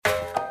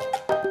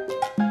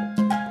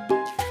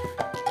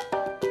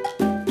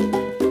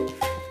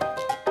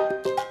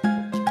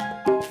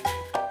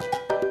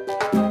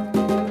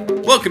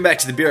Welcome back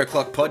to the Beer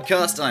O'Clock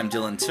podcast. I'm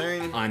Dylan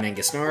Toon. I'm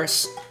Angus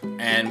Norris.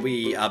 And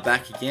we are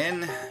back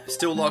again,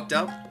 still locked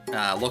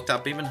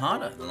up even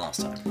harder than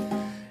last time.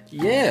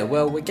 Yeah,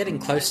 well, we're getting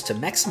close to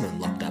maximum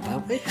locked up,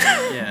 aren't we?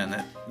 Yeah,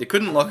 and they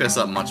couldn't lock us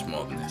up much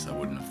more than this, I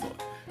wouldn't have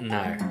thought.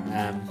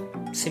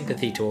 No.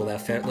 Sympathy to all our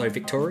fellow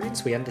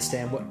Victorians. We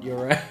understand what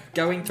you're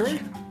going through.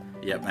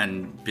 Yep,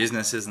 and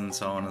businesses and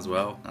so on as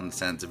well. I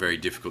understand it's a very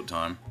difficult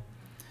time.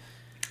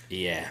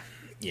 Yeah.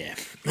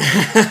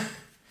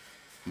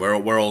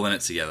 We're all in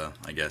it together,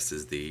 I guess,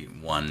 is the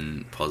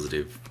one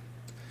positive.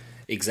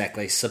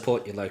 Exactly.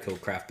 Support your local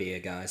craft beer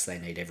guys. They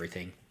need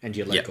everything. And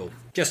your local,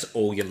 just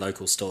all your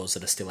local stores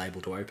that are still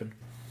able to open.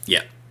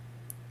 Yeah.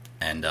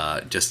 And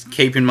just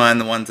keep in mind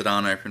the ones that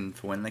aren't open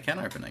for when they can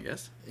open, I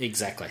guess.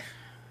 Exactly.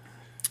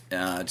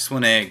 I just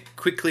want to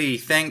quickly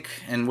thank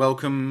and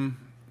welcome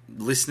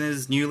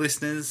listeners, new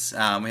listeners.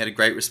 We had a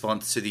great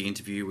response to the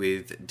interview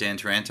with Dan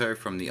Taranto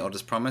from The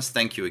Oddest Promise.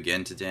 Thank you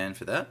again to Dan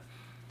for that.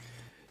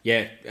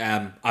 Yeah,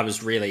 I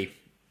was really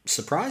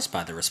surprised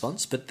by the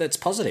response, but that's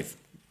positive.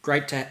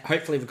 Great to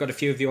hopefully we've got a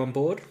few of you on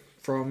board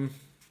from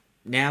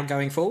now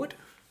going forward.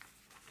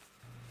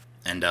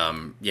 And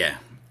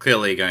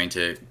clearly going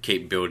to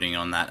keep building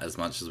on that as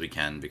much as we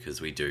can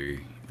because we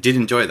did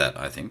enjoy that,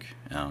 I think.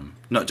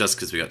 Not just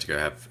because we got to go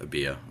have a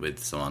beer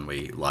with someone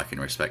we like and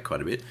respect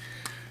quite a bit.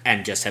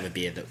 And just have a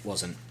beer that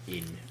wasn't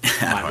in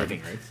my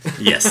living room.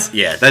 Yes,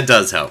 yeah, that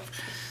does help.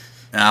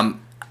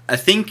 I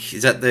think,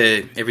 is that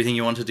everything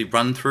you wanted to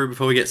run through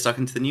before we get stuck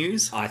into the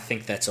news? I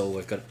think that's all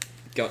we've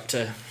got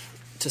to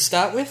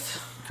start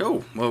with.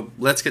 Cool. Well,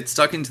 let's get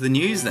stuck into the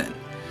news then.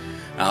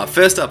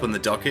 First up on the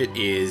docket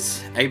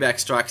is ABAC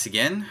strikes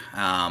again.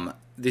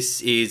 This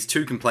is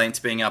 2 complaints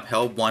being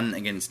upheld, one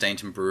against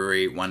Dainton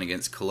Brewery, one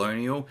against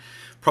Colonial.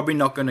 Probably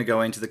not going to go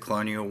into the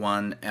Colonial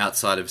one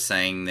outside of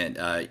saying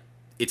that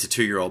it's a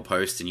 2-year-old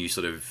post and you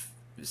sort of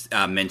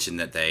mentioned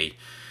that they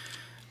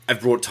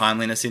have brought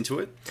timeliness into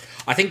it.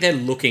 I think they're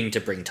looking to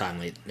bring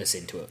timeliness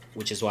into it,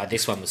 which is why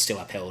this one was still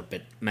upheld,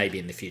 but maybe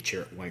in the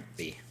future it won't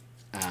be.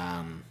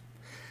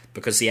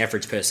 Because the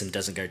average person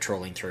doesn't go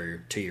trawling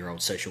through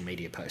 2-year-old social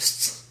media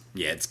posts.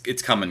 Yeah,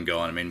 it's come and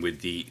gone. I mean,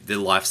 with the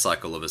life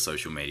cycle of a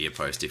social media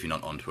post, if you're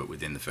not onto it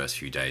within the first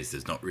few days,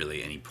 there's not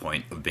really any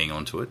point of being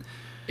onto it.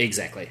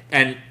 Exactly.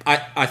 And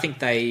I think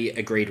they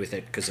agreed with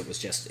it because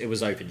it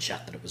was open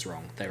shut that it was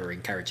wrong. They were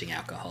encouraging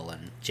alcohol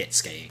and jet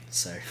skiing,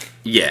 so...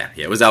 Yeah,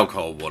 it was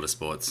alcohol, water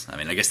sports. I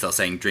mean, I guess they were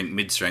saying drink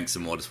mid-strengths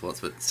and water sports,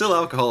 but still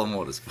alcohol and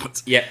water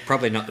sports. Yeah,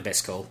 probably not the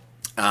best call.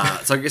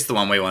 So I guess the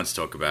one we want to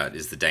talk about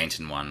is the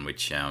Dainton one,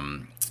 which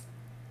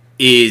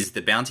is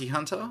the Bounty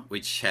Hunter,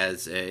 which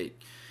has a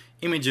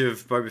image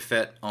of Boba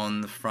Fett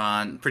on the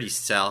front, pretty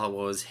Star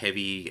Wars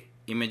heavy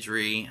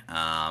imagery,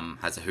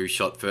 has a Who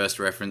Shot First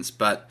reference,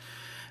 but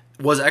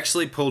was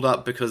actually pulled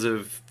up because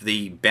of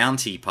the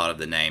bounty part of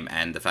the name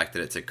and the fact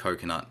that it's a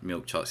coconut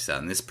milk chocolate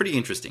stout, and it's pretty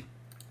interesting.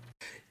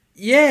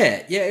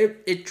 Yeah,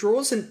 it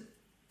draws an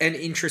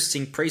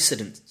interesting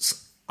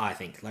precedence, I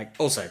think. Like,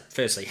 also,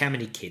 firstly, how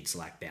many kids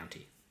like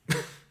bounty?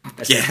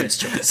 That's the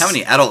first choice. How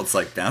many adults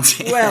like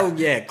bounty? Well,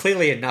 yeah,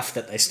 clearly enough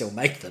that they still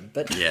make them,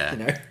 but,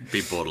 yeah,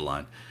 be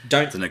borderline.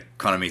 It's an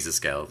economies of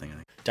scale thing, I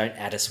think. Don't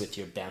add us with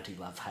your bounty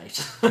love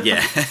hate.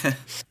 Yeah.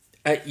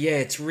 Yeah,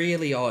 it's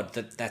really odd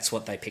that that's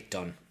what they picked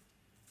on.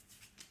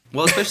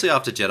 Well, especially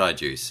after Jedi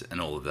Juice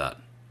and all of that.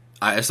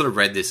 I sort of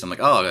read this and I'm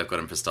like, oh, I've got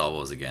him for Star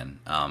Wars again.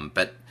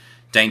 But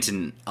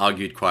Dainton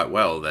argued quite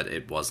well that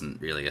it wasn't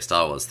really a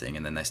Star Wars thing,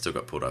 and then they still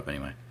got pulled up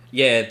anyway.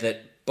 Yeah,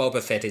 that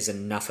Boba Fett is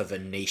enough of a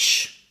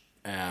niche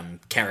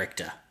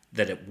character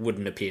that it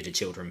wouldn't appeal to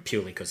children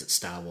purely because it's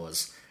Star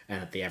Wars,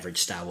 and that the average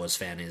Star Wars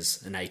fan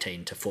is an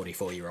 18 to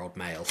 44-year-old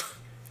male.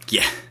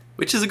 Yeah,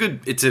 which is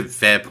it's a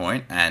fair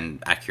point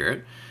and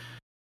accurate.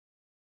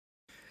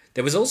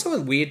 There was also a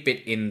weird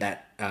bit in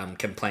that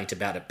complaint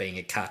about it being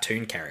a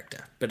cartoon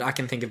character, but I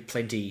can think of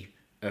plenty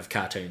of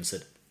cartoons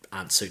that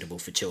aren't suitable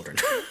for children.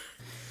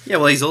 Yeah,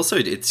 well,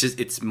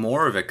 it's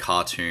more of a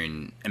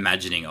cartoon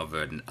imagining of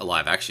a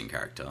live-action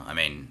character. I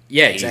mean...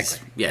 Yeah,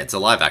 exactly. Yeah, it's a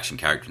live-action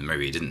character in the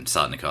movie. It didn't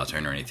start in a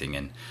cartoon or anything,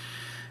 and...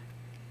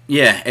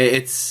 Yeah,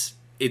 it's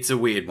a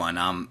weird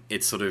one.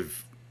 It's sort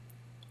of...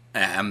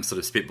 I'm sort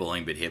of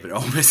spitballing a bit here, but it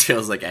almost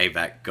feels like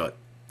ABAC got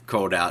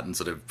called out and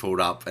sort of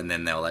pulled up, and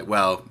then they were like,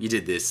 well, you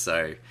did this,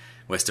 so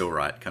we're still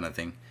right, kind of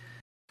thing.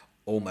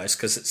 Almost,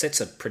 because it sets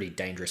a pretty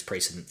dangerous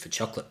precedent for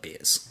chocolate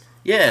beers.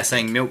 Yeah,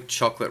 saying milk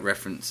chocolate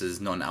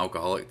references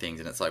non-alcoholic things,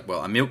 and it's like,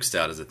 well, a milk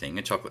stout is a thing,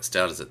 a chocolate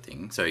stout is a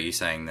thing, so are you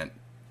saying that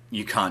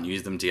you can't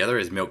use them together?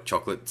 Is milk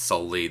chocolate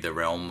solely the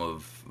realm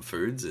of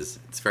foods?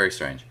 It's very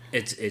strange.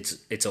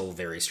 It's all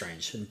very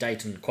strange. And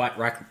Dainton quite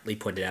rightly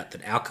pointed out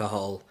that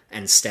alcohol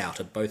and stout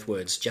are both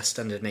words just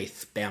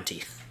underneath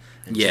bounty.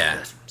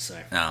 Yeah, so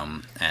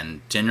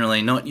and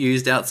generally not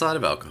used outside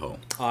of alcohol.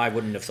 I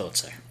wouldn't have thought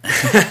so.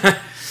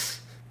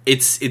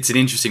 It's an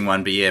interesting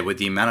one, but yeah, with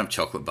the amount of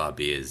chocolate bar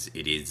beers,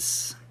 it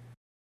is,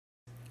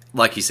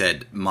 like you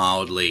said,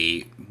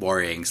 mildly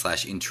worrying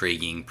 /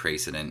 intriguing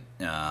precedent,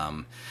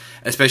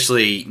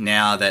 especially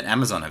now that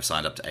Amazon have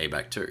signed up to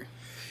ABAC too.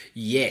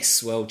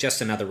 Yes, well,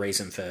 just another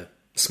reason for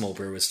small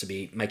brewers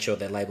to make sure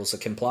their labels are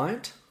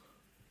compliant,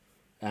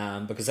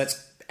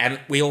 because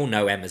we all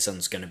know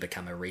Amazon's going to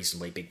become a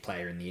reasonably big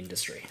player in the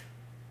industry.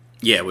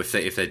 Yeah, if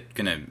they're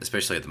going to,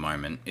 especially at the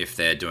moment, if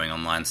they're doing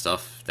online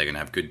stuff, they're going to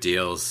have good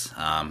deals,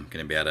 going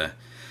to be able to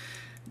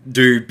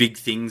do big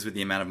things with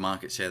the amount of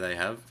market share they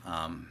have,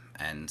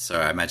 and so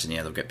I imagine,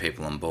 they'll get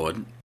people on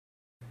board.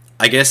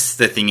 I guess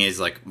the thing is,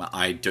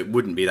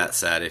 wouldn't be that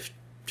sad if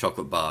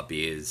chocolate bar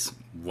beers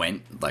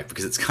went,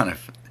 because it's kind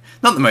of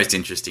not the most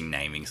interesting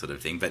naming sort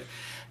of thing, but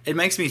it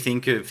makes me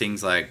think of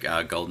things like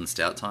Golden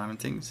Stout Time and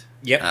things.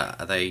 Yep.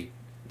 Are they,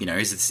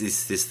 is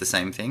this the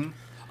same thing?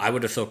 I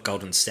would have thought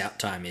Golden Stout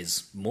Time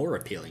is more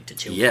appealing to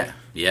children.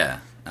 Yeah.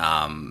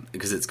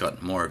 Because it's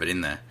got more of it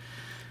in there.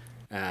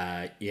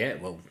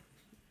 Well,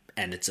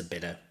 and it's a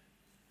better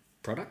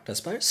product, I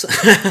suppose.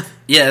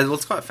 Yeah, well,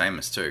 it's quite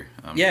famous too.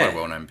 Yeah. Quite a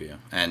well-known beer.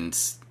 And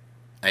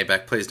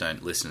ABAC, please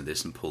don't listen to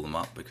this and pull them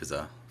up, because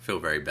I feel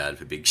very bad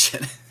for Big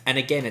Shit. And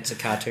again, it's a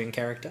cartoon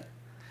character.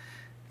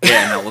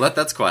 Yeah, no, well,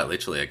 that's quite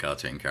literally a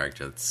cartoon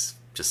character. It's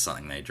just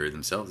something they drew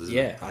themselves, isn't it?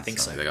 Yeah, I think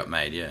so. They got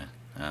made, yeah.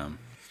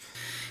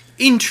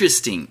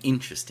 Interesting.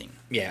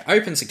 Yeah,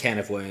 opens a can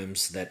of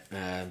worms that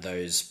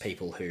those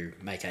people who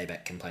make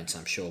ABAC complaints,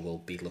 I'm sure, will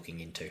be looking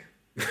into.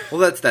 Well,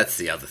 that's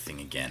the other thing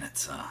again.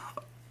 It's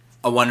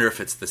I wonder if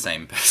it's the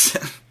same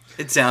person.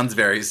 It sounds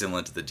very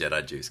similar to the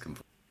Jedi Juice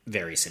complaint.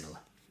 Very similar.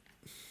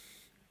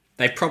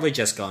 They've probably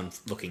just gone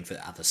looking for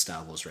other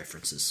Star Wars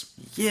references.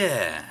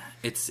 Yeah,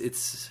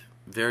 it's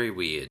very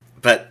weird.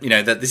 But,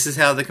 that this is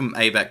how the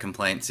ABAC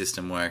complaint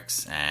system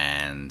works,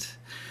 and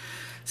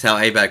it's how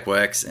ABAC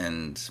works,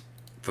 and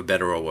for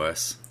better or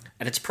worse.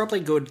 And it's probably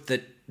good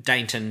that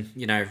Dainton,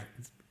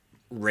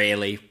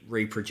 rarely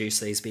reproduce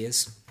these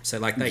beers. So,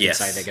 they can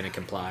say they're going to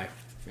comply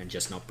and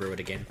just not brew it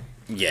again.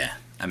 Yeah,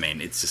 I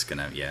mean, it's just going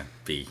to,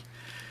 be...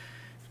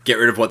 Get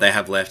rid of what they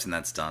have left, and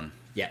that's done.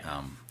 Yeah,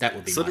 that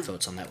would be my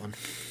thoughts on that one.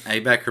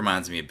 ABAC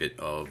reminds me a bit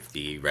of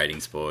the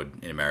ratings board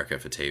in America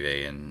for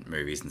TV and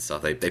movies and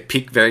stuff. They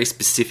pick very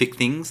specific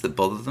things that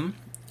bother them,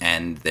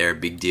 and they're a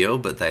big deal,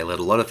 but they let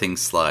a lot of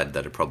things slide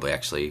that are probably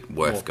actually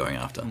worth going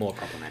after. More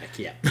problematic,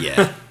 yeah.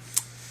 Yeah.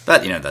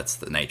 But, that's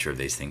the nature of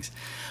these things.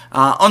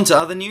 On to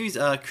other news.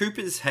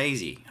 Cooper's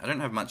Hazy. I don't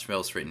have much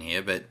else written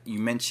here, but you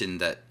mentioned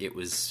that it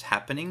was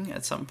happening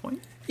at some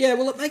point. Yeah,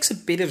 well, it makes a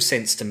bit of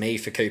sense to me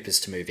for Cooper's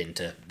to move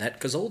into that,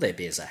 because all their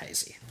beers are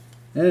hazy.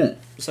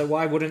 So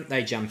why wouldn't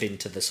they jump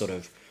into the sort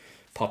of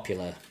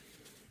popular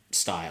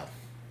style?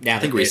 Now I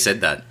think we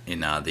said that in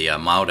the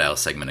Mild Ale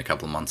segment a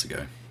couple of months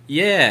ago.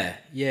 Yeah.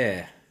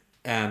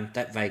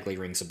 That vaguely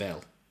rings a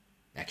bell,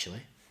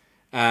 actually.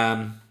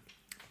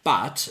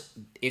 But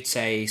it's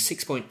a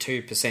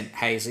 6.2%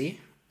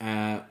 hazy,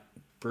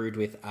 brewed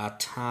with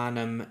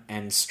Artarmon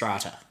and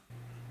Strata.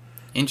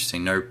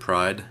 Interesting. No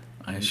pride,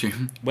 I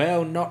assume.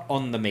 Well, not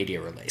on the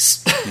media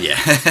release. Yeah,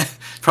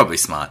 probably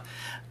smart.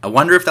 I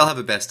wonder if they'll have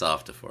a best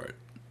after for it,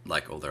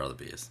 like all their other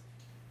beers.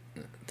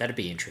 That'd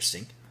be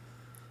interesting.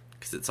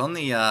 Because it's on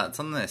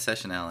the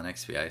Session Ale and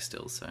XPA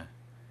still, so...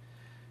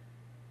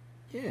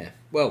 Yeah,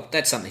 well,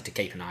 that's something to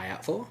keep an eye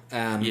out for.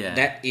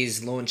 That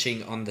is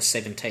launching on the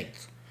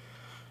 17th.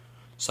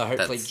 So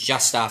hopefully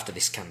just after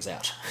this comes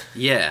out.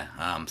 Yeah,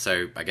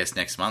 so I guess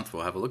next month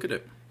we'll have a look at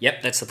it.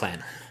 Yep, that's the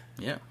plan.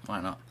 Yeah,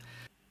 why not?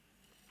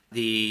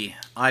 The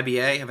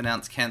IBA have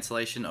announced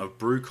cancellation of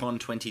BrewCon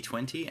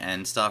 2020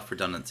 and staff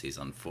redundancies,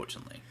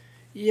 unfortunately.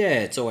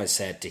 Yeah, it's always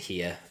sad to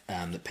hear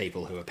that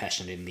people who are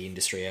passionate in the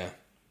industry are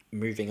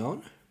moving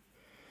on.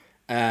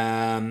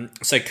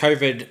 So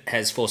COVID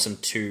has forced them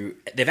to...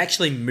 They've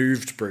actually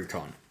moved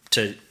BrewCon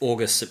to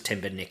August,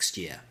 September next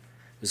year.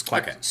 It was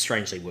quite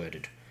strangely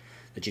worded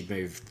that you'd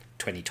move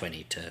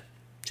 2020 to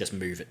just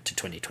move it to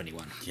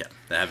 2021. Yeah,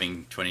 they're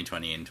having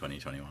 2020 and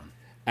 2021.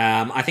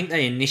 I think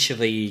they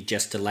initially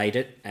just delayed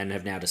it and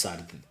have now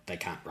decided that they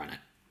can't run it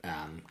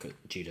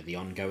due to the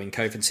ongoing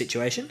COVID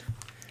situation.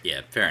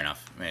 Yeah, fair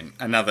enough. I mean,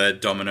 another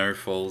domino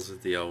falls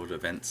with the old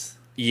events.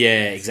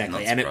 Yeah,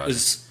 exactly. And it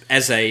was,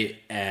 as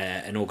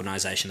an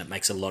organisation that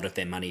makes a lot of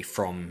their money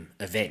from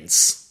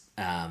events,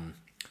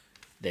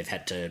 they've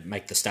had to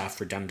make the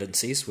staff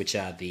redundancies, which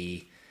are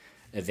the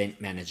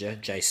event manager,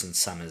 Jason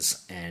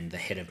Summers, and the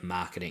head of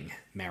marketing,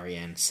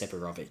 Marianne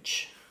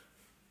Separovich.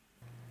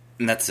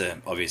 And that's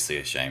obviously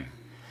a shame.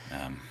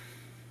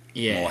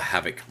 More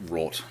havoc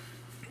wrought.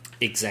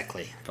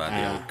 Exactly. By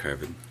the old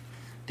COVID.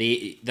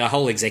 The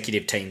whole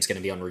executive team's going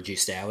to be on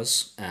reduced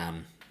hours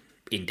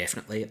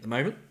indefinitely at the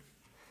moment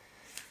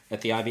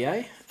at the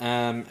IBA,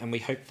 and we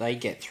hope they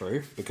get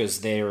through because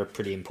they're a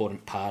pretty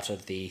important part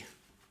of the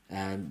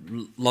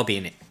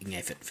lobbying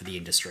effort for the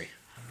industry.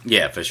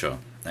 Yeah, for sure.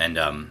 And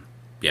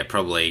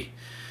probably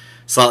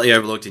slightly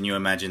overlooked, and you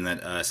imagine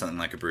that something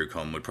like a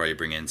BrewCon would probably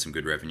bring in some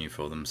good revenue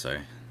for them, so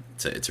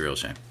it's a real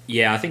shame.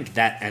 Yeah, I think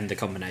that and the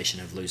combination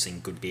of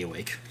losing Good Beer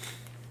Week.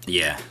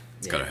 Yeah,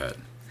 it's got to hurt.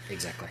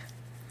 Exactly.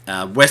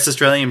 West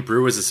Australian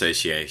Brewers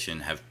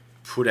Association have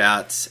put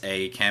out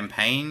a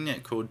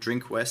campaign called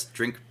Drink West,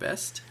 Drink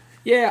Best.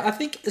 Yeah, I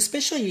think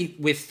especially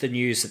with the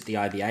news that the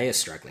IBA is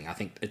struggling, I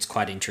think it's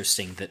quite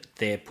interesting that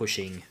they're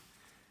pushing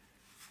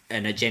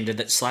an agenda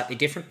that's slightly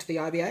different to the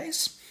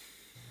IBA's.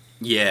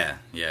 Yeah,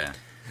 yeah.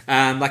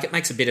 Like, it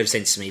makes a bit of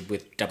sense to me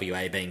with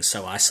WA being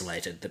so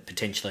isolated that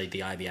potentially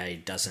the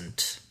IBA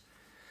doesn't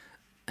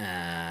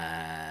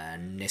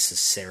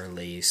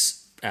necessarily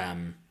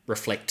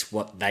reflect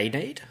what they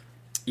need.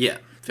 Yeah,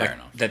 fair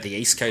enough. That the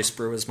East Coast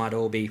brewers might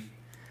all be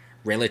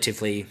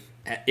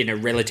in a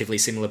relatively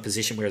similar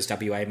position, whereas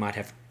WA might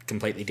have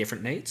completely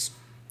different needs.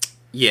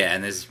 Yeah,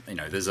 and there's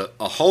a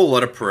whole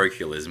lot of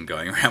parochialism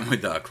going around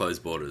with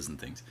closed borders and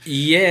things.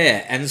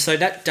 Yeah, and so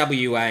that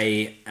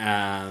WA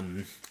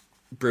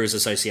Brewers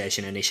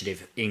Association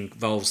initiative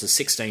involves a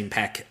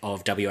 16-pack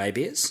of WA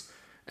beers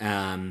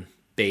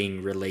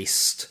being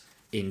released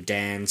in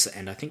Dan's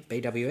and I think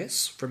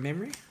BWS from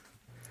memory.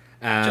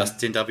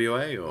 Just in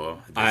WA, or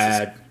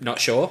not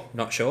sure.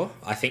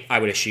 I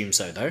would assume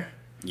so though.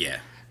 Yeah.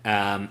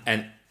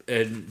 And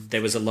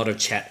there was a lot of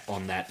chat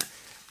on that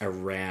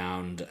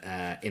around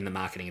in the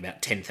marketing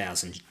about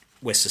 10,000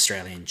 West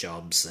Australian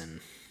jobs and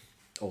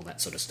all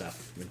that sort of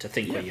stuff. And to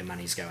think where your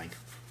money's going.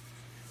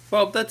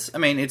 Well,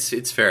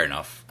 it's fair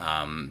enough.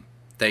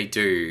 They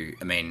do.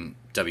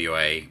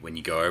 WA, when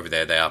you go over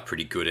there, they are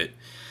pretty good at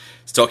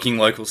stocking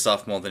local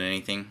stuff more than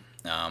anything.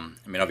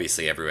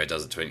 Obviously everywhere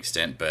does it to an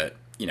extent, but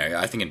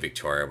I think in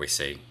Victoria we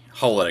see a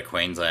whole lot of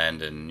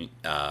Queensland and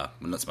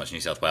not so much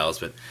New South Wales,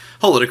 but a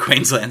whole lot of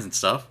Queensland and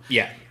stuff.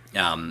 Yeah.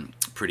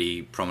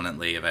 Pretty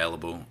prominently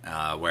available,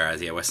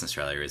 whereas Western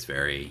Australia is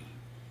very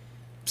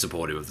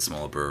supportive of the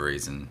smaller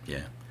breweries, and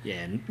yeah.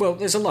 Yeah, well,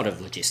 there's a lot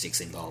of logistics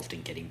involved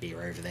in getting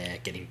beer over there,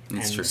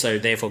 true. So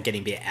therefore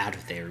getting beer out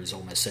of there is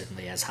almost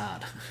certainly as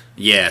hard.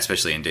 Yeah,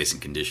 especially in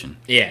decent condition.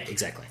 Yeah,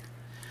 exactly.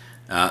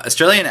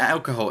 Australian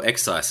alcohol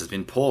excise has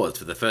been paused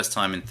for the first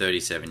time in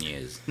 37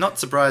 years. Not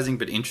surprising,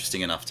 but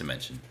interesting enough to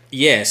mention.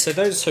 Yeah, so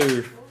those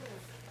who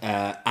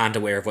aren't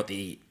aware of what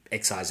the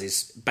excise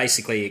is,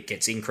 basically it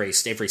gets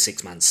increased every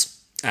 6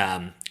 months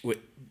with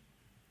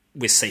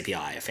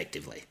CPI,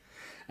 effectively.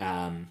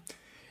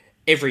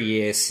 Every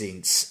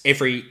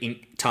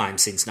time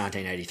since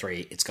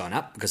 1983, it's gone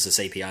up because the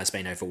CPI has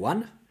been over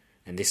 1,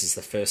 and this is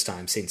the first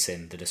time since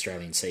then that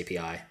Australian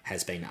CPI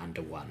has been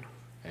under 1.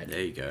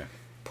 There you go.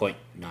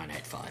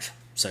 0.985.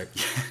 So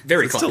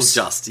very it's close.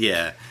 Still just,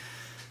 yeah.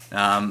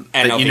 And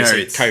but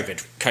obviously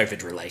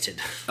COVID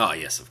related. Oh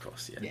yes, of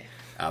course, yeah.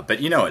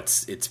 But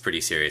it's pretty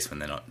serious when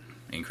they're not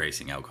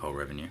increasing alcohol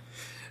revenue.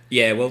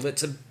 Yeah, well,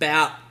 it's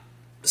about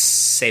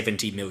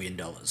 $70 million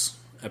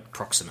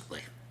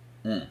approximately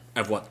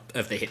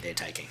of the hit they're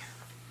taking.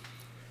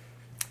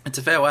 It's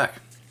a fair whack.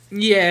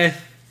 Yeah,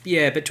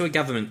 but to a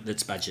government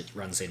that's budget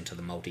runs into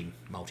the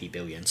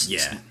multi-billions.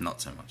 Yeah,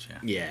 not so much.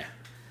 Yeah,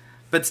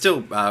 but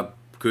still,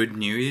 good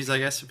news, I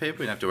guess, for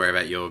people. You don't have to worry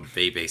about your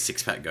BB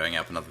 6-pack going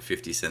up another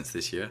 50 cents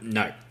this year.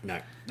 No.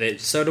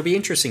 So it'll be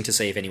interesting to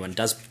see if anyone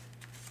does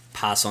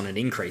pass on an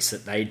increase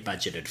that they'd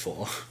budgeted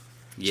for.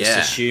 Just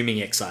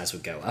assuming excise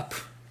would go up.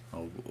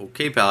 We'll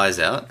keep our eyes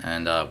out,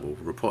 and we'll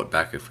report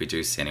back if we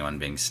do see anyone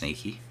being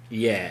sneaky.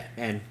 Yeah,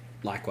 and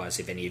likewise,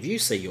 if any of you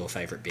see your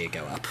favourite beer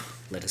go up,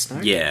 let us know.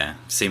 Yeah,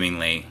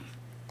 seemingly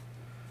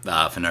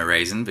for no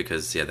reason,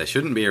 because there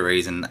shouldn't be a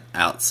reason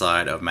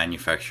outside of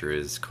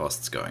manufacturers'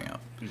 costs going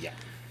up. Yeah.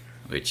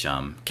 Which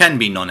can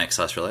be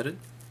non-excise related.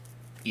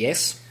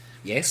 Yes,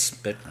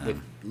 but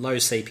with low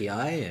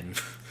CPI and...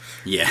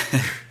 Yeah.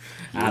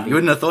 You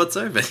wouldn't have thought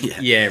so, but yeah.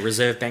 Yeah,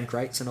 Reserve Bank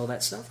rates and all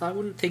that stuff. I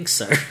wouldn't think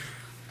so.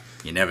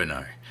 You never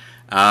know.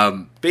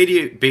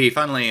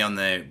 Finally, on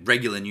the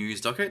regular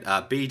news docket,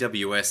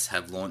 BWS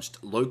have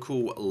launched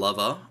Local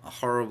Lover, a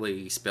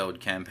horribly spelled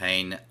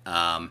campaign,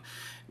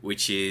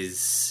 which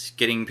is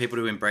getting people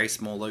to embrace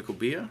more local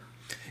beer.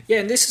 Yeah,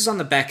 and this is on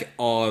the back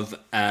of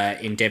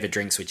Endeavour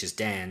Drinks, which is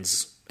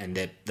Dan's and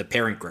the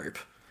parent group,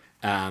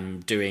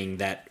 doing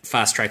that,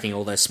 fast-tracking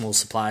all those small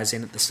suppliers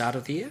in at the start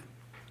of the year.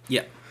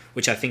 Yeah.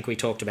 Which I think we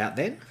talked about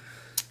then.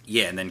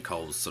 Yeah, and then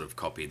Coles sort of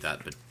copied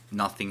that, but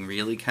nothing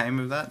really came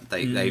of that.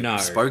 They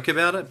spoke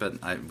about it, but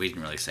we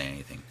didn't really see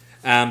anything.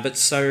 But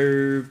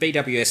so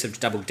BWS have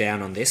doubled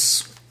down on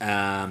this.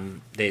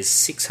 There's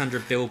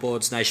 600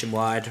 billboards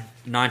nationwide,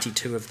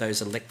 92 of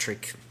those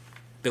electric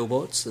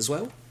billboards as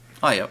well.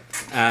 Oh, yep.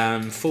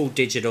 Full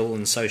digital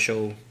and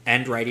social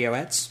and radio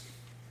ads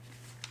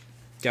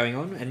going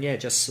on. And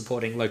just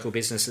supporting local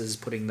businesses,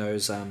 putting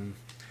those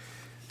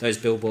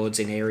billboards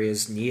in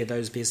areas near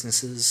those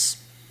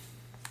businesses.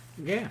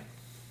 Yeah.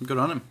 Good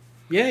on them.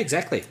 Yeah,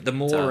 exactly. The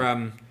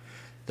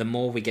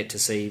more we get to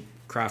see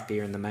craft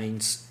beer in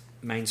the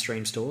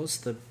mainstream stores,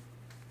 the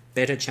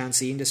better chance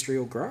the industry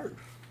will grow.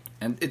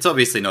 And it's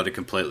obviously not a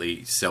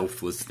completely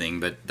selfless thing,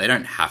 but they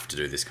don't have to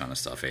do this kind of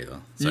stuff either.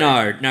 So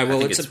no.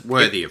 Well, it's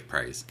worthy of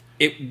praise.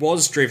 It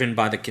was driven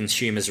by the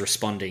consumers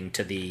responding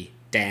to the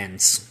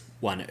Dan's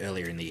one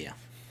earlier in the year,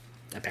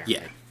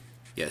 apparently.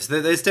 Yeah.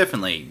 So there's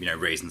definitely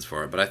reasons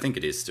for it, but I think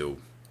it is still.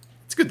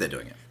 It's good they're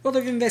doing it. Well,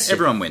 they've invested.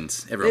 Everyone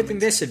wins. They've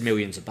invested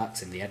millions of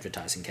bucks in the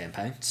advertising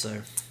campaign,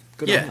 so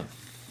good on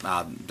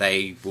them.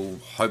 They will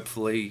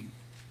hopefully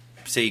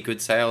see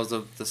good sales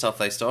of the stuff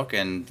they stock,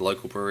 and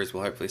local breweries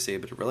will hopefully see a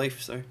bit of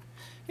relief. So,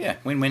 yeah,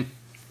 win-win.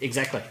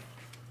 Exactly.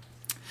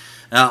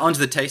 Onto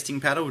the tasting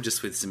paddle,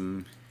 just with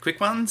some quick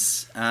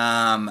ones.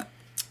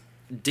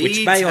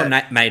 Which may or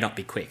may not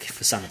be quick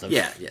for some of them.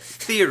 Yeah.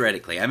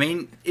 Theoretically. I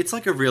mean, it's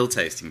like a real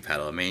tasting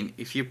paddle. I mean,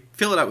 if you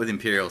fill it up with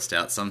Imperial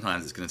Stout,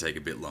 sometimes it's going to take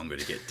a bit longer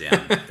to get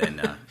down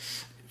than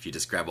if you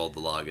just grab all the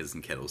lagers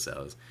and kettle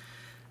sours.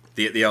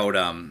 The old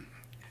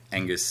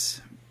Angus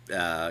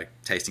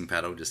tasting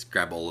paddle, just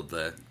grab all of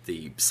the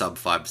sub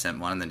 5%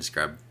 one and then just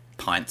grab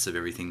pints of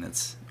everything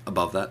that's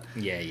above that.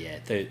 Yeah.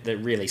 The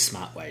really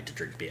smart way to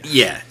drink beer.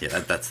 Yeah,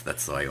 that's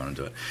the way you want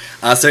to do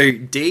it. So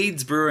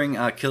Deeds Brewing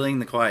are killing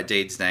the Quiet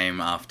Deeds name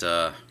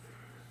after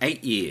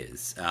 8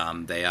 years.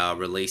 They are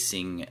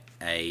releasing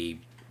a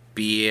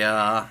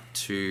beer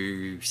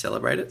to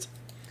celebrate it.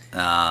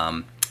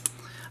 I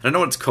don't know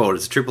what it's called.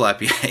 It's a triple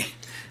IPA.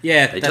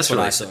 Yeah, that's what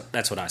I saw.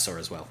 That's what I saw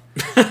as well.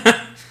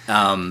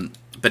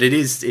 But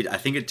I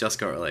think it just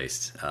got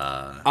released.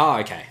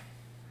 Okay.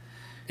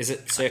 Is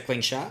it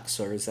Circling Sharks,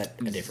 or is that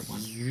a different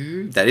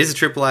one? That is a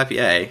triple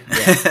IPA.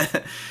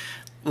 Yeah.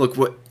 Look,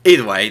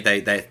 either way,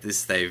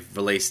 they've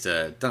released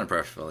done a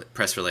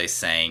press release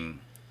saying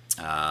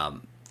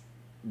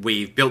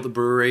we've built the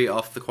brewery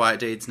off the Quiet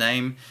Deeds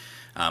name.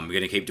 We're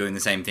going to keep doing the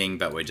same thing,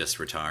 but we're just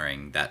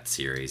retiring that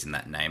series and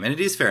that name. And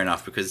it is fair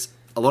enough, because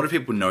a lot of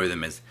people know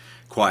them as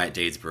Quiet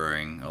Deeds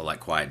Brewing, or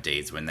like Quiet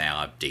Deeds when they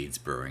are Deeds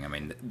Brewing. I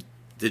mean,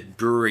 the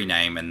brewery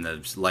name and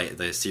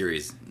the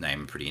series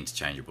name are pretty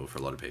interchangeable for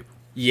a lot of people.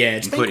 Yeah,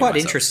 it's been quite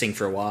interesting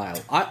for a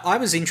while. I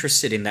was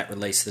interested in that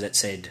release that it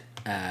said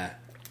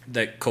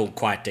that called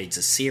Quiet Deeds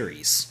a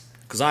series,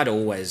 because I'd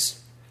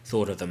always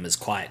thought of them as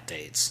Quiet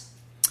Deeds.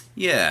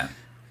 Yeah,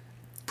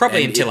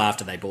 probably until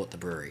after they bought the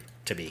brewery.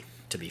 To be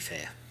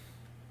fair,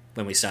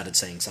 when we started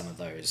seeing some of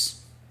those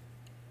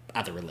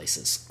other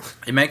releases,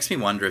 it makes me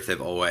wonder if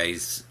they've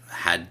always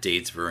had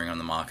Deeds Brewing on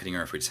the marketing,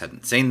 or if we just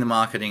hadn't seen the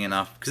marketing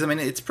enough. Because I mean,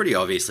 it's pretty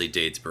obviously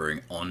Deeds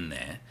Brewing on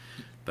there,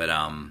 but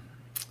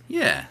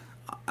yeah.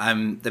 I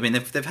mean,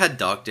 they've had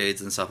Dark Deeds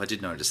and stuff. I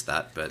did notice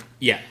that, but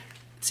yeah,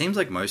 it seems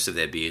like most of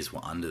their beers were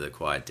under the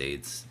Quiet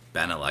Deeds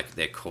banner. Like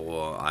their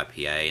core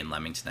IPA and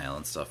Lamington Ale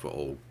and stuff were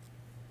all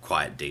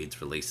Quiet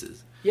Deeds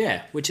releases.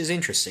 Yeah, which is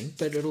interesting,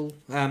 but it'll.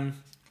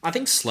 I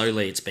think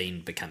slowly it's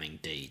been becoming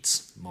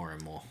Deeds more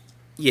and more.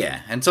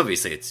 Yeah, and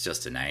it's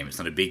just a name. It's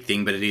not a big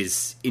thing, but it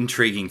is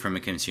intriguing from a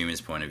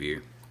consumer's point of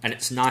view. And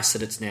it's nice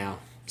that it's now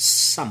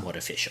somewhat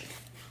official.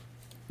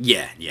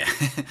 Yeah.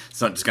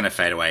 It's not just going to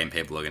fade away and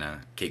people are going to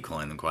keep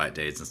calling them Quiet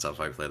Deeds and stuff.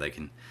 Hopefully they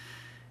can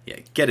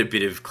get a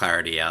bit of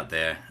clarity out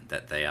there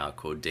that they are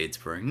called Deeds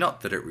Brewing.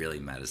 Not that it really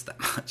matters that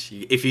much.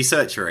 If you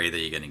search for either,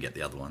 you're going to get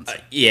the other ones.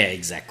 Yeah,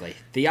 exactly.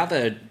 The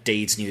other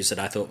Deeds news that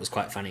I thought was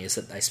quite funny is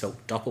that they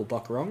spelled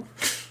Doppelbock wrong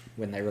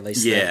when they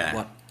released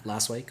that,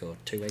 last week or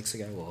 2 weeks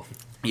ago? Or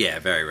yeah,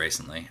 very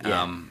recently.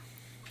 Yeah.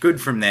 Good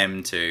from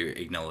them to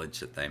acknowledge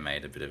that they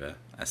made a bit of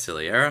a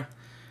silly error.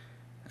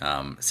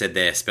 Said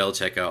their spell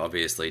checker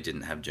obviously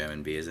didn't have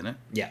German beers in it.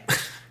 Yeah.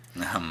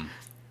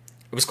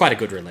 It was quite a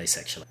good release,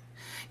 actually.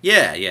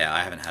 Yeah,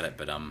 I haven't had it,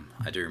 but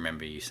I do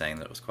remember you saying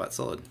that it was quite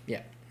solid.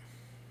 Yeah,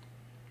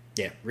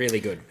 really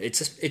good.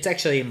 It's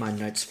actually in my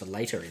notes for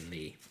later in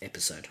the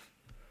episode.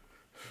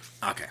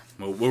 Okay,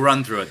 we'll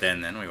run through it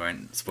then. We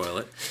won't spoil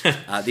it.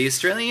 The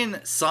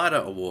Australian Cider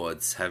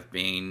Awards have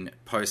been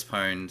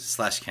postponed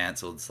 /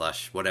 cancelled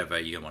 / whatever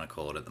you want to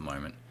call it at the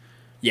moment.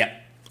 Yeah.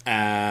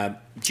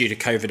 Due to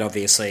COVID,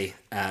 obviously.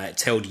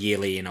 It's held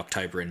yearly in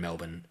October in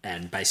Melbourne,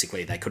 and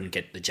basically they couldn't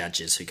get the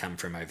judges who come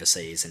from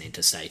overseas and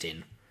interstate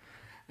in.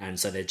 And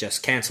so they've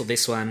just cancelled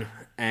this one,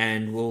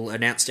 and we'll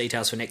announce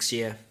details for next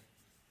year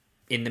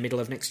in the middle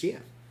of next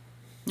year.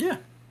 Yeah.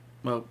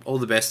 Well, all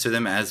the best to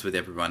them, as with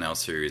everyone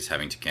else who is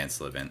having to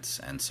cancel events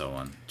and so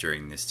on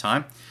during this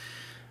time.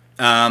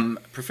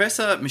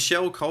 Professor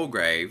Michelle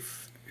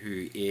Colgrave,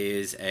 who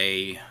is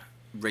a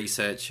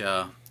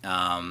researcher,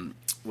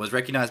 was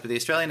recognised by the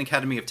Australian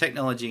Academy of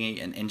Technology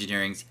and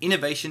Engineering's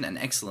Innovation and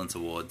Excellence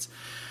Awards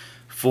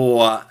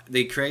for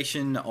the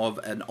creation of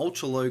an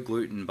ultra-low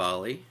gluten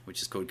barley,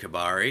 which is called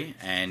Kabari,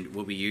 and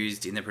will be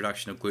used in the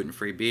production of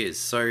gluten-free beers.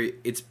 So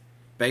it's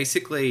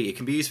basically, it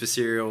can be used for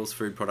cereals,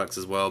 food products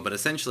as well, but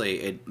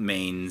essentially it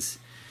means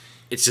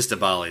it's just a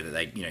barley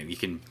that you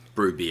can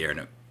brew beer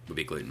and it will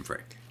be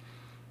gluten-free.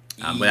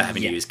 Without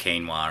having to use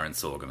quinoa and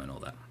sorghum and all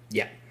that.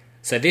 Yeah.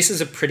 So this is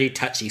a pretty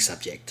touchy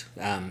subject,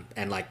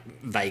 and like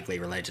vaguely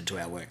related to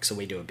our work. So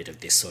we do a bit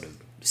of this sort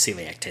of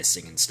celiac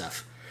testing and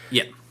stuff.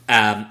 Yep.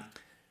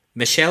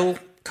 Michelle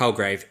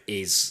Colgrave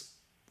is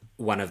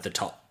one of the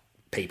top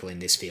people in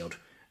this field.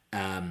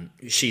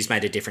 She's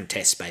made a different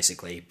test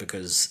basically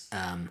because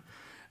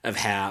of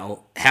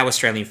how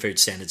Australian food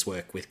standards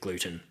work with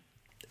gluten.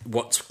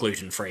 What's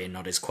gluten free and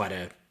not is quite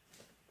a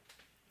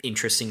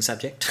interesting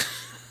subject.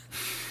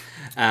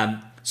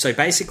 So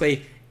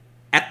basically,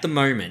 at the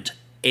moment,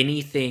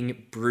 any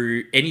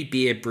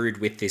beer brewed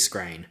with this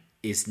grain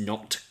is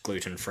not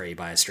gluten-free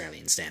by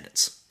Australian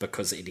standards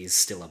because it is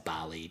still a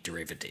barley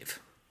derivative.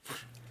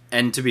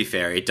 And to be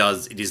fair, it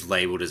is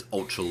labelled as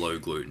ultra low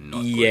gluten,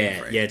 not Yeah,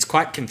 gluten-free. it's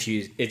quite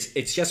confused.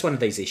 It's just one of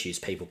these issues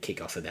people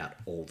kick off about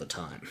all the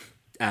time.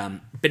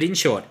 But in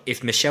short,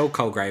 if Michelle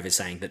Colgrave is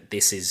saying that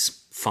this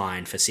is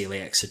fine for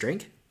celiacs to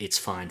drink, it's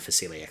fine for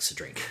celiacs to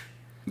drink.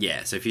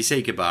 Yeah, so if you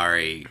see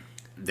Kabari,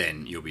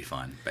 then you'll be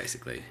fine,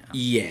 basically.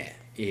 Yeah.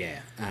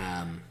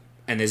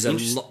 And there's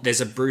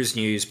a Brews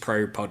News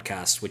Pro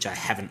podcast, which I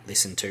haven't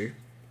listened to,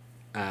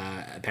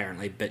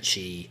 apparently, but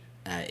she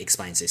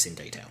explains this in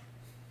detail.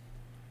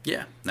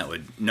 Yeah, that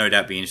would no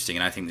doubt be interesting,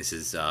 and I think this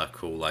is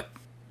cool. Like,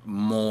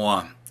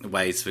 more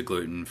ways for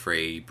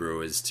gluten-free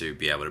brewers to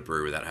be able to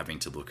brew without having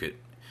to look at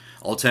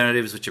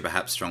alternatives, which are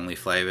perhaps strongly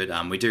flavoured.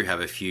 We do have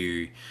a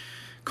few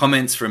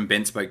comments from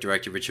Benspoke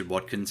director Richard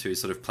Watkins, who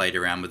sort of played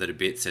around with it a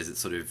bit, says it's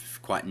sort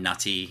of quite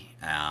nutty,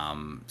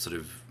 sort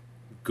of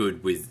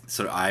good with,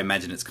 sort of, I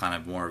imagine it's kind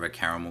of more of a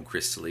caramel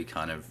crystally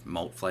kind of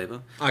malt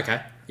flavour.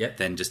 Okay, yep.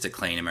 Than just a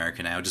clean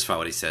American ale. Just by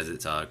what he says,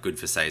 it's good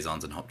for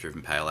saisons and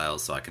hop-driven pale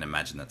ales, so I can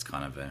imagine that's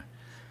kind of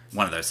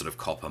one of those sort of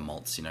copper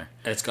malts, you know.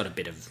 It's got a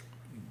bit of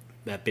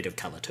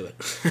colour to it.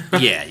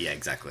 yeah,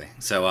 exactly.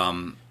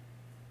 So,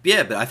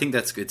 yeah, but I think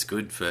it's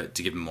good to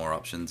give them more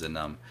options, and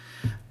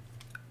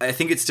I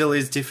think it still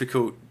is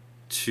difficult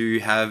to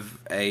have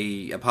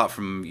apart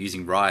from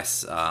using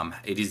rice,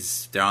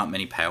 there aren't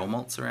many pale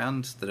malts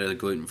around that are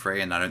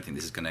gluten-free, and I don't think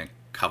this is going to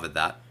cover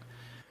that.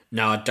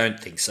 No, I don't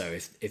think so,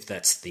 if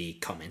that's the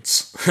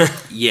comments.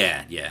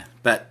 Yeah.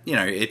 But, you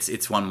know,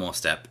 it's one more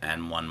step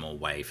and one more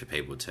way for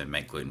people to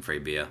make gluten-free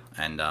beer.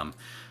 And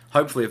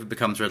hopefully if it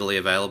becomes readily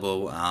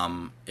available,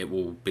 it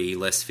will be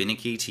less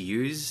finicky to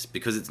use,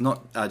 because it's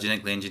not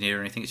genetically engineered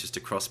or anything, it's just a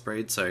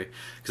crossbreed. So,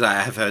 because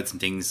I have heard some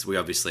things, we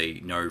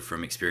obviously know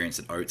from experience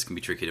that oats can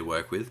be tricky to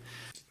work with.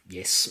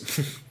 Yes.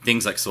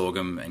 Things like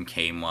sorghum and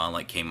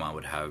quinoa, quinoa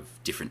would have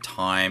different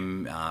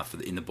time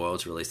in the boil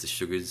to release the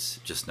sugars,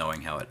 just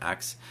knowing how it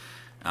acts.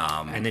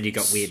 And then you've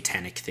got weird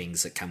tannic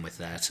things that come with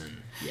that,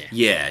 and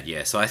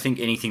Yeah. So I think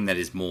anything that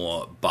is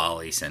more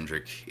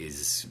barley-centric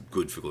is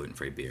good for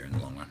gluten-free beer in the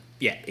long run.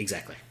 Yeah,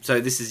 exactly. So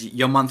this is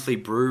your monthly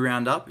brew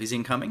roundup is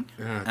incoming.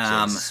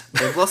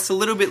 They've lost a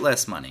little bit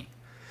less money.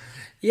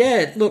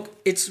 Yeah, look,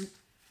 it's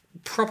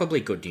probably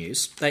good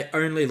news. They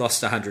only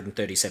lost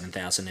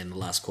 $137,000 in the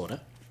last quarter.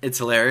 It's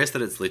hilarious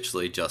that it's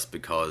literally just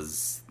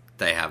because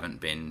they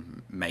haven't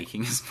been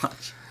making as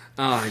much.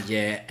 Oh,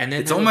 yeah. And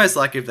then it's almost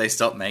like if they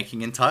stopped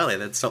making entirely,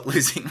 they'd stop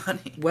losing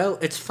money. Well,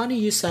 it's funny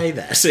you say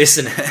that,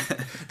 isn't it?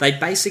 They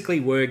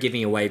basically were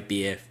giving away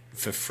beer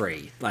for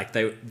free. Like,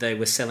 they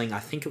were selling, I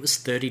think it was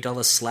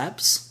 $30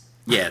 slabs.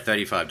 Yeah,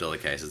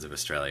 $35 cases of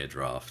Australia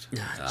Draft.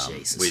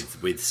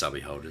 Jesus. With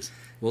subby holders.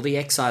 Well, the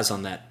excise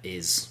on that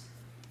is,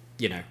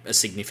 a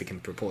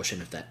significant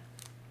proportion of that.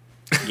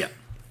 Yeah.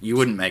 You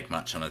wouldn't make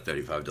much on a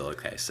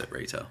 $35 case at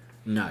retail.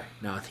 No,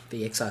 I think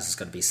the excise has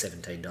got to be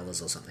 $17 or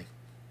something.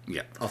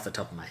 Yeah. Off the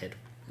top of my head.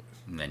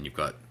 And then you've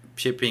got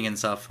shipping and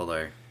stuff,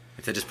 although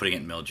if they're just putting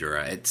it in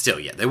Mildura, it's still,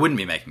 they wouldn't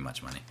be making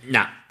much money.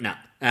 No.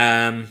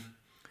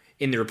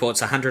 In the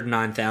reports,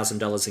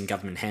 $109,000 in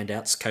government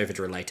handouts,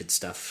 COVID-related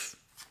stuff,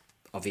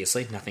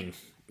 obviously, nothing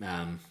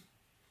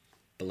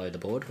below the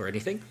board or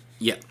anything.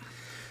 Yeah.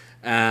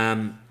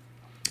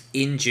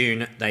 In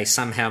June, they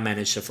somehow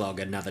managed to flog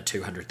another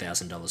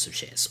 $200,000 of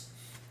shares.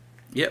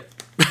 Yep.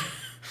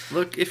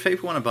 Look, if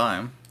people want to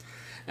buy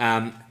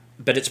them.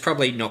 But it's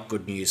probably not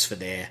good news for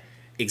their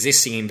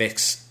existing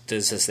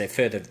investors, as they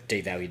further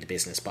devalued the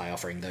business by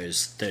offering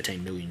those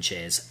 13 million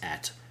shares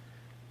at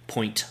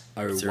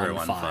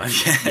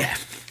 0.015. Yeah.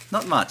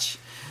 Not much.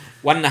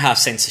 1.5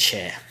 cents a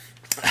share.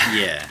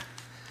 Yeah.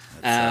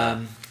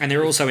 And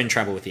they're also in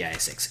trouble with the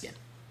ASX again.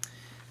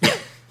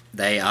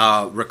 They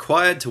are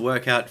required to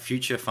work out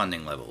future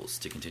funding levels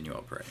to continue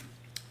operating.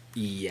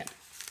 Yeah.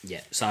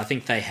 So I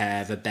think they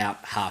have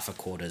about half a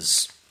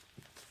quarter's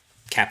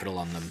capital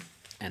on them,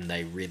 and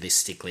they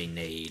realistically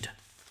need,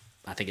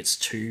 I think it's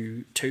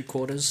two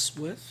quarters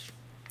worth.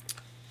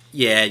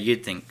 Yeah,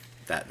 you'd think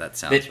that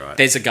sounds right.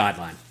 There's a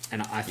guideline,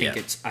 and I think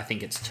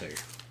it's 2.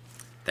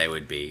 They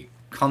would be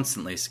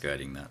constantly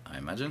skirting that, I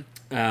imagine.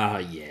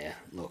 Yeah.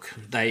 Look,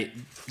 the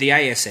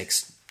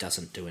ASX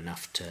doesn't do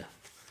enough to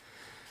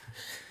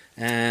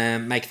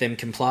make them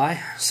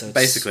comply. So it's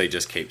basically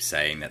just keep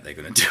saying that they're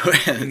going to do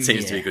it, and it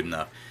seems to be good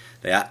enough.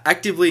 They are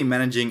actively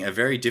managing a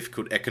very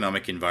difficult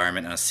economic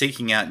environment and are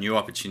seeking out new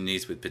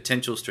opportunities with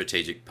potential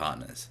strategic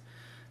partners.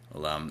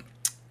 Well,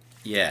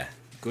 yeah.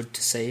 Good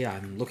to see.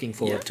 I'm looking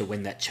forward to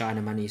when that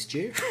China money's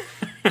due.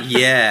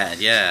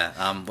 Yeah.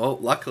 Well,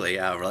 luckily,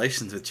 our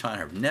relations with China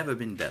have never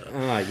been better.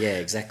 Oh, yeah,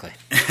 exactly.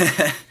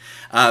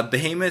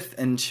 Behemoth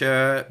and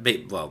Chur...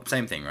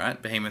 same thing,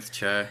 right? Behemoth,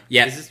 Chur...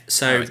 Yeah,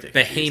 so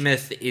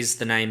Behemoth is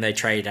the name they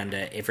trade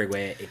under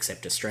everywhere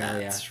except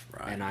Australia. That's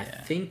right, and I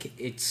think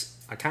it's...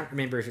 I can't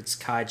remember if it's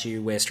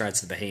Kaiju, Where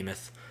Strides the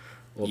Behemoth,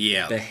 or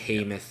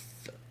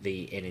Behemoth,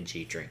 the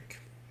energy drink.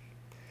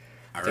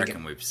 I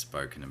reckon we've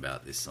spoken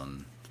about this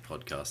on the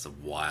podcast a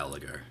while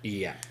ago.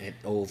 Yeah,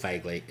 it's all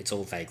vaguely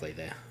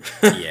there.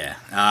 Yeah.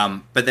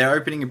 But they're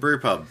opening a brew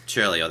pub,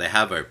 Shirley, or they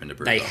have opened a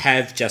brew They pub.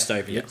 have just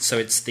opened it, so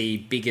it's the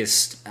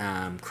biggest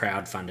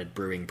crowd-funded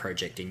brewing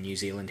project in New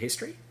Zealand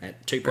history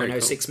at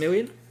 2.06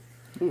 million.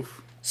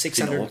 Oof.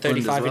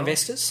 635 well.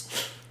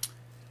 investors.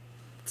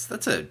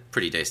 That's a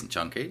pretty decent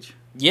chunk each.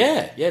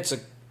 Yeah, it's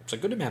a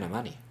good amount of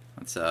money.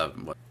 That's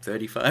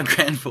 35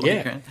 grand,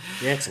 40 grand.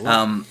 Yeah, it's a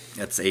lot.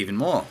 That's even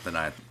more than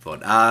I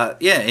thought.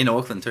 Yeah, in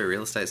Auckland too.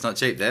 Real estate's not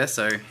cheap there,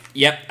 so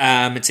Yep,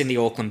 it's in the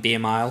Auckland Beer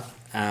Mile.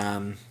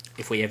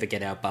 If we ever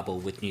get our bubble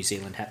with New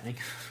Zealand happening,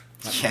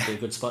 that might be a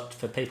good spot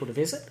for people to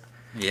visit.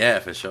 yeah,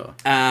 for sure.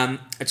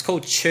 It's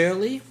called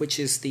Churley, which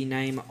is the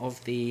name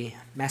of the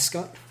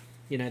mascot.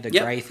 You know, the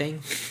Yep. grey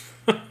thing.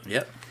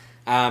 Yep,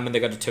 And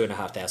they've got a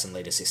 2,500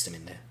 litre system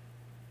in there.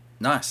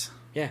 nice.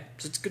 Yeah,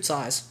 so it's a good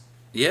size.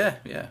 Yeah.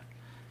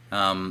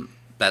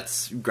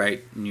 That's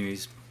great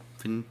news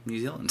for New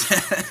Zealand.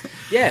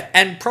 Yeah,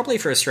 and probably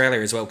for Australia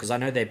as well, because I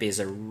know their beers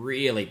are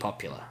really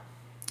popular.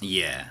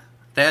 Yeah,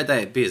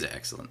 their beers are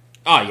excellent.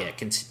 Oh, yeah,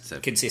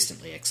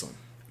 consistently excellent.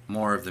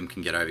 More of them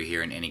can get over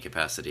here in any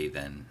capacity,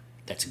 then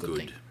That's a good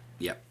thing.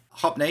 Yep.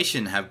 Hop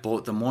Nation have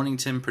bought the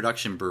Mornington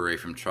Production Brewery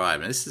from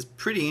Tribe. Now, this is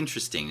pretty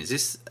interesting. Is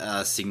this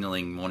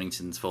signalling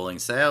Mornington's falling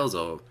sales,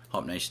 or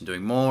Hop Nation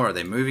doing more? Are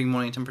they moving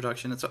Mornington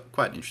production? It's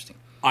quite interesting.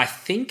 I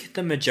think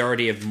the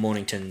majority of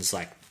Mornington's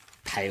like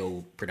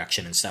pale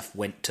production and stuff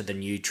went to the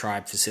new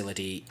Tribe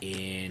facility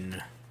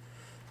in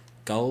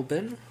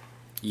Goulburn,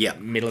 Yeah,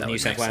 middle of that New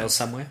would South make Wales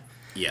sense. somewhere.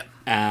 Yeah,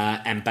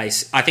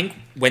 I think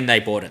when they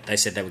bought it, they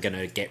said they were going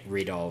to get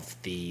rid of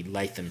the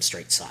Latham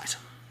Street site.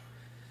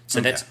 So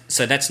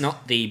Okay. that's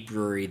not the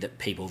brewery that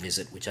people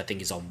visit, which I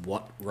think is on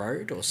Watt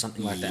Road or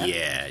something like that.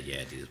 yeah,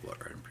 it is what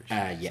I'm pretty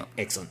sure. Yeah,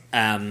 excellent.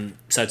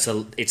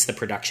 So it's the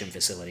production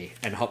facility,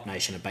 and Hop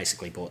Nation have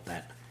basically bought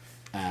that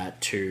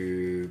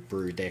to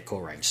brew their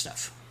core range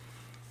stuff.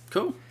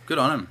 Cool, good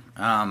on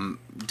him.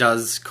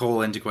 Does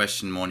call into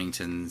question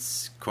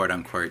Mornington's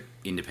quote-unquote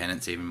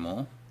independence even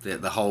more?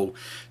 The whole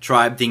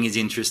Tribe thing is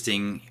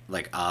interesting.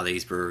 Like, are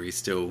these breweries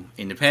still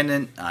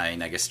independent? I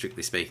mean, I guess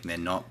strictly speaking they're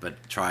not,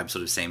 but Tribe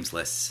sort of seems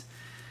less,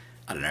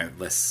 I don't know,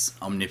 less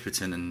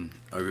omnipotent and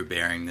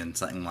overbearing than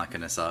something like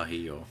an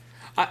Asahi or...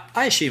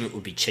 I assume it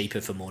would be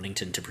cheaper for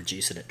Mornington to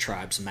produce it at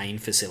Tribe's main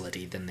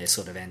facility than their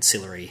sort of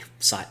ancillary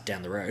site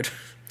down the road.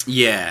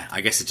 Yeah,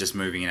 I guess it's just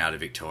moving it out of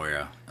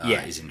Victoria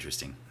is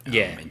interesting.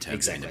 Yeah, in terms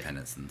exactly. of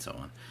independence and so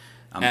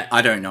on.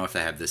 I don't know if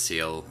they have the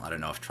seal. I don't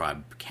know if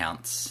Tribe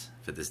counts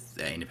for this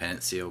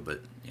independent seal,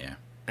 but yeah.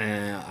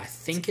 I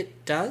think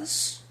it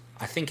does.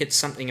 I think it's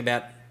something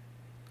about...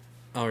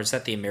 Or is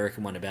that the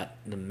American one about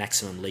the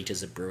maximum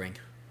litres of brewing?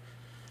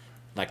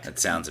 Like That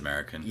sounds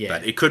American, Yeah.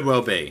 but it could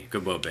well be.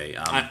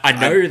 I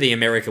know the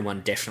American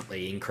one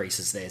definitely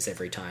increases theirs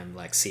every time,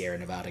 like Sierra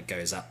Nevada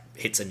goes up,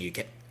 hits a new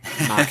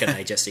mark, and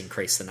they just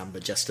increase the number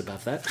just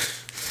above that.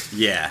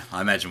 Yeah,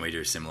 I imagine we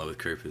do similar with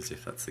Coopers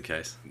if that's the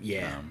case.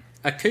 Yeah.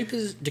 Do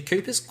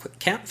Coopers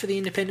count for the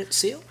independent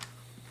seal?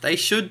 They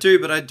should do,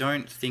 but I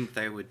don't think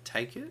they would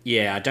take it.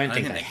 Yeah, I don't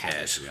think they care,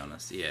 have. to be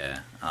honest.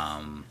 Yeah.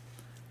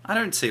 I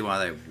don't see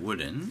why they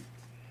wouldn't.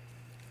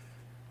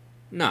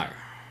 No.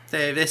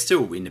 They're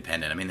still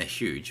independent. I mean, they're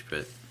huge,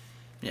 but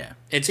yeah.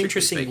 It's strictly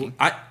interesting.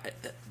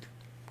 speaking.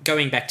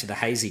 Going back to the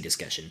hazy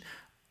discussion,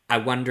 I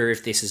wonder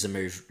if this is a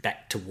move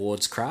back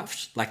towards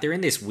craft. Like, they're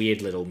in this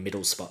weird little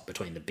middle spot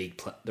between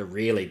the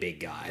really big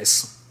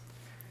guys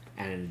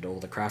and all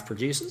the craft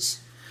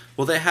producers.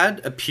 Well, they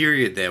had a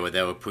period there where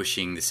they were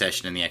pushing the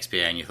session and the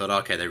XPA, and you thought,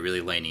 okay, they're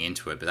really leaning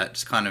into it, but that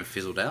just kind of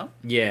fizzled out.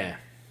 Yeah.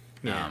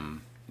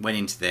 Went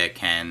into their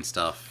can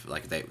stuff,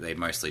 like they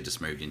mostly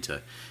just moved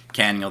into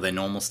canning all their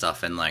normal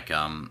stuff, and like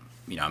I'm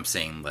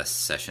seeing less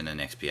session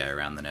and XPA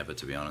around than ever,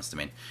 to be honest. I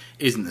mean,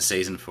 it isn't the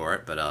season for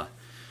it, but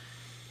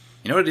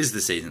you know what it is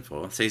the season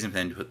for? The season for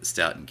them to put the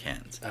stout in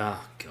cans.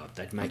 Oh god,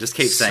 they'd make. I just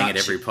keep saying it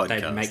every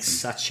podcast. They'd make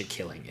such a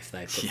killing if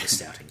they put the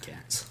stout in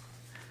cans.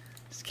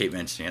 Just keep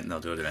mentioning it, and they'll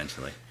do it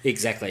eventually.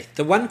 Exactly.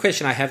 The one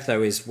question I have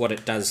though is what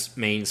it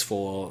means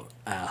for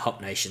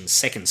Hop Nation's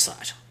second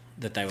site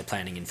that they were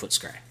planning in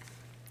Footscray.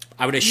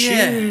 I would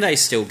assume they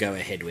still go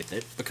ahead with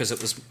it because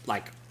it was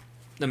like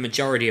the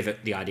majority of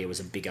it. The idea was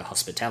a bigger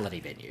hospitality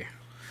venue.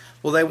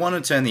 Well, they want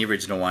to turn the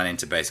original one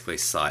into basically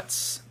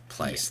Site's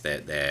place.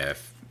 Their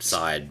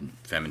side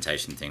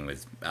fermentation thing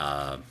with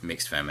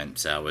mixed ferment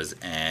sours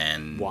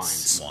and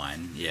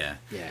wine. Yeah.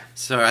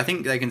 So I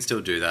think they can still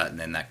do that, and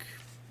then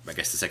I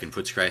guess the second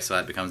Footscray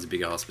site becomes a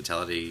bigger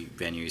hospitality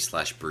venue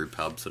 / brew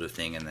pub sort of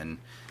thing, and then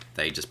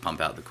they just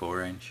pump out the core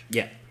range.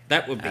 Yeah,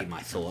 that would be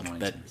my thought.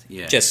 But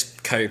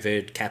just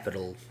COVID,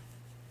 capital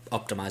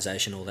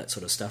optimization, all that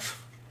sort of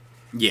stuff.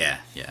 Yeah.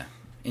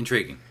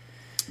 Intriguing.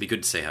 Be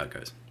good to see how it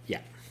goes. Yeah.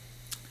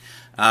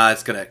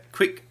 It's got a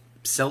quick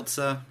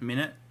seltzer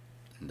minute,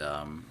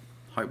 and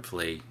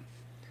hopefully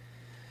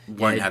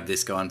won't have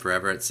this go on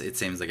forever. It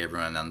seems like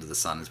everyone under the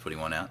sun is putting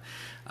one out.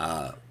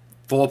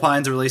 Four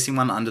Pines are releasing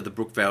one under the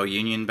Brookvale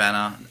Union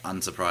banner.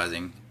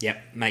 Unsurprising.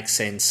 Yep, makes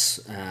sense.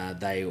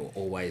 They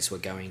always were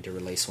going to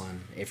release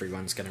one.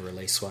 Everyone's going to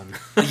release one.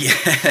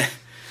 Yeah.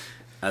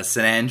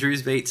 St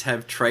Andrews Beats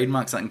have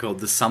trademarked something called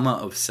the Summer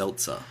of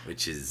Seltzer,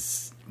 which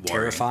is worrying.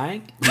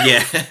 Terrifying.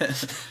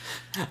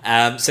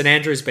 Yeah. St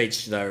Andrews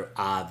Beach, though,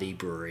 are the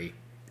brewery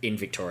in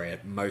Victoria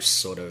most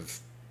sort of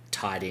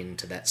tied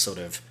into that sort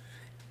of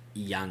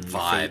young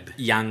vibe,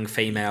 young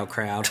female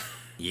crowd.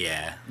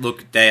 Yeah.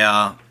 Look, they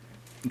are.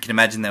 You can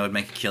imagine they would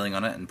make a killing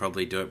on it and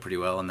probably do it pretty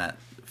well on that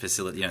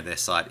facility. You know, their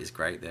site is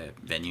great, their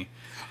venue.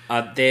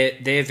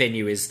 Their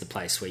venue is the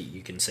place where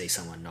you can see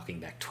someone knocking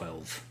back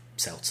 12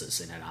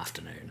 seltzers in an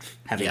afternoon,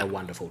 having a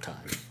wonderful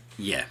time.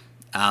 Yeah.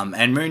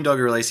 And Moondog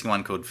are releasing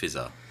one called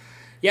Fizzer.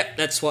 Yep,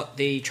 that's what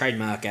the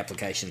trademark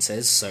application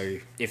says. So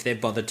if they've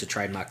bothered to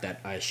trademark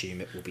that, I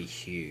assume it will be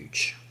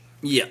huge.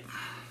 Yep.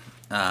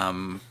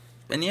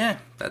 And yeah,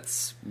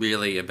 that's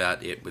really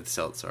about it with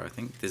seltzer, I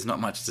think. There's not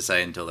much to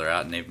say until they're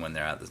out, and even when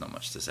they're out, there's not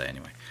much to say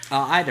anyway.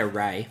 I had a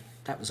Ray.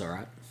 That was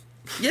alright.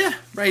 Yeah,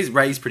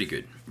 Ray's pretty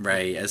good.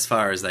 Ray, as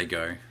far as they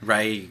go.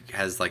 Ray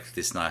has like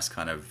this nice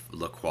kind of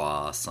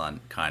liqueur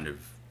kind of,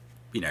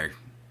 you know,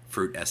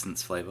 fruit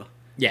essence flavour.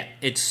 Yeah,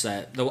 it's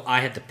I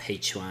had the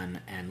peach one,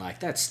 and like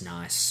that's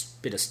nice.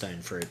 Bit of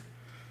stone fruit.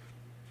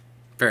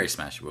 Very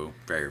smashable,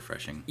 very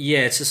refreshing. Yeah,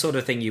 it's the sort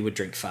of thing you would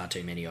drink far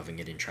too many of and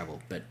get in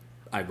trouble, but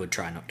I would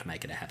try not to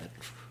make it a habit.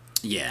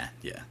 Yeah.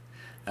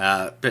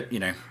 But, you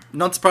know,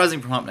 not surprising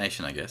from Hump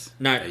Nation, I guess.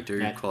 No. They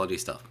do quality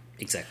stuff.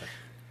 Exactly.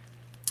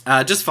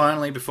 Just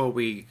finally, before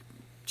we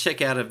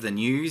check out of the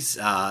news,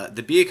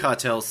 the Beer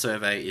Cartel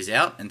survey is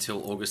out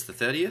until August the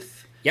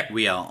 30th. Yep.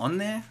 We are on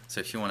there, so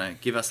if you want to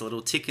give us a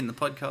little tick in the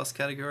podcast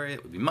category,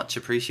 it would be much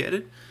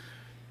appreciated.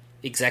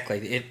 Exactly.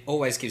 It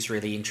always gives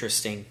really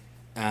interesting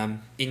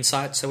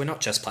insight, so we're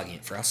not just plugging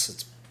it for us,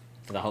 it's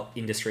for the whole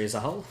industry as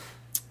a whole.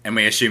 And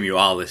we assume you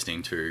are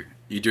listening to...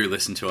 You do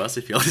listen to us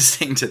if you're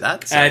listening to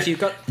that. So if you've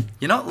got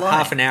you're not lying.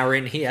 half an hour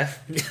in here...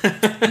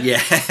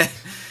 Yeah.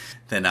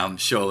 Then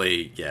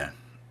surely, yeah,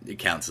 it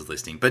counts as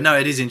listening. But no,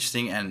 it is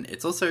interesting, and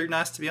it's also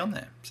nice to be on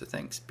there. So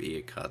thanks,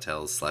 Beer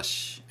Cartels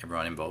 /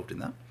 everyone involved in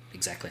that.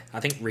 Exactly. I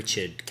think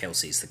Richard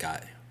Kelsey's the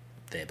guy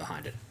there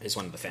behind it. He's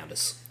one of the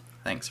founders.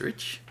 Thanks,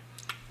 Rich.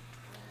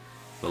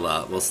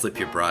 We'll slip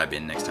your bribe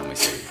in next time we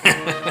see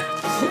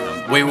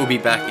you. We will be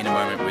back in a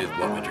moment with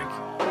what we're drinking.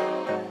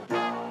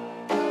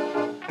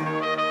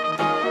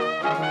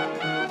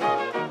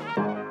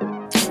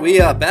 We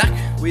are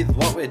back with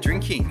what we're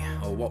drinking,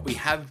 or what we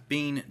have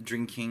been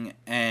drinking,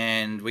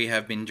 and we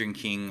have been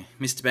drinking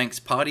Mr.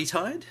 Banks Party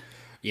Tide.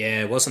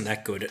 Yeah, it wasn't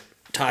that good. It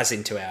ties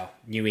into our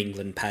New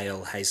England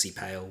Pale, Hazy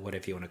Pale,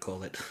 whatever you want to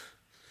call it.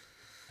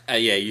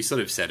 Yeah, you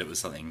sort of said it was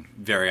something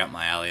very up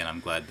my alley, and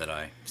I'm glad that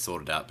I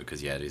sorted out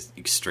because, yeah, it is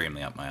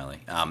extremely up my alley.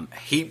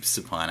 Heaps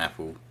of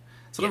pineapple,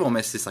 sort of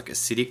almost this like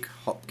acidic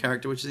hop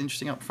character, which is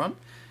interesting up front.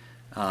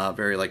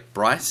 Very like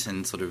bright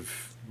and sort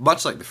of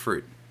much like the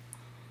fruit.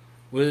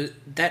 Well,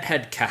 that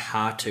had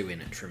Kahatu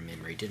in it from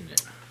memory, didn't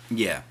it?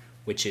 Yeah.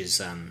 Which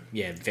is,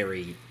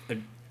 very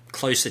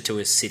closer to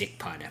acidic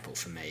pineapple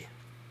for me.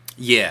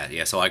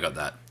 Yeah, so I got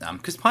that.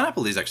 Because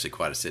pineapple is actually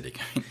quite acidic.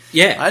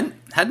 Yeah. I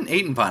hadn't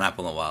eaten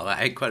pineapple in a while.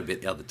 I ate quite a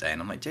bit the other day, and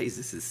I'm like, geez,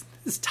 this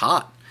is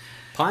tart.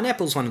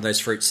 Pineapple's one of those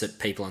fruits that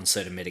people on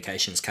certain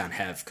medications can't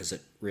have because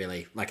it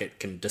really, it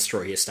can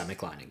destroy your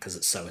stomach lining because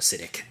it's so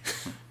acidic.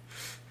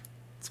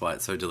 That's why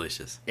it's so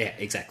delicious. Yeah,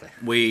 exactly.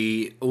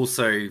 We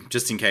also,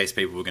 just in case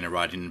people were going to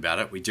write in about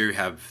it, we do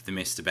have the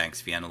Mr.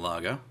 Banks Vienna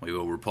Lager. We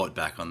will report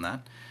back on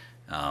that.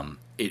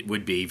 It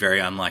would be very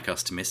unlike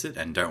us to miss it,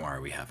 and don't worry,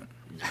 we haven't.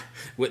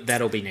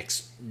 That'll be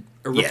next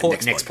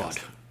pod.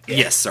 Yeah.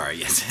 Yes, sorry,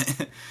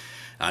 yes.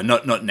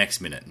 Not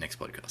next minute, next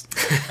podcast.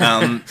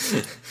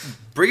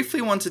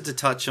 Briefly wanted to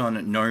touch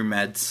on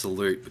Nomad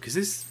Salute, because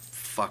this is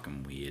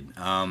fucking weird.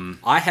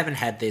 I haven't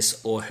had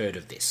this or heard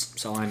of this,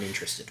 so I'm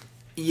interested.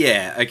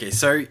 Yeah, okay,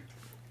 so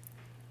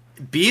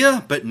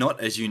beer, but not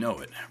as you know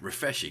it.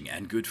 Refreshing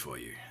and good for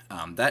you.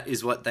 That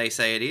is what they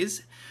say it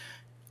is.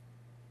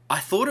 I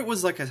thought it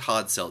was like a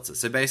hard seltzer.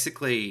 So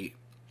basically,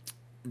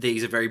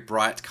 these are very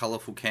bright,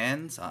 colourful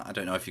cans. I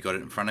don't know if you got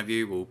it in front of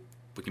you.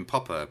 We can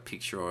pop a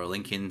picture or a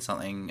link in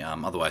something.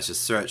 Otherwise,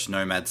 just search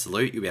Nomad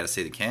Salute. You'll be able to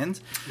see the cans.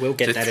 We'll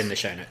get that in the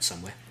show notes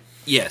somewhere.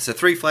 Yeah, so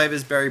 3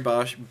 flavours, berry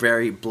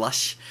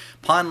blush,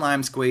 pine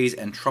lime squeeze,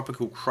 and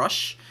tropical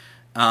crush.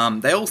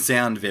 They all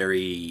sound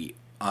very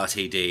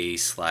RTD /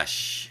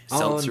 seltzery.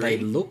 Oh, and they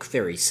look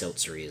very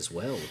seltzery as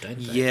well, don't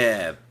they?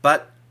 Yeah,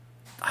 but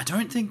I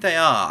don't think they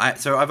are.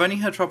 So I've only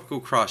had tropical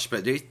crush,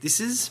 but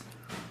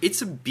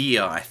it's a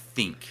beer, I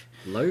think.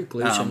 Low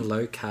gluten,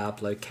 low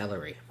carb, low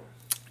calorie.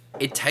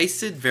 It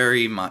tasted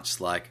very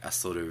much like a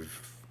sort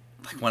of,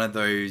 like one of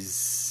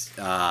those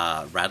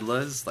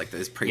Radlers, like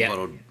those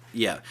pre-bottled.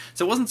 Yeah.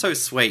 So it wasn't so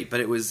sweet, but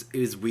it was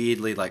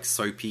weirdly like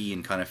soapy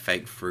and kind of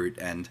fake fruit,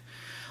 and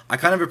I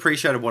kind of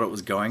appreciated what it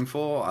was going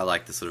for. I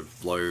like the sort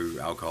of low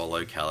alcohol,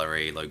 low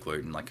calorie, low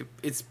gluten. Like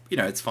it's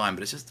it's fine,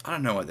 but it's just I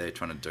don't know what they're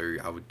trying to do.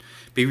 I would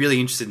be really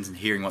interested in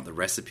hearing what the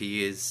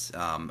recipe is.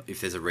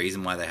 If there's a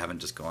reason why they haven't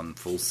just gone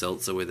full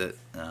seltzer with it.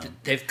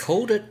 They've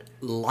called it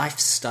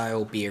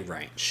lifestyle beer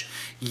range.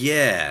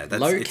 Yeah,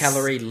 low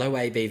calorie, low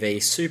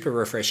ABV, super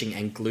refreshing,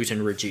 and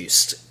gluten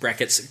reduced.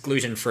 Brackets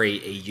gluten free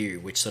EU,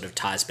 which sort of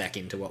ties back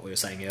into what we were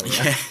saying earlier.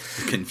 Yeah,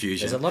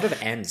 confusion. There's a lot of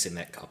ands in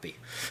that copy.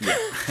 Yeah.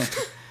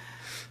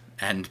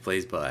 And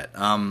please buy it.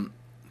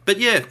 But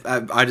yeah,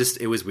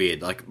 it was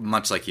weird. Like,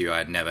 much like you,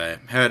 I'd never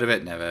heard of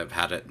it, never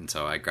had it, and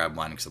so I grabbed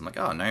one because I'm like,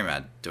 oh,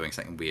 Nomad, doing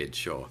something weird,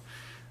 sure.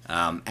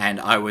 And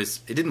I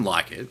didn't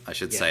like it, I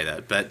should say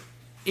that, but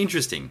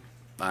interesting.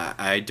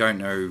 I don't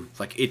know,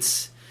 like,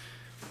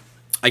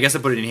 I guess I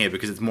put it in here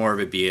because it's more of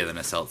a beer than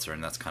a seltzer,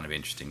 and that's kind of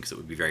interesting because it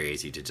would be very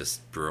easy to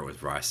just brew it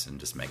with rice and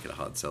just make it a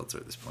hard seltzer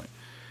at this point.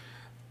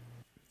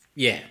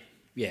 Yeah.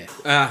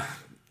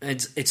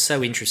 It's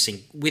so interesting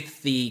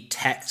with the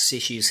tax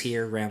issues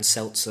here around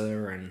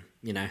seltzer, and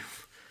it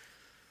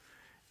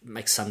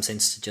makes some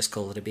sense to just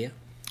call it a beer.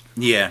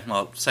 Yeah,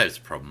 well, saves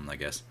the problem, I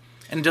guess.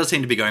 And it does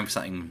seem to be going for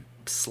something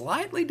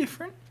slightly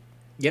different.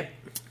 Yep.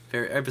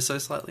 Ever so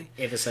slightly,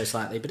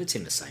 but it's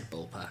in the same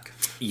ballpark.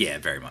 Yeah,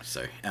 very much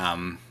so.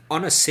 On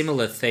a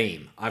similar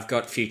theme, I've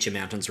got Future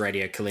Mountains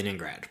Radio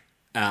Kaliningrad.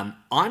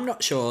 I'm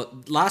not sure.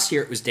 Last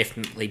year it was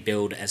definitely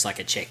billed as like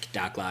a Czech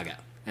dark lager.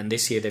 And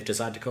this year they've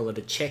decided to call it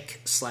a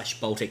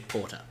Czech/Baltic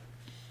porter.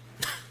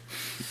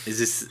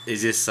 Is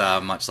this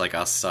much like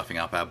us stuffing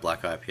up our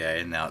black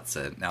IPA and now it's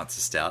a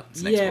stout?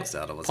 It's an export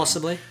stout or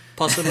something?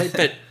 Possibly.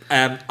 But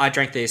I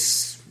drank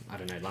this, I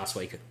don't know, last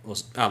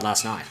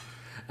night.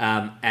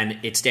 And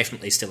it's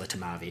definitely still a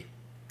Tamavi.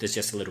 There's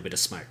just a little bit of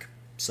smoke.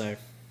 So,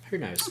 who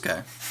knows?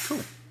 Okay, cool.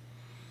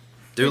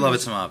 Do love a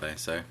Tamavi,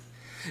 so...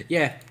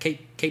 Yeah,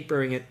 keep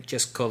brewing it.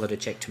 Just call it a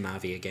Czech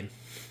Tamavi again.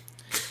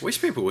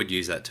 Wish people would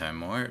use that term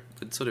more.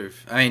 It sort of...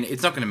 I mean,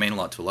 it's not going to mean a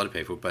lot to a lot of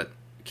people, but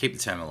keep the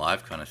term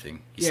alive kind of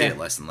thing. You see it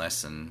less and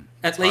less, and...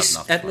 At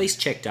least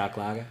Czech dark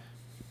lager.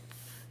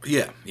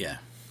 Yeah.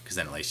 Because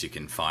then at least you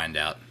can find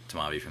out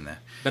Tamavi from there.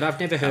 But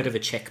I've never heard of a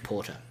Czech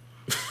porter.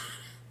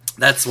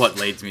 That's what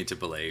leads me to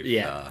believe.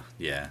 Yeah.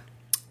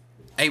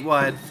 8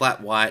 wide,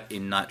 flat white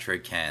in nitro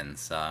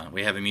cans.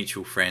 We have a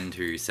mutual friend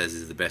who says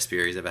it's the best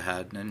beer he's ever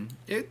had, and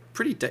it's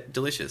pretty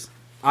delicious.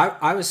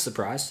 I was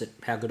surprised at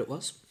how good it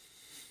was.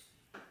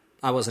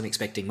 I wasn't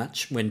expecting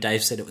much when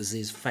Dave said it was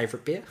his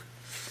favourite beer.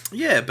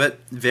 Yeah, but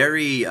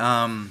very...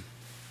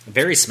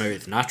 very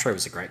smooth. Nitro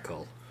was a great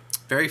call.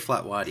 Very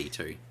flat whitey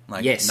too.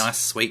 Like, nice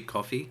sweet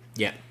coffee.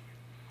 Yeah.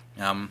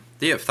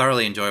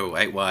 Thoroughly enjoyable.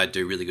 8 wide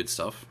do really good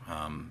stuff.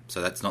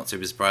 So that's not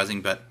super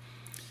surprising, but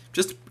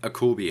just a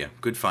cool beer.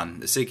 Good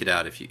fun. Seek it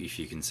out if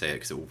you can see it,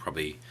 because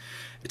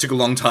it took a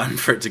long time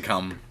for it to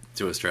come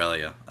to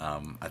Australia.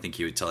 I think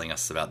you were telling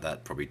us about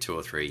that probably 2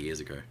 or 3 years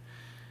ago.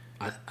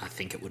 I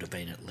think it would have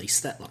been at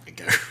least that long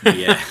ago.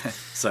 Yeah,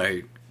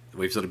 so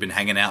we've sort of been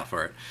hanging out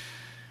for it.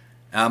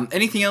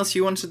 Anything else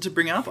you wanted to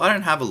bring up? I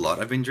don't have a lot.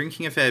 I've been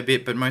drinking a fair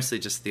bit, but mostly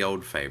just the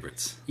old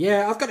favourites.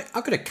 Yeah, I've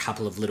got a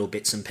couple of little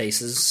bits and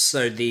pieces.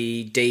 So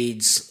the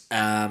Deeds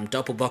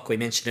Doppelbock we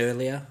mentioned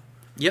earlier.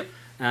 Yep.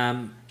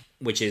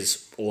 Which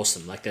is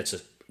awesome. Like,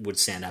 would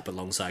stand up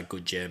alongside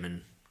good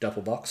German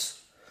Doppelbocks.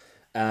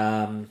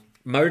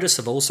 Modus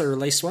have also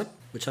released one,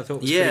 which I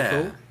thought was pretty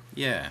cool.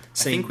 Yeah, I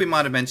think we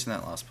might have mentioned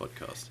that last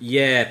podcast.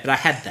 Yeah, but I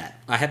had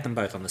that. I had them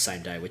both on the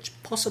same day, which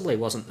possibly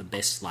wasn't the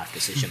best life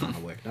decision on a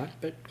work night,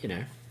 but,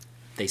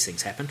 these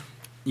things happen.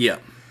 Yeah.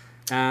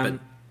 But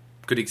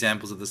good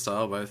examples of the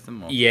style, both of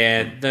them? Or?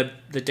 Yeah,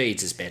 the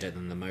Deeds is better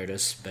than the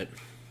Modus, but...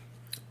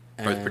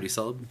 both pretty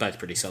solid? Both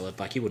pretty solid.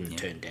 Like, you wouldn't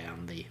turn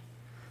down the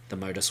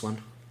Modus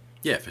one.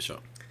 Yeah, for sure.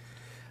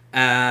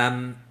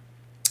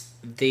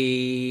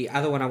 The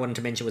other one I wanted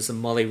to mention was the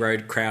Molly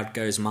Road Crowd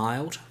Goes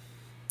Mild.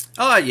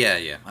 Oh,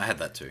 yeah. I had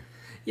that too.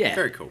 Yeah.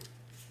 Very cool.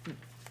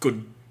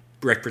 Good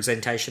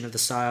representation of the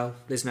style.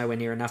 There's nowhere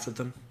near enough of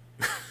them.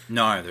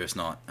 No, there's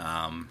not.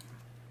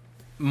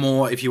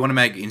 More, if you want to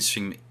make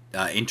interesting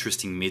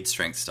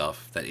mid-strength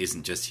stuff that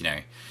isn't just,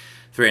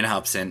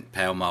 3.5%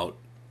 pale malt,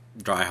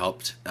 dry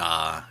hopped,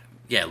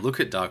 look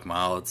at dark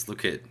milds,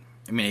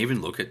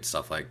 even look at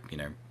stuff like,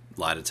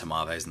 lighter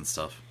Tamaves and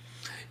stuff.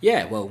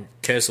 Yeah, well,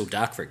 Kersal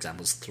Dark, for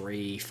example, is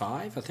 3.5,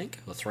 I think,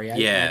 or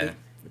 3.8 maybe.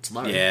 It's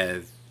low. Yeah,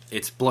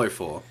 it's below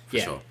 4, for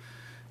sure.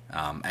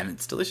 And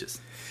it's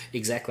delicious.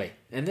 Exactly.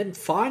 And then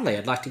finally,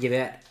 I'd like to give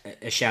out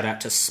a shout out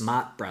to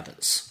Smart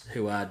Brothers,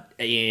 who are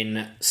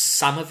in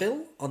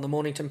Somerville on the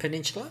Mornington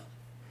Peninsula.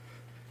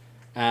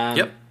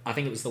 Yep. I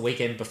think it was the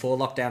weekend before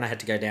lockdown. I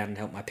had to go down and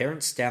help my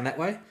parents down that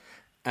way.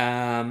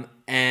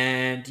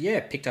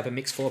 Picked up a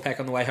mixed 4-pack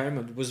on the way home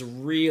and was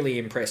really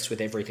impressed with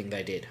everything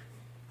they did.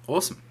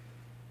 Awesome.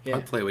 Yeah.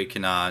 Hopefully we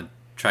can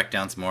track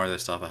down some more of their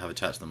stuff. I'll have a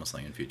chat to them or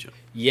something in the future.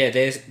 Yeah,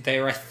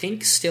 they're I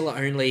think still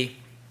only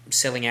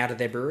selling out of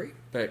their brewery,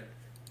 but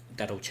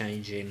that'll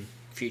change in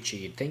future,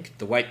 you'd think.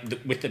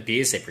 With the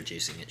beers they're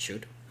producing, it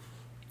should.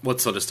 What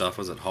sort of stuff?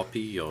 Was it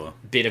hoppy or?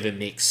 Bit of a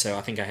mix. So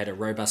I think I had a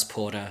robust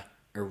porter,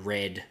 a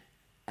red,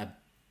 a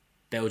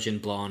Belgian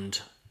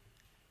blonde,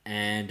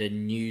 and a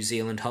New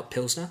Zealand hop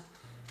pilsner.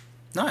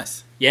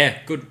 Nice. Yeah,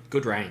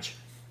 good range.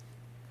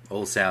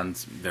 All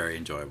sounds very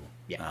enjoyable.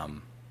 Yeah.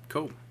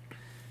 Cool.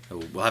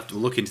 We'll have to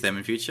look into them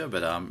in future,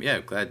 but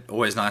glad.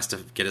 Always nice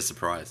to get a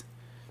surprise.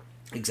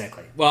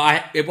 Exactly.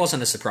 Well, it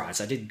wasn't a surprise.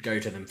 I did go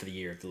to them for the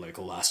Year of the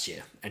Local last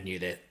year and knew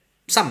that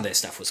some of their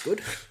stuff was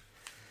good.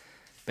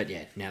 But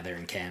yeah, now they're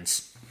in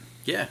cans.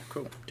 Yeah,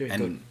 cool. Doing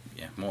good.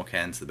 Yeah, more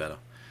cans the better.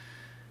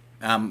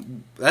 I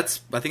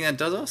think that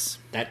does us.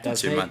 That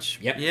does too me. much.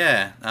 Yep.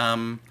 Yeah.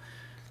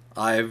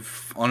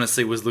 I've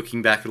honestly was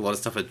looking back at a lot of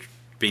stuff I've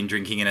been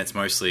drinking, and it's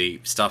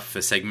mostly stuff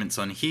for segments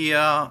on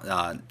here,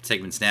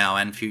 segments now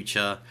and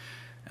future.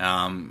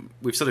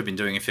 We've sort of been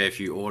doing a fair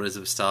few orders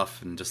of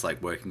stuff and just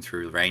like working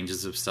through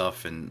ranges of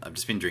stuff, and I've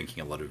just been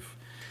drinking a lot of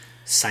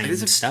same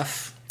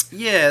stuff.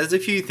 Yeah, there's a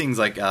few things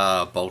like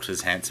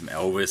Bolter's Handsome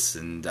Elvis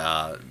and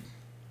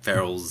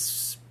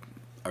Ferrell's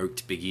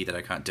Oaked Biggie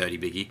Dirty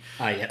Biggie.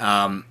 Oh,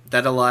 yeah.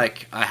 That are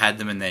like, I had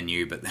them and they're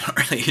new, but they're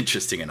not really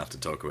interesting enough to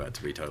talk about,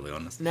 to be totally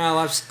honest.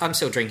 No, I'm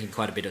still drinking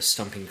quite a bit of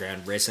Stomping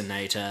Ground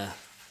Resonator,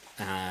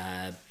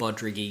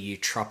 Bodrigi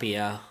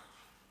Eutropia,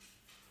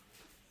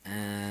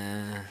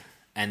 and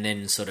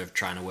then sort of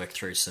trying to work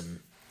through some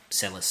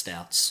cellar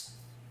stouts.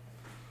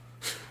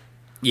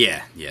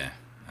 Yeah.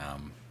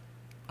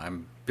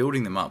 I'm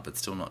building them up, but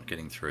still not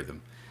getting through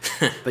them.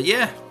 But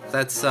yeah,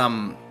 that's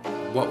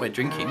what we're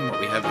drinking, what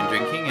we have been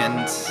drinking,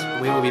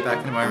 and we will be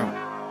back in a moment.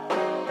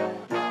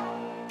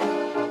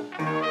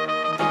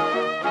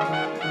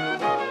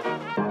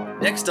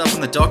 Next up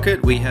on the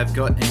docket, we have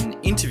got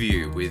an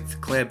interview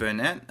with Claire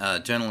Burnett, a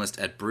journalist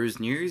at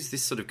Brews News.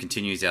 This sort of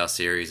continues our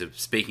series of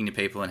speaking to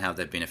people and how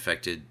they've been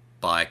affected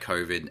by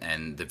COVID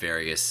and the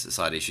various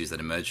side issues that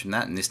emerge from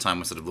that. And this time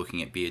we're sort of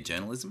looking at beer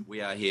journalism. We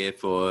are here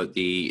for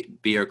the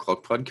Beer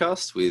O'Clock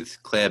podcast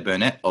with Claire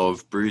Burnett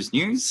of Brews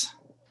News.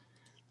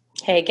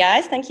 Hey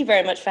guys, thank you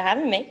very much for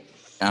having me.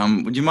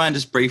 Would you mind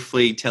just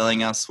briefly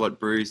telling us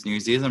what Brews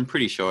News is? I'm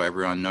pretty sure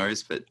everyone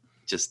knows, but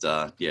just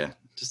to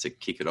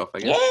kick it off, I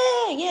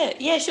guess.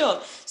 Yeah,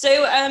 sure.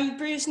 So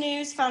Brews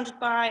News, founded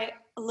by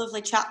a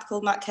lovely chap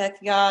called Matt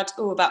Kierkegaard,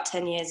 about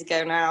 10 years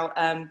ago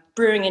now.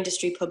 Brewing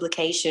industry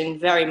publication,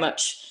 very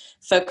much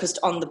focused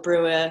on the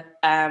brewer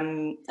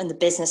and the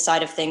business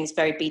side of things,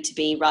 very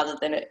B2B rather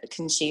than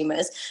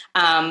consumers.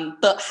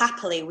 But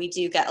happily, we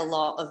do get a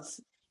lot of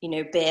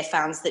beer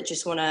fans that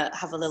just want to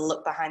have a little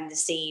look behind the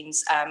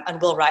scenes,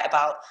 and we'll write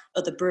about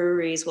other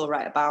breweries, we'll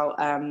write about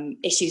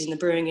issues in the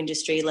brewing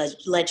industry,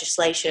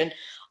 legislation,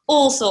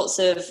 all sorts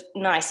of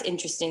nice,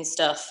 interesting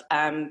stuff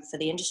for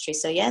the industry.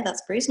 So yeah,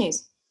 that's Brews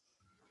News.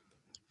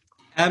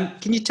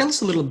 Can you tell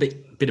us a little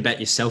bit about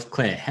yourself,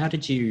 Claire? How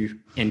did you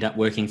end up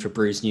working for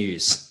Brews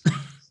News?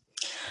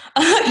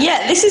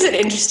 Yeah, this is an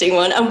interesting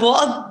one, and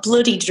what a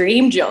bloody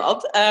dream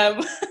job.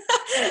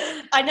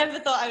 I never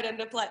thought I would end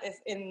up like this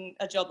in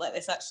a job like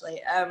this,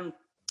 actually.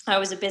 I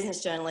was a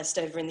business journalist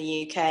over in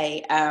the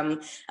UK,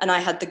 and I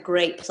had the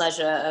great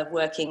pleasure of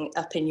working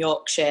up in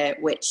Yorkshire,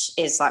 which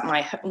is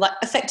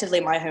effectively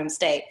my home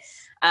state.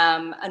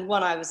 And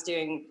when I was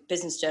doing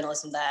business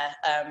journalism there,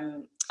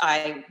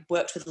 I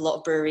worked with a lot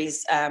of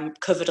breweries,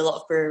 covered a lot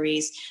of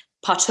breweries,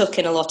 partook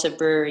in a lot of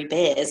brewery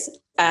beers.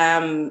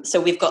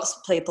 So we've got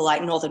people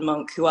like Northern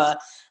Monk, who are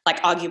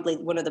like arguably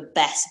one of the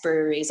best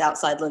breweries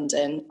outside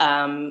London,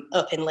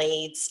 up in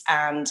Leeds.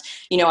 And,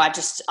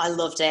 I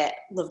loved it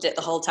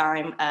the whole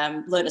time,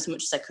 learned as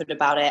much as I could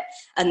about it.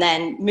 And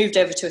then moved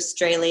over to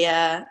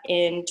Australia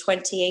in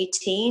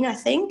 2018, I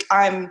think.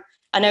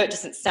 I know it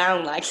doesn't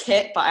sound like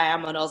it, but I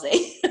am an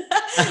Aussie.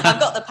 I've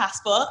got the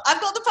passport,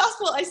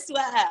 I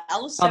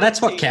swear.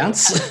 That's what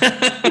counts.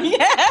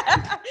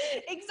 Yeah,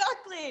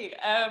 exactly.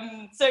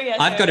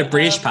 I've got a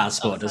British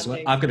passport as well.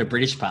 I've got a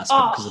British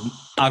passport because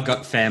I've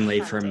got family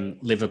from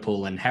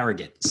Liverpool and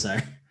Harrogate, so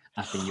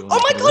up in your Oh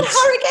my God,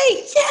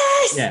 Harrogate!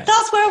 Yes, yeah.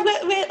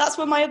 That's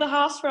where my other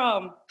half's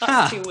from.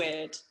 That's too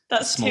weird.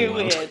 That's too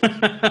weird.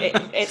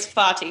 It's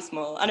far too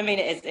small, and I mean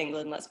it is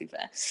England. Let's be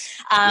fair.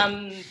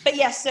 But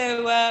yeah,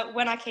 so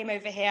when I came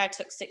over here, I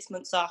took 6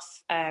 months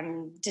off,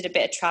 did a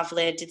bit of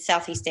traveling, did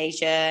Southeast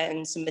Asia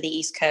and some of the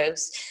East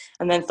Coast,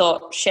 and then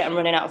thought, shit, I'm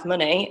running out of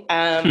money.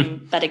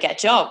 Better get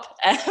a job.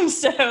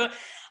 So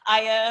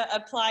I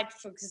applied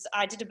because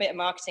I did a bit of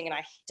marketing and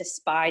I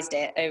despised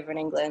it over in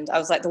England. I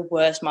was like the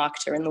worst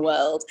marketer in the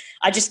world.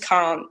 I just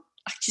can't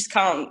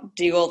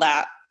do all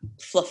that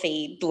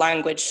fluffy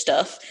language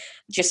stuff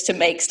just to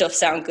make stuff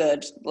sound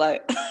good.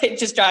 Like, it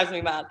just drives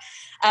me mad.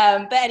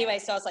 But anyway,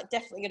 so I was like,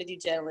 definitely going to do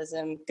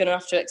journalism, going to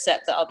have to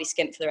accept that I'll be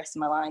skint for the rest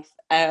of my life.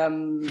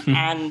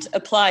 And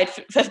applied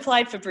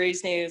for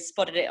Brews News,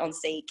 spotted it on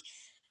Seek.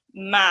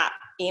 Matt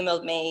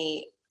emailed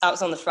me. That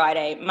was on the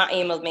Friday. Matt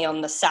emailed me on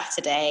the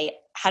Saturday,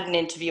 had an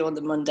interview on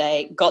the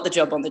Monday, got the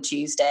job on the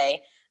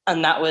Tuesday,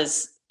 and that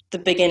was the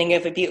beginning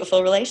of a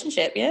beautiful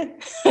relationship, yeah.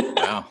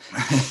 Wow.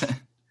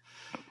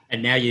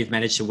 And now you've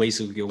managed to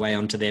weasel your way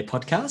onto their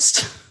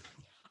podcast?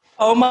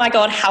 Oh my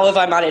God, how have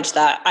I managed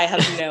that? I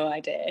have no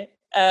idea.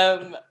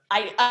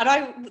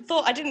 I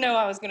thought I didn't know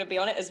I was going to be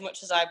on it as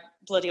much as I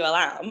bloody well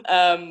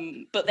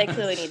am. But they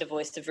clearly need a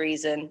voice of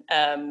reason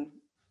and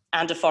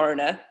a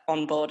foreigner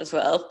on board as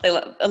well. They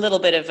like a little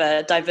bit of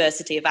a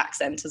diversity of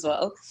accent as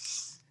well.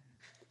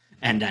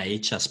 And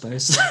age, I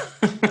suppose.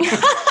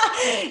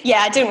 Yeah,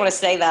 I didn't want to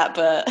say that,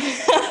 but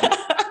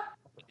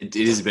it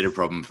is a bit of a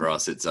problem for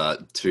us. It's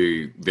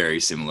two very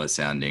similar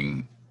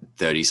sounding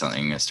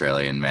 30-something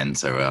Australian men.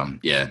 So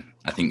yeah,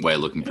 I think we're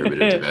looking for a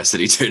bit of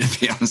diversity too, to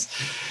be honest.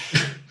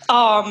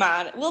 Oh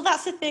man, well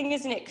that's the thing,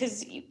 isn't it?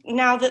 Because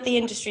now that the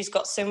industry's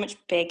got so much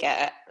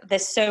bigger,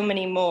 there's so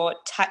many more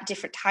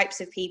different types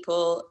of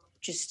people.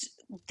 Just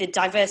the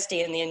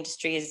diversity in the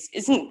industry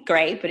isn't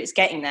great, but it's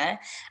getting there.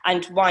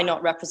 And why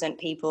not represent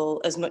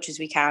people as much as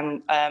we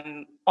can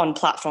on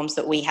platforms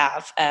that we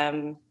have?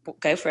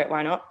 Go for it.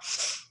 Why not?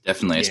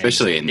 Definitely, yeah,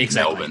 especially in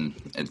Melbourne.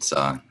 It's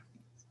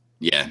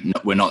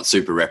we're not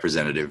super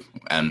representative,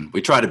 and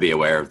we try to be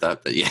aware of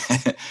that. But yeah.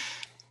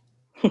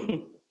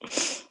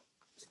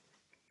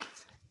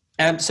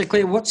 So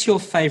Claire, what's your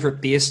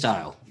favourite beer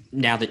style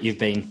now that you've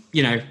been,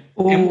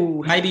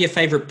 maybe your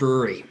favourite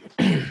brewery?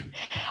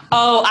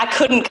 Oh, I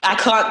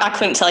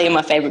couldn't tell you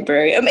my favourite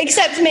brewery,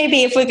 except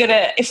maybe if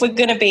we're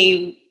gonna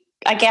be,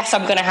 I guess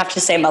I'm gonna have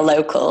to say my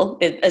local,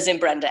 as in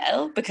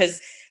Brendale,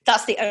 because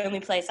that's the only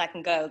place I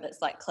can go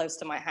that's like close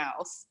to my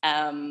house,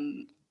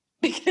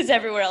 because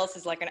everywhere else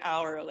is like an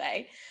hour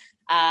away.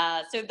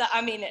 So that,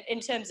 I mean, in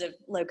terms of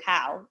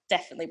locale,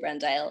 definitely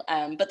Brendale.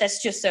 But there's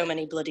just so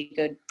many bloody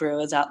good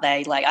brewers out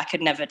there. Like I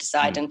could never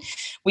decide. And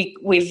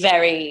we're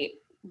very,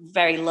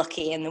 very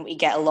lucky in that we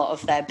get a lot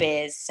of their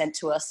beers sent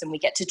to us and we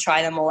get to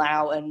try them all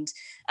out. And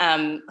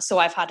so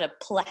I've had a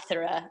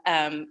plethora.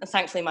 And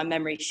thankfully my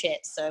memory's shit,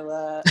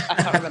 so I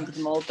can't remember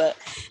them all. But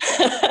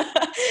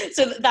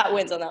so that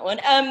wins on that one.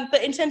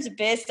 But in terms of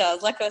beer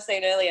styles, like I was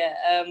saying earlier,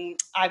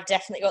 I've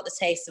definitely got the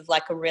taste of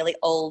like a really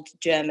old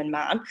German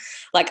man.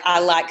 Like I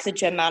like the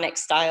Germanic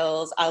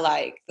styles. I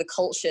like the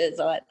cultures.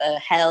 I like the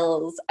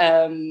hells.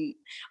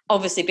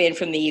 Obviously being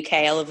from the UK,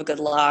 I love a good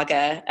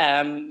lager.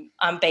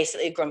 I'm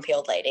basically a grumpy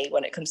old lady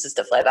when it comes to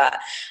stuff like that.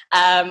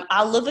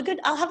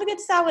 I'll have a good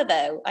sour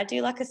though. I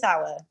do like a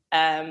sour.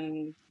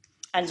 And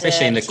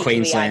especially in the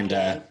Queensland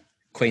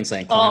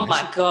climate. Oh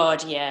my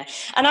God, yeah.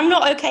 And I'm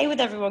not okay with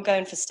everyone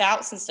going for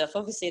stouts and stuff.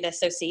 Obviously they're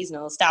so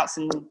seasonal, stouts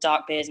and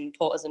dark beers and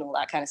porters and all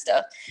that kind of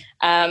stuff.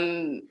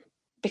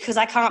 Because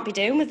I can't be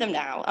doing with them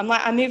now.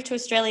 I moved to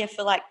Australia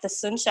for like the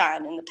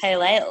sunshine and the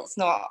pale ales,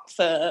 not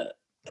for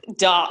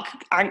dark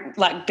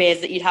like beers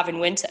that you'd have in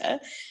winter.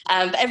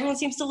 But everyone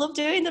seems to love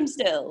doing them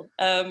still,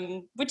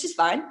 which is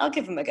fine. I'll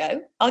give them a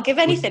go. I'll give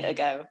anything a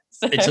go.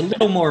 So. It's a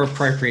little more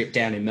appropriate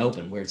down in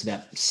Melbourne where it's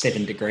about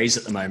 7 degrees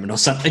at the moment or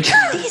something.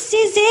 This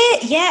is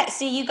it. Yeah,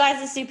 see, you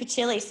guys are super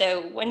chilly,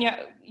 so when you're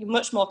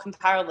much more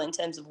comparable in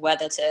terms of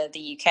weather to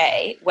the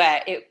UK,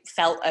 where it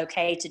felt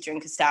okay to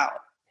drink a stout,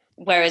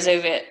 whereas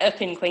up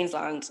in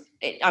Queensland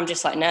I'm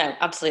just like, no,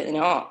 absolutely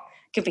not.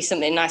 Could be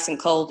something nice and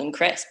cold and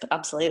crisp.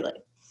 Absolutely.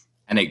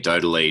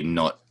 Anecdotally,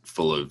 not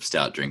full of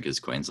stout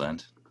drinkers,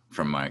 Queensland,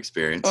 from my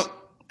experience.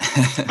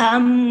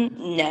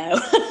 No.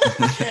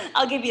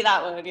 I'll give you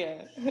that one,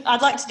 yeah.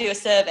 I'd like to do a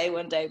survey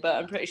one day, but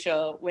I'm pretty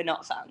sure we're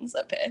not fans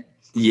up here.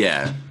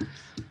 Yeah.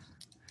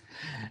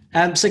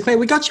 So Claire,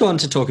 we got you on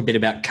to talk a bit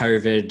about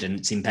COVID and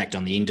its impact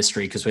on the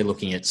industry because we're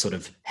looking at sort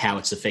of how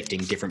it's affecting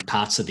different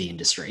parts of the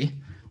industry.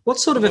 What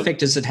sort of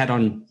effect has it had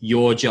on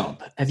your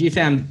job? Have you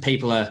found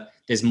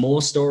there's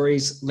more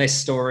stories, less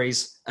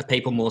stories? Are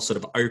people more sort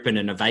of open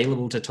and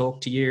available to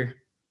talk to you?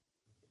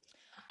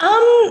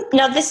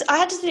 Now I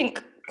had to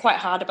think quite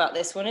hard about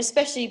this one,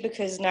 especially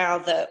because now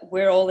that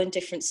we're all in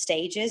different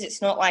stages.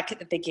 It's not like at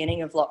the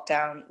beginning of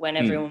lockdown when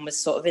everyone was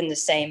sort of in the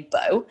same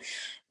boat.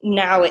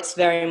 Now it's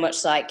very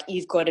much like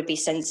you've got to be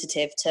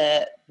sensitive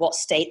to what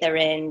state they're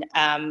in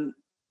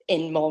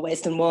more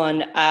ways than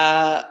one.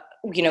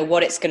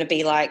 What it's going to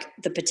be like,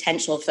 the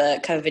potential for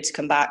COVID to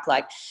come back,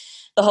 like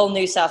the whole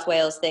New South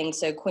Wales thing.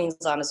 So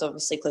Queensland has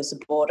obviously closed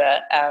the border,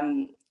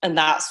 and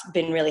that's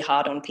been really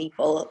hard on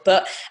people.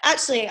 But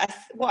actually,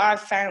 what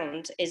I've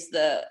found is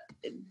that,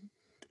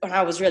 what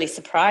I was really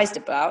surprised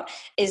about,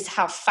 is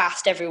how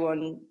fast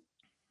everyone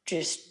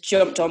just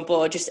jumped on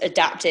board, just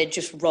adapted,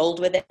 just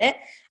rolled with it.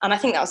 And I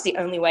think that was the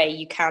only way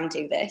you can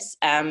do this.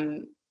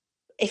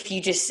 If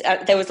you just,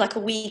 there was like a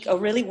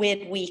really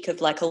weird week of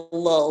like a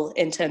lull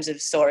in terms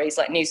of stories,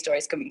 like news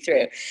stories coming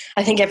through.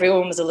 I think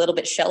everyone was a little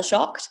bit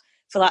shell-shocked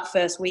for that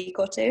first week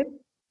or two.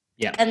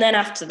 Yeah. And then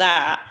after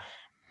that,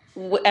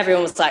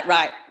 everyone was like,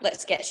 right,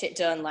 let's get shit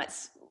done.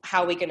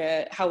 How are we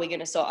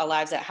gonna sort our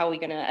lives out? How are we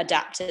gonna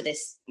adapt to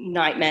this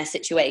nightmare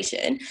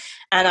situation?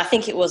 And I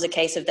think it was a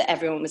case of that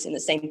everyone was in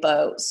the same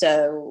boat.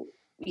 So,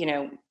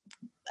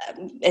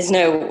 there's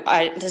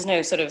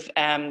no sort of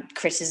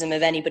criticism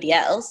of anybody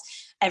else.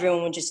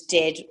 Everyone just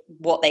did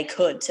what they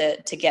could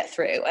to get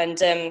through.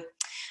 And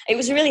it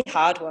was a really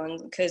hard one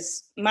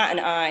because Matt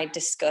and I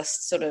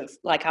discussed sort of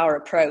like our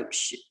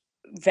approach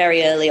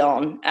very early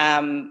on.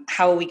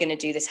 How are we going to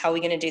do this? How are we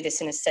going to do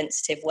this in a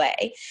sensitive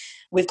way?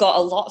 We've got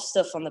a lot of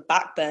stuff on the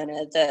back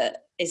burner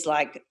that is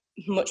like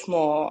much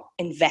more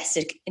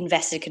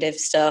investigative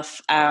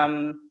stuff.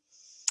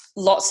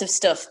 Lots of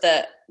stuff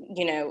that,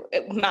 you know,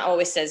 Matt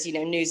always says, you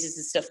know, news is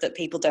the stuff that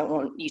people don't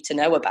want you to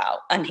know about.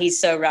 And he's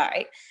so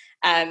right.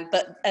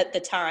 But at the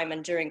time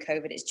and during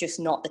COVID, it's just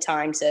not the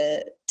time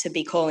to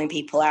be calling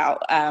people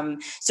out.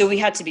 So we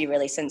had to be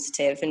really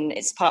sensitive, and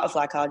it's part of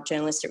like our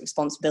journalistic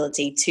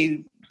responsibility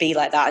to be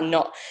like that and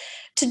not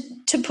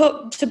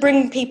to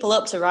bring people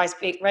up, to raise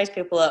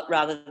people up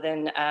rather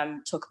than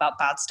talk about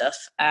bad stuff.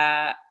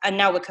 And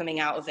now we're coming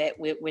out of it.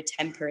 We're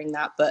tempering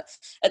that, but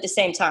at the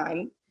same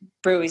time,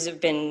 breweries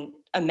have been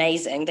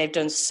amazing. They've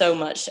done so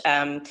much.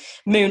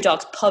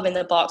 Moondog's Pub in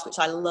the Box, which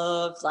I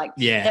love. Like,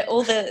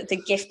 all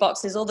the gift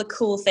boxes, all the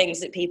cool things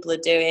that people are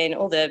doing.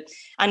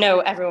 I know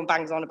everyone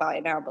bangs on about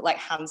it now, but like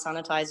hand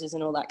sanitizers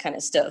and all that kind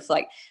of stuff.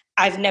 Like,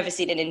 I've never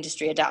seen an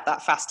industry adapt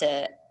that fast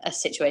to a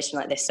situation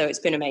like this. So it's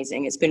been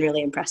amazing. It's been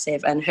really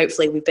impressive, and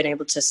hopefully we've been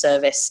able to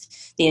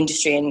service the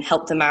industry and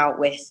help them out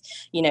with,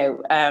 you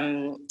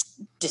know,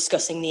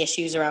 discussing the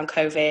issues around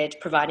COVID,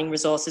 providing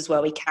resources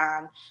where we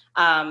can,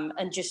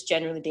 and just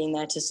generally being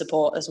there to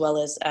support as well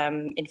as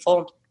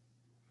inform.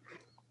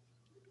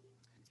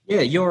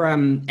 Yeah, your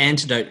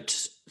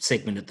antidote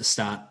segment at the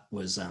start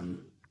was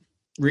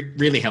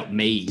really helped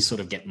me sort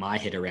of get my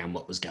head around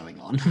what was going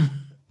on.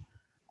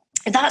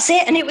 That's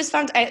it, and it was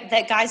fantastic.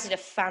 The guys did a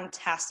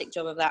fantastic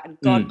job of that, and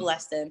God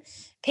bless them.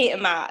 Pete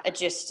and Matt are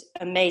just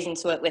amazing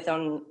to work with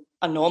on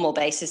a normal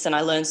basis, and I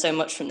learned so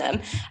much from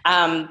them.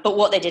 But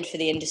what they did for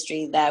the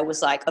industry there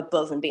was like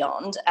above and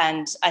beyond,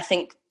 and I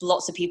think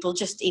lots of people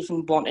just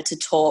even wanted to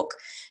talk,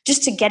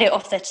 just to get it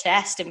off their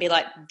chest and be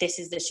like, this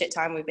is the shit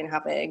time we've been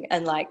having,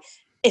 and like,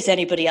 is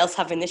anybody else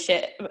having this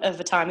shit of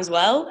a time as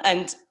well?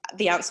 And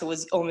the answer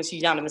was almost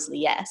unanimously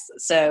yes.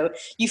 So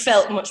you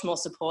felt much more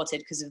supported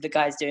because of the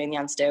guys doing the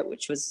antidote,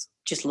 which was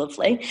just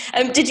lovely.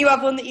 Did you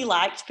have one that you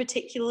liked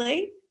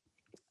particularly?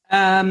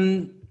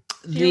 I've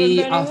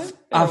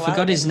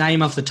forgot his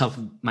name off the top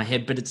of my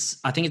head, but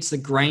I think it's the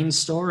Grain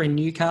Store in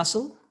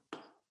Newcastle.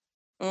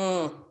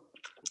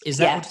 Is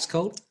that what it's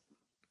called?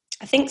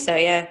 I think so,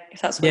 yeah.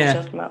 If that's what you're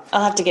talking about.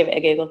 I'll have to give it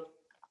a Google.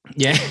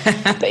 Yeah.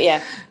 But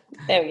yeah.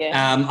 There we go.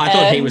 I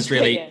thought he was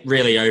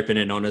really open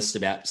and honest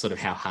about sort of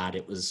how hard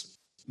it was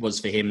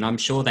for him. And I'm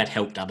sure that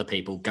helped other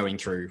people going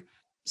through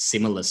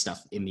similar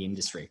stuff in the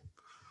industry.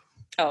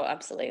 Oh,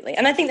 absolutely.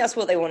 And I think that's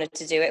what they wanted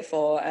to do it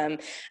for.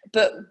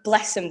 But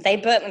bless them, they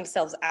burnt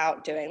themselves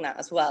out doing that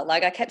as well.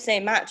 Like I kept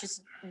saying, Matt,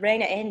 just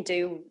rein it in,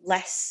 do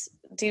less.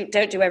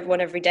 Don't do one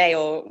every day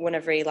or one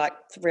every like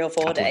 3 or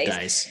 4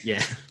 days.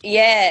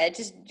 Yeah,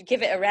 just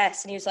give it a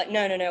rest. And he was like,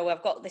 no,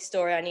 I've got this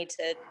story, I need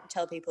to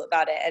tell people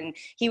about it. And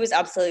he was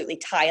absolutely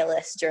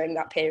tireless during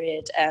that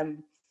period.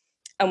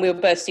 And we were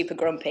both super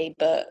grumpy,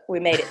 but we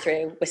made it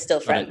through. We're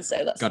still friends,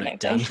 so that's the main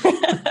thing.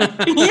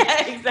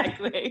 Yeah,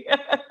 exactly.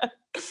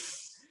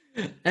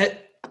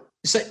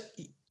 So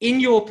in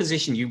your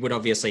position, you would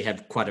obviously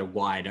have quite a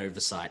wide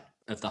oversight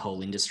of the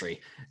whole industry.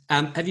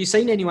 Have you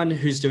seen anyone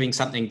who's doing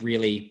something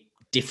really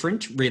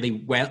different, really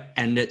well,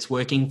 and it's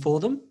working for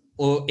them?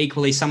 Or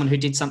equally someone who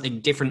did something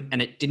different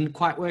and it didn't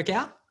quite work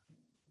out?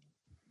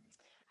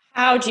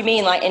 How do you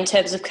mean, like in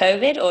terms of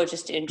COVID or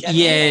just in general?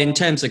 Yeah, in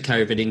terms of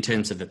COVID, in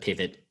terms of a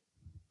pivot.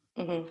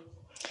 Mm-hmm.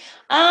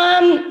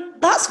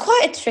 That's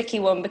quite a tricky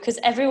one because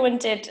everyone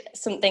did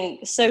something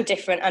so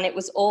different and it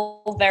was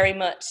all very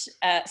much,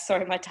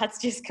 sorry, my dad's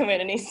just come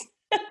in and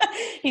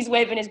he's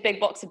waving his big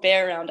box of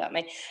beer around at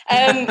me.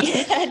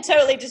 Yeah,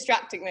 totally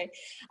distracting me.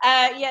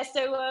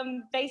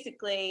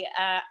 Basically,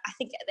 I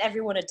think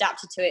everyone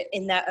adapted to it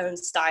in their own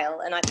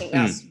style. And I think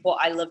that's what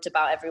I loved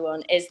about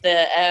everyone is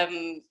that,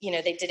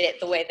 they did it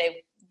the way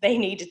they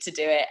needed to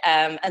do it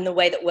and the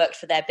way that worked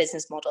for their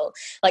business model.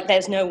 Like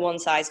there's no one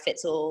size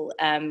fits all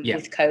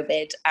with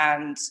COVID.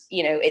 And,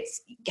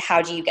 it's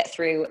how do you get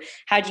through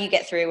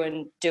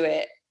and do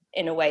it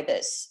in a way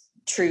that's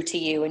true to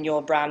you and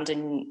your brand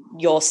and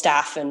your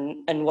staff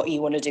and what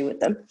you want to do with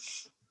them.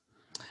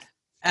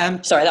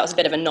 Sorry, that was a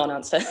bit of a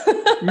non-answer.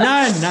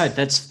 No,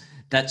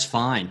 that's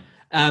fine.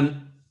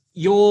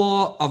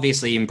 You're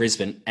obviously in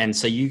Brisbane, and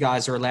so you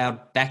guys are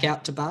allowed back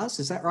out to bars,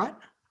 is that right?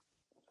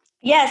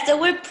 Yeah, so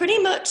we're pretty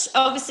much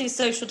obviously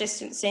social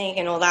distancing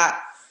and all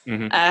that.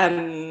 Mm-hmm.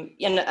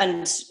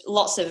 And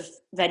lots of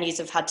venues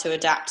have had to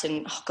adapt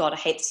and, oh God, I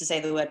hate to say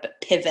the word,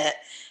 but pivot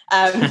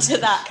to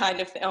that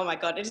kind of thing. Oh my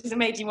God, it just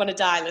made you want to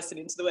die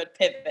listening to the word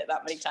pivot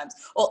that many times.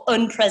 Or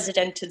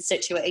unprecedented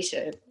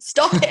situation.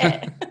 Stop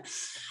it.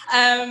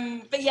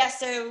 But yeah,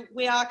 so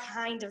we are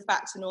kind of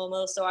back to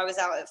normal. So I was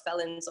out at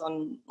Felons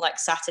on like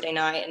Saturday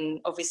night and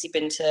obviously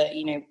been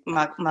to,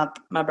 my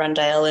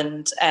Brandale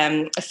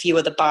and a few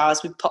other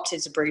bars. We popped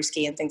into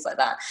Brewski and things like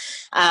that.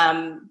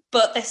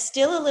 But there's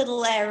still a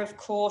little air of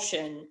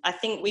caution. I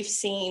think we've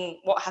seen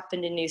what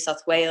happened in New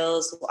South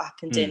Wales, what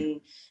happened in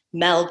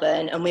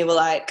Melbourne, and we were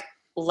like,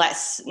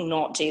 let's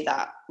not do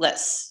that.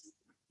 Let's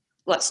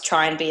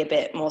try and be a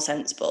bit more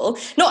sensible.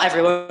 Not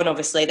everyone,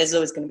 obviously. There's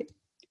always going to be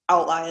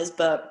outliers,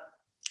 but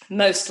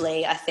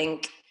mostly I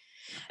think.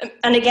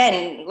 And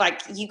again,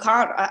 like you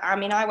can't. I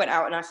mean, I went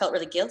out and I felt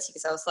really guilty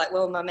because I was like,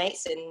 well, my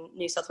mates in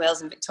New South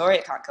Wales and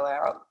Victoria can't go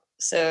out,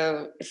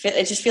 so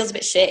it just feels a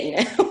bit shit, you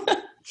know.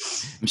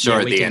 I'm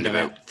sure at the end of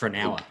it for an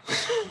hour.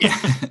 Yeah,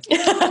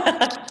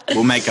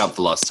 we'll make up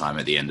for lost time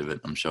at the end of it,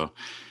 I'm sure.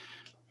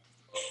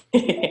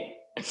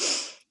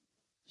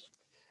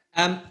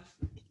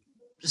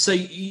 So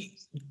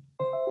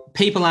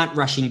people aren't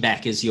rushing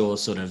back, is your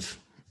sort of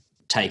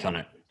take on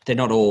it? They're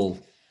not all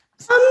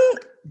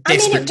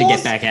desperate to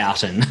get back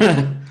out, and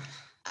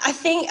I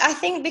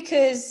think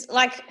because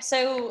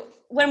so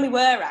when we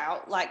were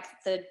out,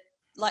 the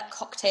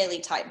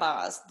cocktaily type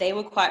bars, they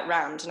were quite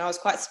rammed, and I was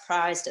quite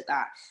surprised at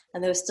that.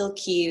 And there were still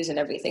queues and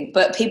everything,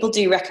 but people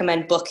do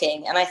recommend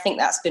booking, and I think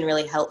that's been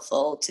really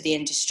helpful to the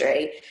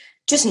industry.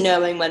 Just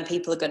knowing when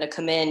people are going to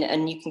come in,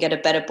 and you can get a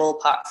better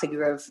ballpark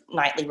figure of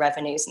nightly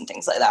revenues and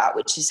things like that,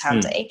 which is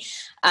handy.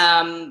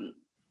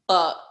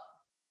 But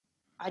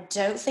I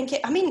don't think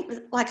I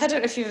don't know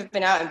if you've ever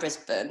been out in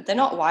Brisbane. They're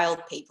not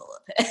wild people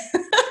up here.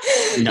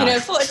 No. You know,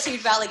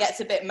 Fortitude Valley gets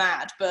a bit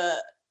mad, but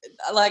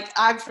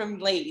I'm from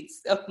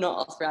Leeds up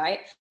north, right?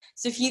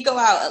 So if you go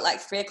out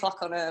at 3 o'clock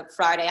on a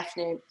Friday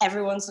afternoon,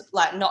 everyone's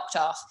knocked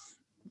off.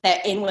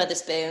 They're in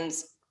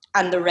Wetherspoons,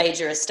 and the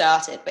rager has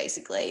started,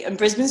 basically. And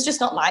Brisbane's just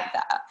not like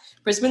that.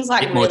 Brisbane's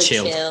really more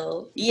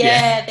chill.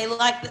 Yeah, they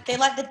like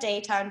the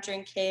daytime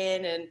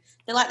drinking, and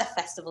they like the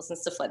festivals and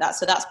stuff like that.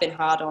 So that's been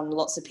hard on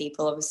lots of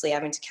people, obviously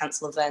having to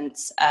cancel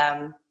events.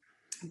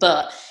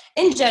 But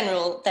in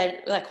general,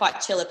 they're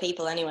quite chiller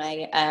people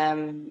anyway.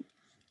 And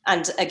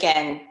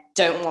again,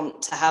 don't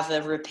want to have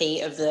a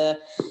repeat of the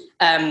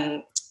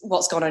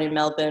what's gone on in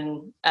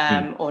Melbourne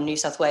or New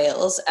South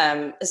Wales.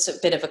 It's a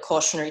bit of a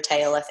cautionary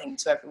tale, I think,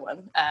 to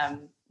everyone.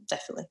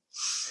 Definitely.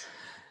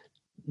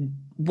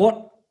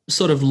 What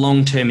sort of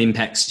long-term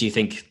impacts do you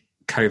think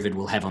COVID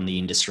will have on the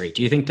industry?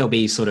 Do you think there'll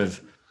be sort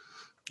of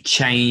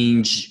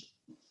change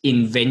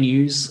in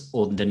venues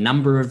or the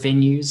number of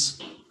venues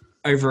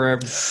over,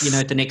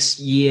 the next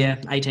year,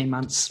 18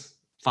 months,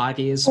 5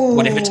 years,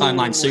 whatever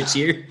timeline suits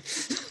you?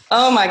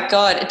 Oh my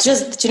God.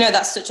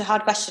 That's such a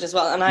hard question as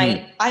well. And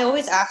I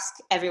always ask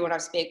everyone I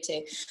speak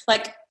to,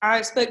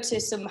 I spoke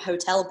to some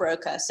hotel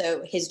broker.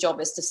 So his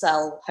job is to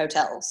sell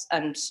hotels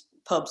and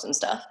pubs and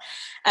stuff.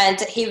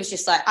 And he was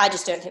just like, I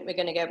just don't think we're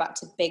going to go back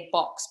to big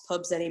box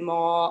pubs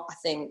anymore. I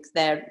think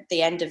they're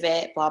the end of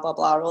it, blah, blah,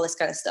 blah, all this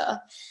kind of stuff.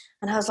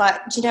 And I was like,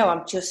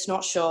 I'm just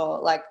not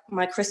sure.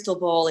 My crystal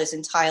ball is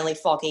entirely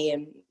foggy,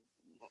 and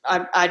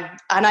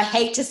I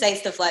hate to say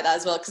stuff like that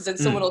as well, because then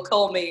someone will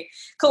call me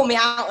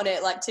out on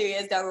it 2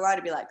 years down the line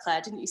and be like, Claire,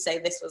 didn't you say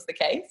this was the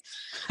case?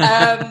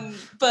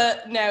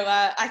 But no,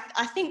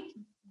 I think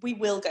we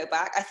will go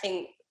back. I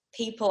think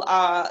people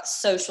are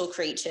social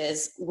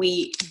creatures.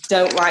 We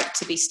don't like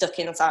to be stuck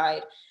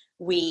inside.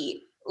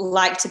 We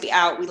like to be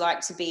out. We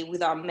like to be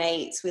with our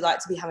mates. We like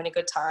to be having a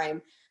good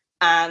time.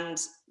 And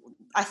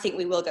I think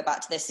we will go back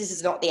to this. This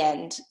is not the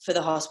end for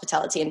the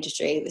hospitality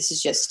industry. This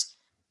is just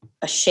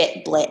a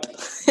shit blip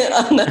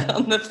on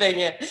the thing.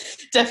 Yeah,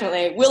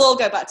 definitely. We'll all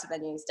go back to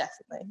venues,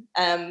 definitely.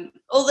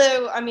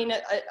 Although,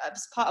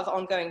 as part of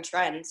ongoing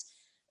trends,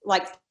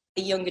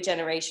 the younger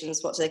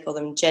generations, what do they call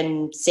them?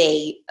 Gen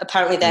Z.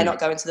 Apparently they're not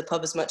going to the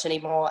pub as much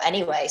anymore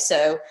anyway.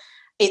 So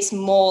it's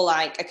more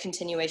like a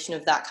continuation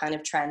of that kind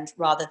of trend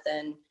rather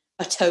than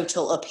a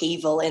total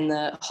upheaval in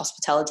the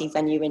hospitality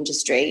venue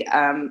industry.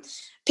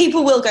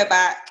 People will go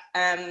back.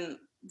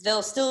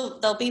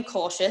 They'll be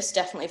cautious,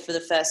 definitely for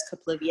the first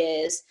couple of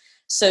years.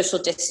 Social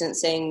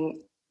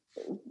distancing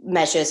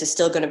measures are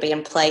still going to be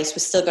in place. We're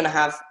still going to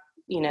have,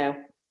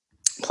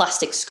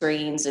 plastic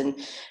screens and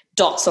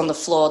dots on the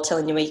floor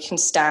telling you where you can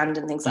stand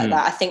and things like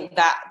that. I think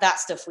that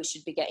stuff we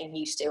should be getting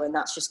used to, and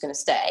that's just going to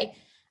stay.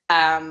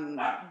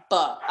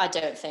 But I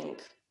don't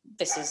think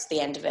this is the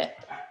end of it.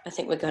 I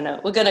think we're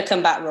gonna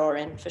come back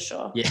roaring for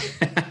sure. Yeah.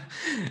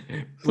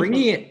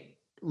 Bringing it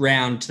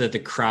round to the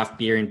craft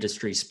beer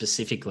industry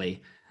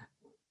specifically,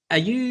 are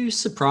you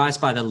surprised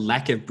by the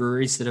lack of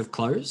breweries that have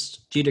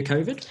closed due to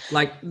COVID?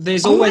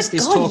 There's always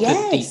this talk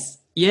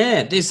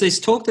that there's this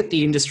talk that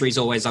the industry is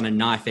always on a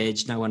knife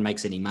edge. No one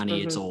makes any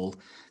money. It's all,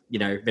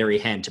 very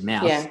hand to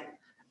mouth. Yeah.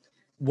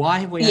 Why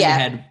have we only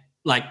had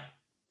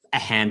a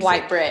handful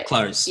White Brick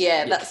close?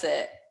 Yeah, that's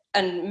it.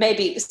 And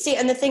maybe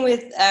and the thing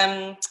with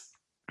I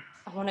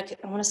want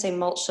to say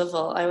Malt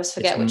Shovel. I always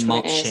forget which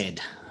one it is.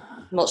 Shed.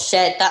 Malt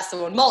Shed, that's the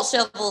one. Malt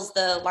Shovel's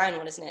the lion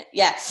one, isn't it?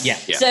 Yeah.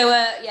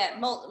 So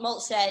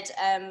Malt Shed.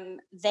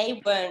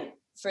 They weren't.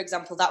 For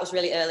example, that was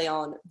really early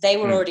on. They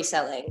were already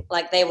selling,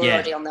 they were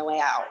already on their way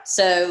out.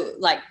 So,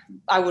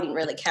 I wouldn't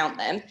really count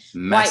them.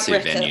 Massive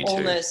White Brick venue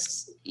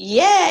almost,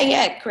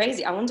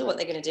 crazy. I wonder what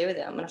they're going to do with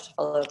it. I'm going to have to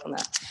follow up on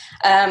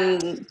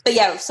that. But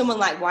yeah, someone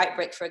like White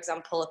Brick, for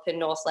example, up in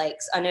North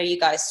Lakes. I know you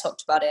guys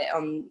talked about it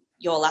on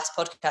your last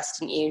podcast,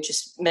 didn't you?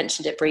 Just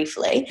mentioned it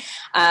briefly.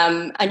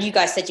 And you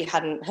guys said you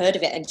hadn't heard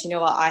of it. And do you know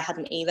what? I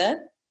hadn't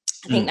either.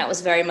 I think that was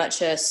very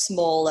much a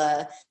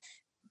smaller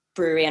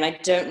brewery, and I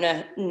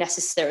don't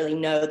necessarily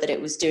know that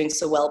it was doing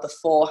so well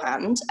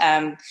beforehand.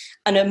 And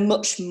a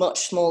much,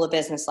 much smaller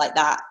business like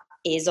that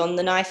is on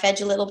the knife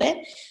edge a little bit.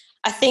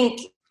 I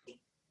think,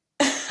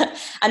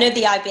 I know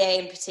the IBA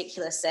in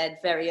particular said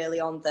very early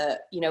on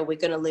that, you know, we're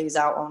going to lose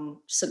out on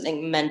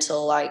something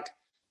mental like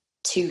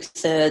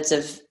 2/3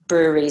 of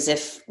breweries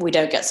if we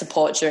don't get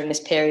support during this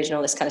period and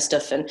all this kind of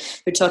stuff. And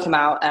we're talking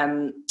about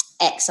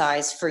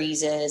excise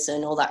freezers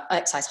and all that,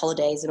 excise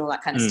holidays and all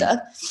that kind of stuff.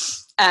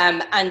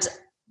 And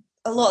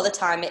a lot of the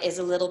time it is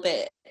a little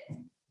bit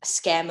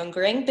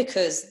scaremongering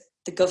because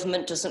the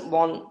government doesn't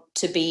want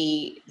to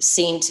be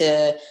seen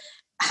to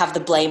have the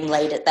blame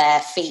laid at their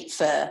feet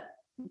for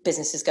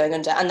businesses going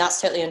under. And that's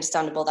totally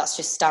understandable. That's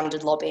just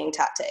standard lobbying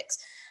tactics.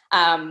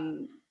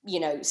 You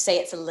know, say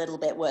it's a little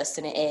bit worse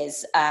than it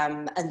is,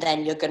 and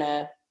then you're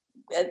gonna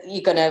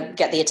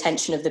get the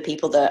attention of the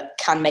people that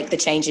can make the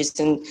changes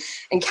and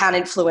can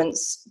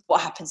influence what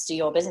happens to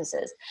your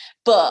businesses.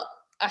 But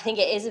I think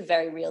it is a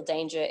very real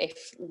danger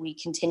if we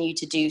continue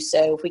to do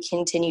so. If we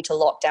continue to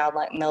lock down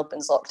like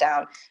Melbourne's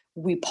lockdown,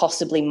 we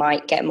possibly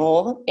might get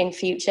more in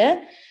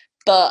future.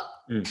 But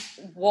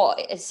what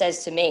it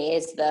says to me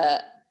is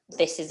that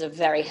this is a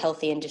very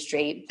healthy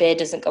industry. Beer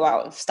doesn't go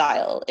out of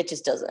style. It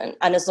just doesn't.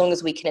 And as long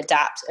as we can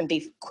adapt and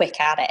be quick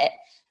at it,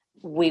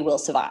 we will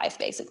survive,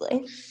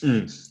 basically.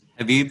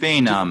 Have you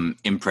been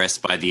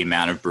impressed by the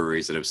amount of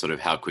breweries that have sort of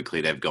how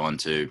quickly they've gone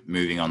to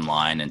moving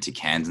online and to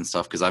cans and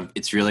stuff? Because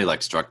it's really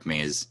like struck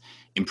me as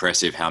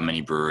impressive how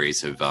many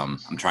breweries have, I'm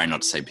trying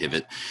not to say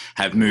pivot,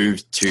 have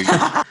moved to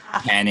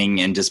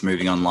canning and just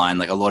moving online.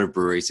 Like a lot of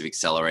breweries have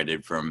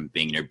accelerated from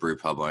being, you know, brew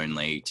pub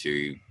only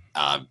to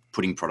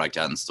putting product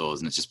out in stores.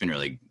 And it's just been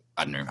really,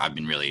 I don't know, I've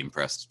been really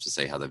impressed to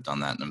see how they've done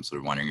that. And I'm sort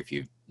of wondering if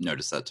you've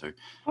noticed that too.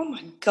 Oh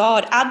my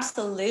God,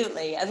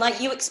 absolutely. And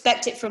like you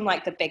expect it from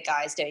like the big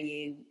guys, don't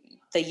you?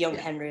 The Young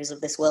Henrys of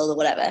this world or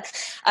whatever.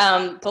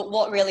 But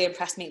what really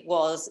impressed me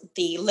was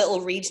the little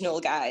regional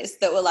guys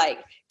that were like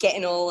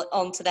getting all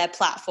onto their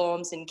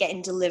platforms and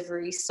getting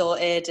delivery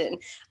sorted.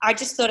 And I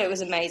just thought it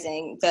was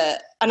amazing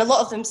that, and a lot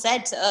of them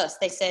said to us,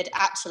 they said,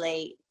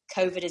 actually,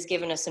 COVID has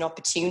given us an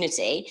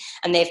opportunity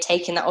and they've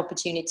taken that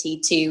opportunity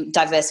to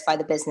diversify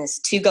the business,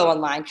 to go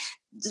online.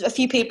 A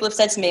few people have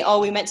said to me, oh,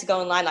 we meant to go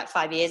online like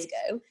 5 years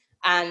ago.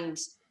 And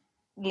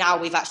now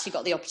we've actually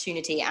got the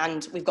opportunity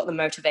and we've got the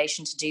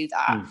motivation to do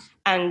that.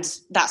 And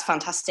that's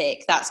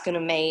fantastic. That's going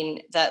to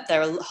mean that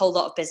there are a whole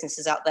lot of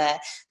businesses out there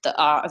that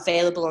are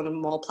available on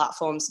more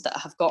platforms that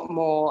have got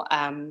more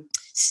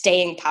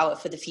staying power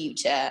for the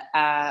future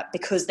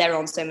because they're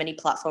on so many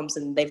platforms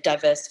and they've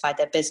diversified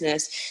their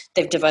business.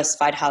 They've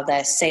diversified how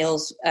their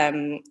sales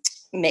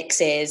mix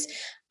is,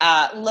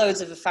 loads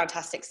of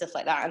fantastic stuff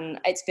like that.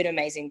 And it's been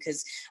amazing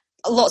because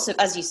lots of,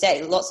 as you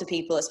say, lots of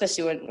people,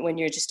 especially when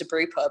you're just a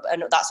brew pub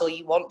and that's all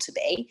you want to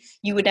be,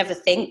 you would never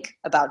think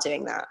about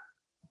doing that.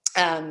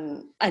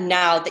 And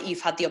now that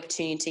you've had the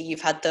opportunity,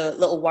 you've had the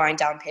little wind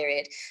down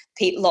period,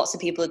 lots of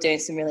people are doing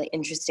some really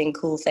interesting,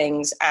 cool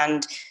things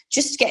and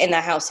just getting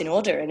their house in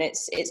order. And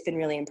it's been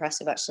really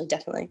impressive, actually,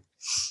 definitely.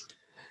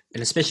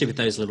 And especially with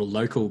those little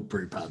local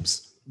brew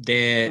pubs,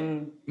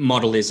 their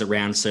model is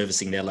around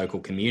servicing their local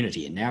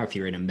community. And now if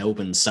you're in a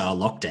Melbourne style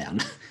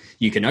lockdown,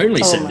 you can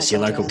only service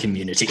your local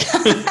community.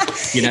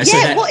 You know, yeah, so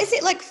that, what is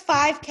it, like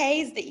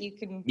 5Ks that you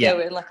can go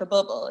in like a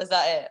bubble? Is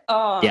that it?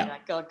 Oh my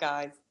God,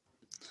 guys.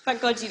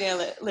 Thank God you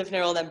live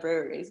near all them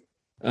breweries.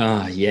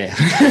 Oh, yeah.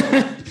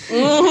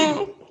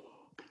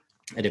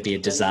 It'd be a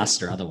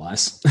disaster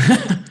otherwise.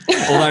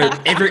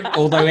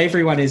 although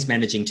everyone is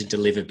managing to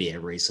deliver beer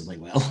reasonably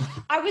well.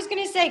 I was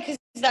going to say, because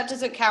that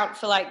doesn't count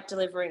for like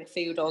delivering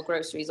food or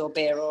groceries or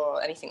beer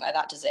or anything like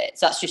that, does it?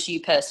 So that's just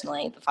you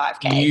personally, the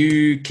 5K.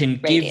 You can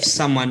give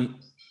someone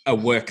a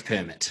work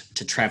permit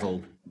to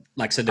travel.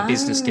 Like, so the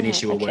business can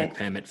issue a work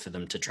permit for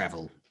them to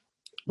travel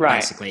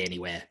basically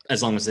anywhere,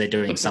 as long as they're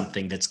doing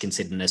something that's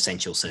considered an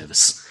essential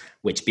service,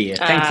 which beer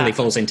thankfully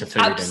falls into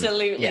food.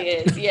 Absolutely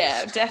is.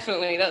 Yeah,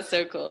 definitely. That's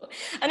so cool.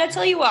 And I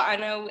tell you what, I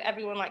know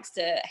everyone likes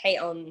to hate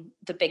on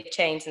the big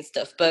chains and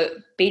stuff, but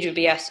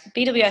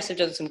BWS have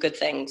done some good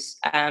things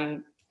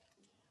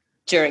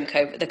during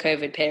the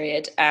COVID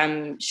period,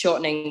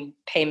 shortening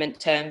payment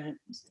term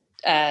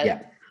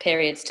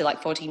periods to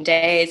like 14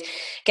 days,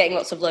 getting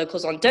lots of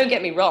locals on. Don't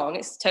get me wrong,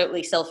 it's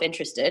totally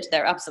self-interested.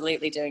 They're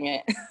absolutely doing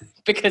it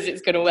because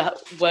it's going to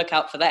work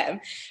out for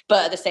them.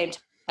 But at the same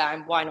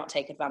time, why not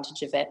take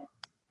advantage of it?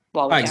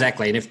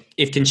 Exactly. And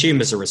if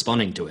consumers are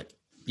responding to it,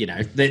 you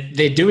know,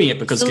 they're doing it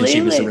because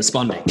consumers are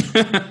responding.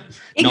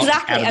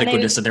 Not out of the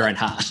goodness of their own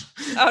heart.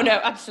 Oh no,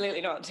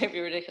 absolutely not. Don't be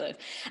ridiculous.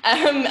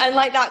 And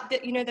like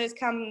that, you know, those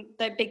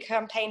the big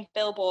campaign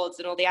billboards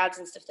and all the ads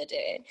and stuff they're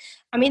doing.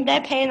 I mean,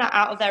 they're paying that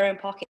out of their own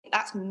pocket.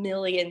 That's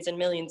millions and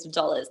millions of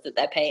dollars that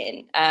they're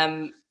paying.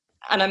 And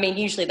I mean,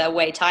 usually they're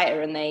way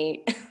tighter and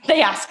they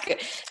ask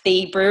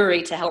the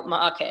brewery to help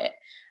market.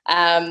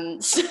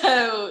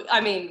 So, I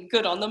mean,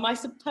 good on them, I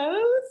suppose.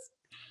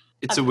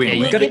 It's a win. Yeah,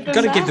 you've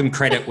got to give them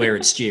credit where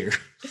it's due.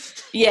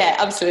 Yeah,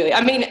 absolutely.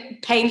 I mean,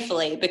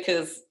 painfully,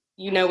 because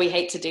you know we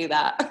hate to do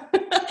that.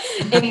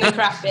 in the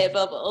craft beer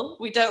bubble.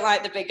 We don't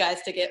like the big guys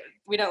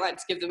we don't like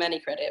to give them any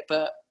credit,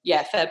 but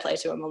yeah, fair play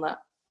to them on that.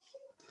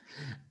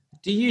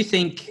 Do you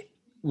think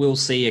we'll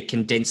see a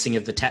condensing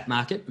of the tap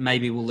market?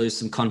 Maybe we'll lose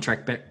some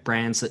contract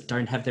brands that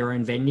don't have their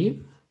own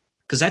venue?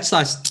 Because that's,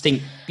 I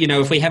think,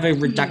 if we have a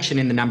reduction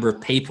in the number of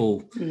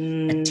people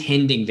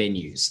attending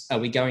venues, are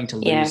we going to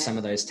lose some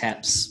of those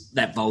taps,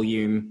 that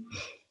volume?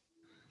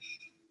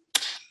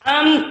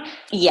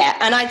 Yeah,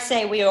 and I'd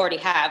say we already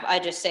have. I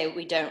just say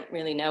we don't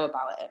really know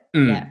about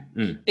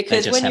it.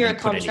 Because when you're a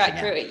contract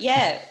brewer,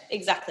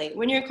 exactly.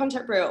 When you're a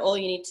contract brewer, all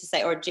you need to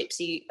say, or a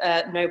gypsy,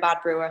 no bad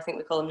brewer, I think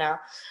we call them now.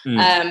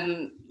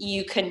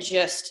 You can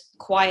just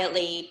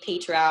quietly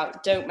peter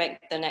out. Don't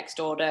make the next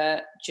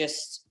order.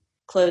 Just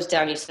close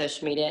down your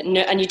social media.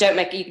 No, and you don't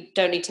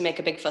need to make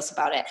a big fuss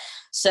about it.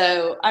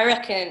 So I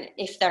reckon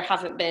if there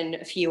haven't been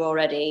a few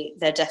already,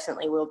 there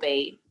definitely will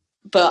be.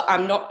 But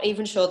I'm not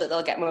even sure that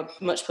they'll get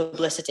much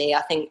publicity.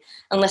 I think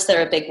unless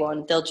they're a big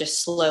one, they'll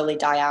just slowly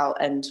die out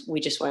and we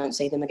just won't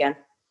see them again.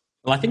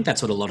 Well, I think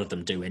that's what a lot of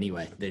them do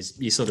anyway.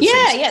 You sort of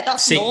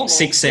that's normal.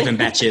 6, 7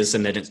 batches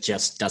and then it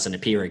just doesn't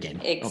appear again.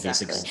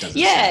 Exactly.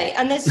 Obviously,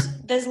 and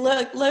there's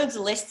loads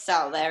of lists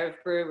out there of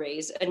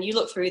breweries and you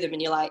look through them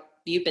and you're like,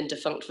 you've been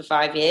defunct for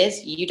 5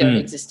 years. You don't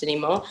exist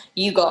anymore.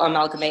 You got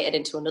amalgamated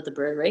into another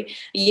brewery.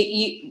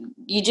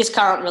 You just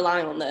can't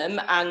rely on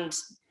them, and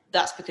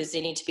that's because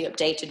they need to be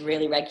updated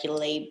really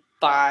regularly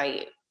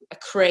by a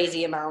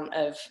crazy amount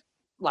of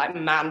like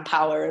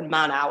manpower and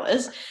man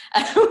hours,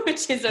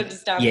 which is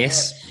understandable.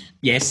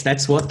 Yes,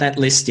 that's what that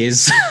list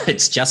is.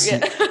 It's just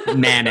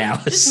man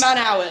hours. Just man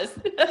hours.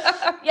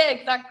 Yeah,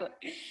 exactly.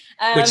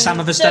 Which some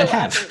of us don't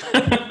have.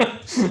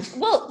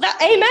 Well,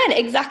 amen,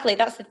 exactly.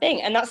 That's the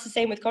thing. And that's the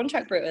same with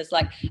contract brewers.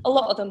 Like a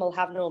lot of them will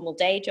have normal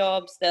day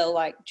jobs. They'll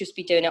like just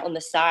be doing it on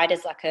the side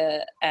as like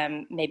a,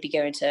 maybe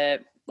going to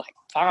like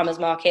farmers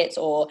markets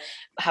or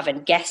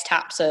having guest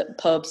taps at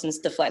pubs and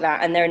stuff like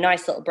that. And they're a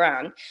nice little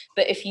brand.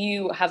 But if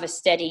you have a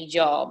steady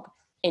job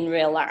in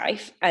real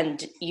life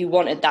and you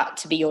wanted that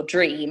to be your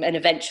dream and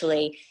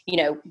eventually,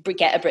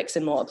 get a bricks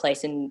and mortar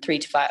place in 3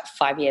 to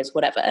 5 years,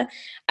 whatever,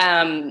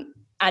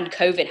 and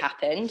COVID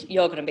happened,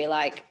 you're going to be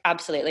like,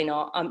 absolutely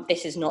not.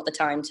 This is not the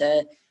time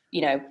to,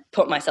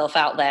 put myself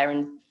out there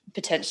and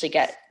potentially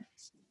get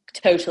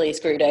totally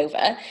screwed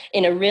over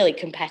in a really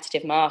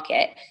competitive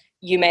market.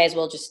 You may as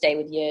well just stay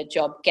with your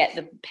job, get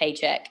the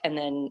paycheck, and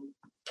then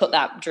put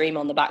that dream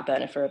on the back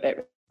burner for a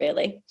bit,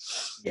 really.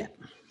 Yeah,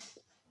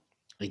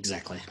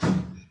 exactly.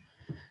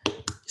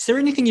 Is there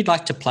anything you'd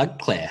like to plug,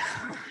 Claire?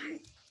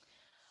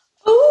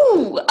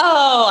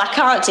 Oh, I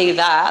can't do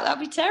that. That'd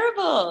be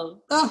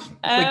terrible. Oh,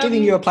 we're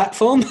giving you a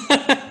platform.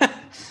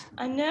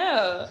 I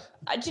know.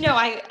 Do you know,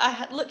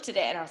 I looked at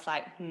it and I was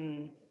like,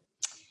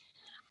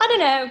 I don't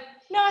know.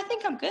 No, I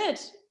think I'm good.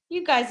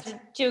 You guys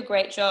do a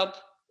great job.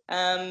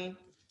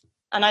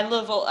 And I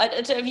love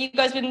have you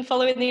guys been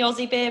following the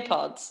Aussie Beer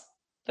Pods?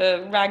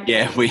 The rankings?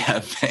 Yeah, we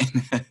have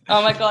been.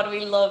 Oh my God,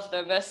 we love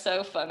them. They're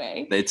so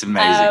funny. It's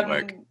amazing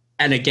work.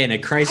 And again, a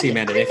crazy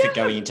amount of effort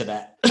going into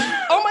that.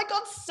 Oh my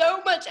God,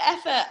 so much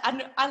effort.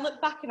 And I look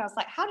back and I was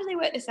like, how do they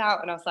work this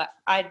out? And I was like,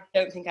 I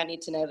don't think I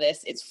need to know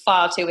this. It's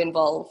far too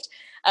involved.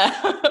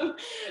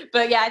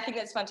 But yeah, I think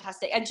that's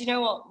fantastic. And do you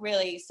know what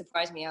really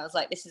surprised me? I was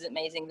like, this is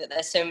amazing that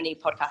there's so many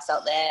podcasts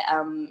out there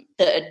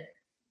that are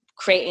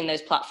creating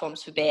those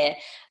platforms for beer,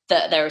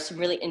 that there are some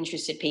really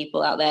interested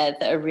people out there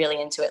that are really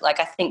into it.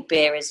 Like, I think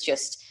beer is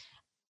just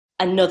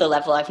another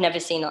level. I've never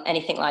seen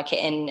anything like it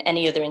in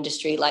any other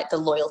industry. Like the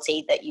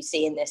loyalty that you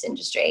see in this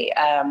industry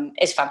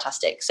is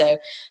fantastic. So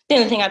the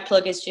only thing I'd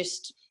plug is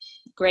just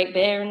great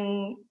beer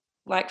and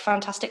like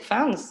fantastic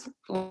fans.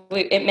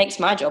 It makes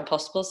my job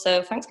possible.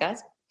 So thanks,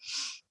 guys.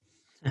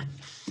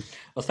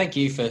 Well, thank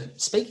you for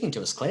speaking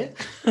to us, Claire.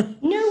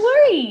 No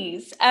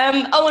worries.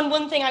 And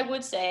one thing I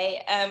would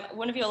say,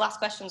 one of your last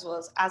questions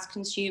was, as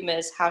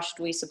consumers, how should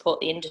we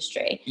support the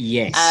industry?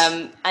 Yes.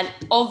 And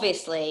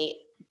obviously,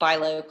 buy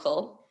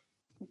local.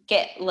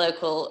 Get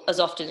local as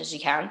often as you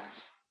can.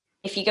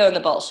 If you go in the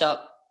bottle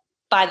shop,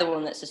 buy the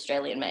one that's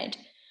Australian made.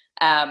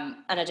 And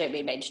I don't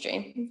mean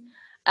mainstream.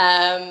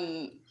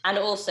 And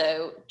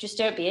also, just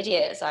don't be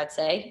idiots, I'd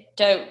say.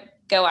 Don't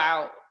go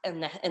out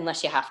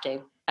unless you have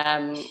to.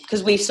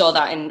 Because we saw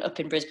that up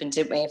in Brisbane,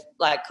 didn't we?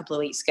 Like a couple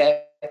of weeks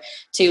ago.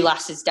 2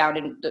 lasses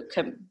down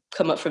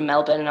come up from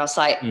Melbourne, and I was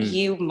like,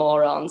 you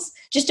morons.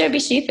 Just don't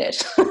be stupid.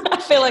 I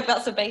feel like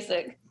that's a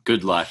basic.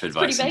 Good life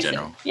advice in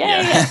general.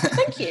 Yeah.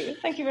 Thank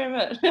you very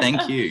much.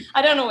 Thank you.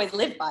 I don't always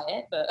live by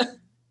it, but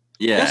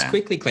yeah. Just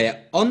quickly,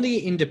 Claire, on the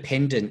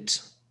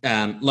independent,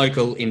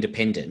 local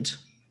independent,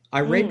 I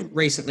read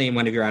recently in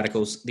one of your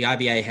articles, the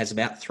IBA has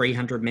about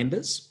 300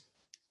 members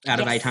out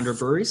of 800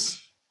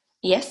 breweries.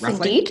 Yes,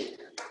 roughly. Indeed.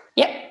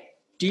 Yep.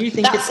 Do you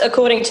think that's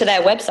according to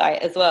their website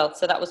as well?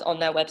 So that was on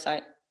their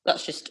website.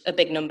 That's just a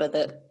big number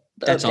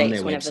that's on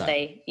their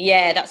website.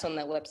 That's on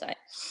their website.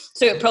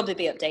 So it'll probably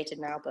be updated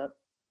now, but.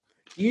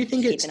 Do you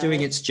think it's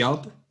doing its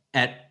job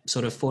at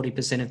sort of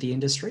 40% of the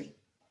industry?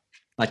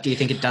 Like, do you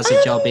think it does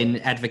a job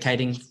in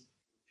advocating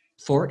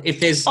for it. If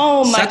there's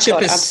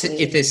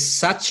if there's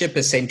such a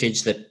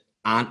percentage that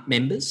aren't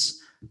members,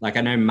 like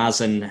I know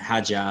Mazen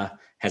Hajar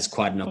has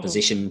quite an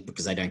opposition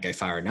because they don't go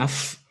far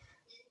enough.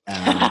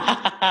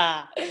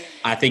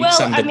 I think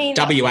some of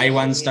the WA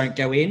ones don't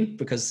go in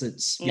because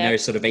it's, you know,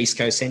 sort of East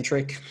Coast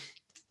centric.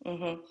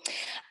 Mm-hmm.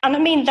 And I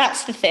mean,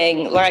 that's the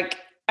thing. Like,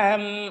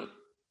 you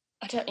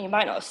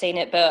might not have seen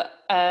it, but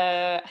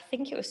I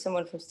think it was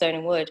someone from Stone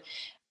and Wood.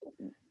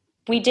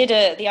 We did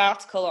the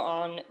article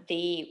on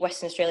the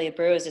Western Australia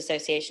Brewers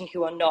Association,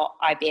 who are not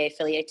IBA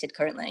affiliated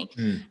currently.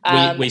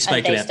 We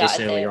spoke about this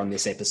earlier on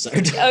this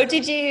episode. Oh,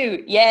 did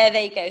you? Yeah,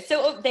 there you go.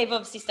 So they've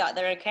obviously started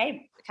their own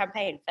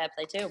campaign. Fair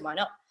play to them. Why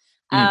not?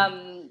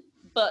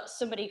 But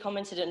somebody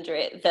commented under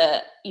it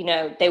that, you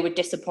know, they were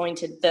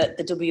disappointed that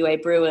the WA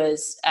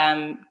Brewers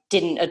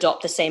didn't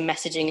adopt the same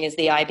messaging as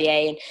the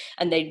IBA,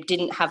 and they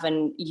didn't have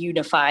an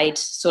unified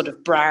sort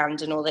of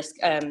brand and all this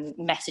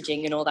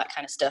messaging and all that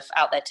kind of stuff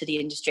out there to the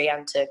industry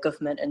and to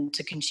government and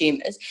to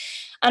consumers.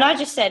 And I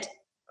just said,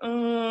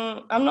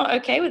 I'm not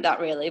okay with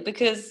that, really,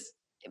 because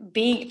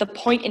the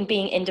point in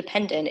being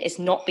independent is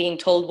not being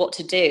told what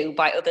to do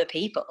by other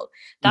people.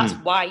 That's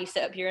why you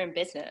set up your own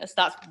business.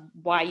 That's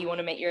why you want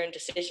to make your own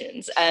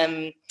decisions.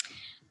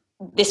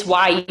 This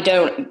why you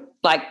don't,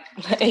 like,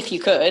 if you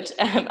could,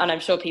 and I'm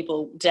sure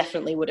people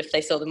definitely would if they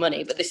saw the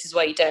money, but this is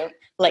why you don't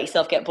let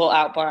yourself get bought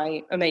out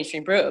by a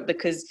mainstream brewer,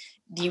 because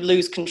you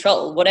lose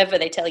control. Whatever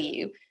they tell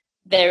you,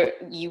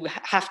 you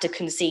have to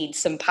concede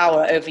some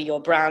power over your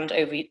brand,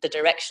 over the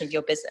direction of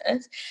your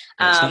business.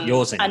 It's not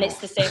yours anymore. And it's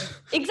the same.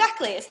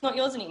 Exactly. It's not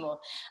yours anymore.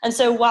 And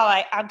so while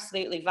I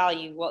absolutely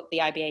value what the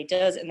IBA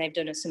does, and they've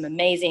done some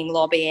amazing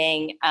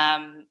lobbying,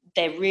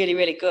 they're really,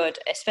 really good,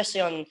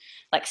 especially on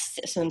like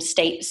some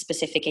state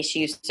specific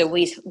issues. So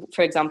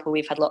for example,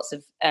 we've had lots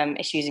of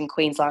issues in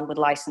Queensland with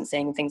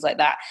licensing and things like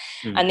that.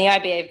 And the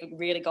IBA have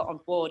really got on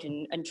board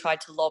and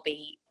tried to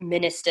lobby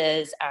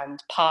ministers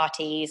and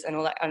parties and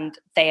all that. And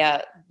they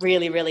are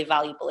really, really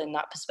valuable in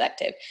that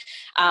perspective.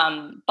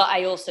 But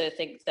I also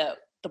think that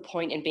the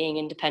point in being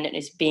independent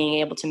is being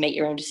able to make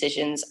your own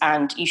decisions,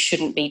 and you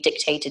shouldn't be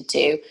dictated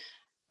to.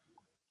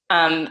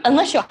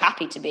 Unless you're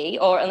happy to be,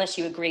 or unless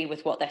you agree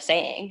with what they're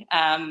saying.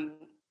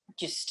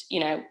 Just, you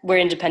know, we're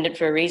independent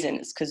for a reason.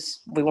 It's because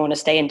we want to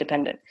stay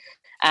independent.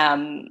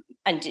 And,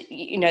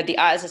 you know,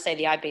 as I say,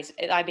 the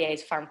IBA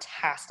is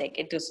fantastic.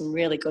 It does some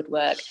really good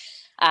work.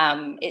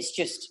 It's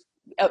just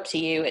up to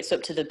you. It's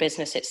up to the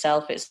business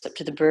itself. It's up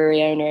to the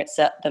brewery owner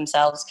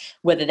themselves,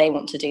 whether they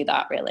want to do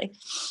that, really.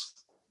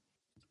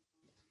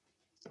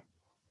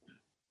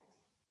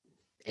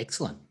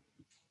 Excellent.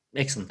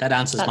 That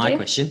answers my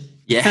question.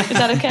 Yeah. Is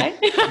that okay?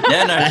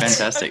 Yeah, no,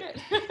 fantastic.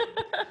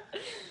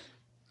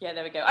 Yeah,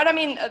 there we go. And I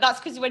mean, that's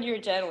because when you're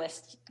a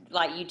journalist,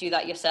 like, you do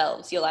that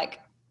yourselves. You're like,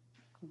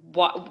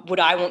 what would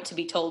I want to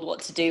be told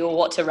what to do or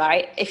what to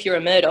write? If you're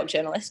a Murdoch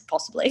journalist,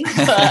 possibly.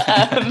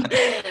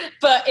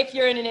 But if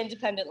you're in an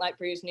independent like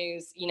Brews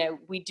News, you know,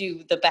 we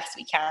do the best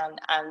we can,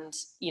 and,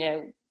 you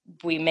know,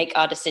 we make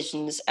our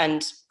decisions,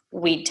 and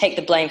we take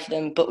the blame for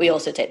them, but we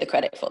also take the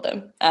credit for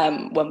them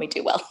when we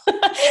do well.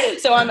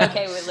 So I'm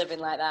okay with living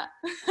like that.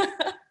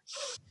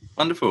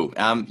 Wonderful.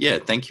 Yeah,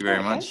 thank you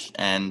very much.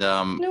 And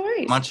no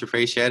worries. Much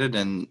appreciated.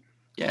 And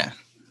yeah,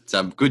 it's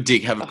good to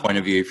have a point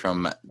of view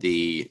from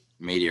the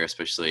media,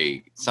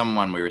 especially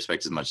someone we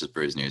respect as much as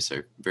Brews News.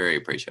 So very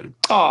appreciated.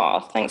 Oh,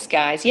 thanks,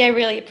 guys. Yeah,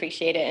 really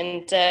appreciate it.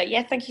 And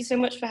yeah, thank you so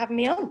much for having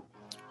me on.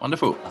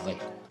 Wonderful. Lovely.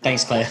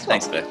 Thanks, Claire.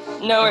 Thanks, Claire.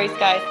 No worries,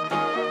 guys.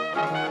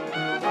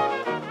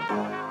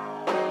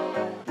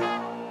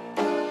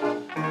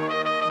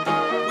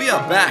 We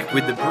are back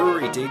with the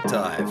Brewery Deep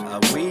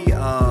Dive. We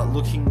are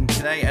looking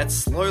today at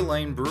Slow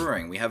Lane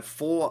Brewing. We have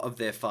 4 of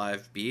their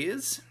 5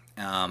 beers.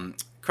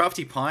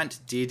 Crafty Pint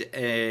did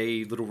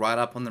a little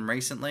write-up on them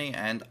recently,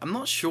 and I'm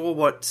not sure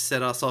what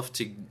set us off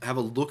to have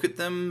a look at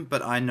them,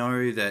 but I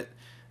know that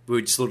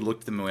we just sort of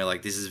looked at them and we're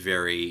like, this is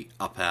very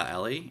up our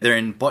alley. They're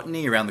in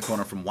Botany, around the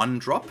corner from One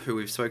Drop, who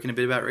we've spoken a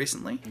bit about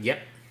recently.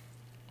 Yep.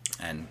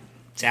 And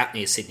it's out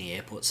near Sydney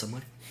Airport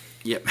somewhere.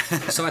 Yep.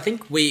 So I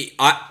think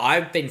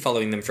I've been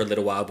following them for a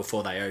little while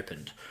before they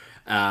opened,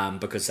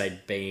 because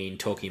they'd been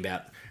talking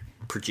about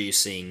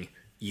producing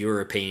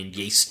European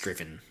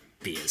yeast-driven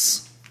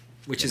beers,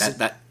 which is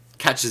that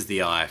catches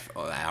the eye,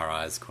 or our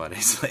eyes, quite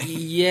easily.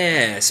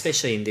 Yeah,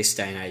 especially in this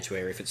day and age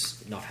where if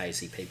it's not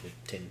hazy, people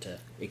tend to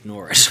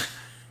ignore it.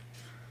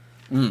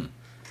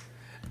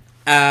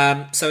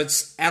 So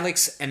it's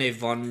Alex and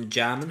Yvonne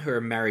Jarman, who are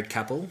a married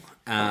couple.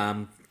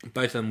 Both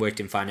of them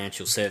worked in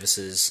financial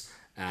services.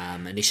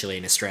 Initially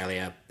in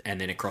Australia and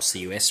then across the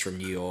US from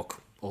New York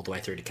all the way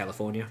through to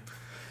California.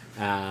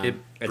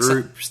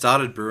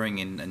 Started brewing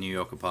in a New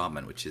York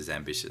apartment, which is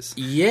ambitious.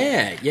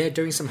 Yeah,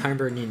 doing some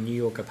homebrewing in a New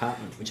York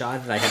apartment, which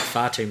either they had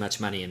far too much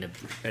money in an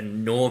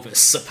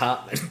enormous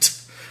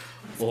apartment,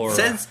 or it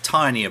says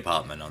tiny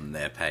apartment on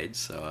their page,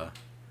 so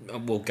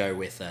we'll go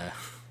with a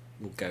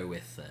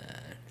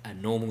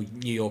normal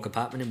New York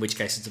apartment, in which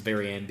case it's a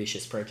very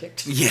ambitious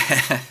project.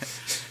 Yeah.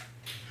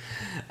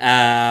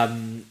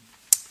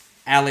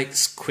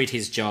 Alex quit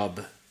his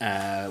job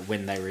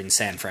when they were in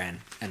San Fran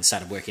and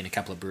started working a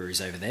couple of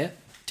breweries over there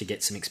to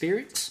get some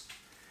experience.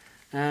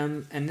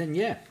 And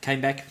then,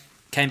 came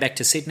back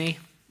to Sydney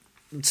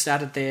and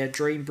started their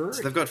dream brewery.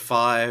 So they've got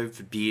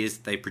 5 beers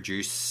they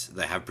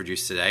have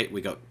produced to date.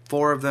 We got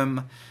 4 of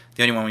them.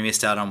 The only one we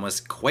missed out on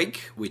was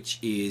Quake, which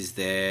is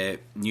their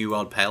New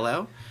World Pale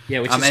Ale.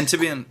 Yeah, which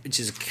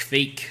is a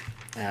Kvik.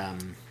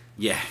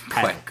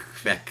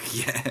 Quake.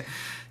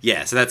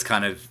 Yeah. So that's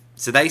kind of...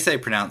 So they say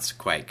pronounced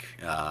Quake.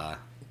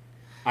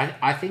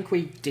 I think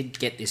we did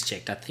get this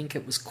checked. I think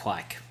it was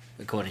Quake,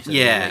 according to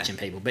the Norwegian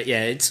people. But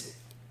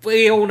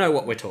we all know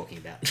what we're talking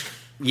about.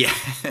 Yeah.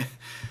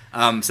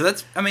 So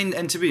that's... I mean,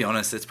 and to be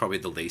honest, that's probably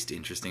the least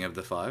interesting of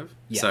the 5.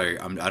 Yeah. So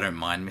I don't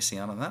mind missing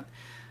out on that.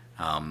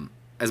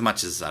 As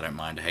much as I don't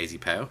mind a hazy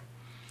pale.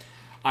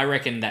 I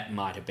reckon that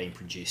might have been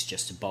produced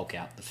just to bulk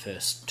out the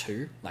first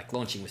 2. Like,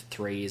 launching with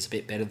 3 is a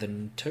bit better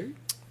than 2.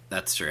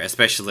 That's true,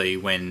 especially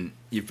when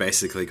you've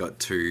basically got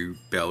 2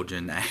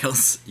 Belgian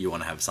ales. You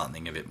want to have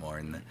something a bit more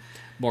in the...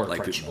 More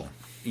approachable.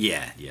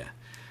 Yeah.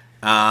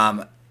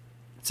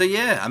 So,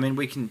 I mean,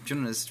 do you want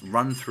to just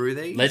run through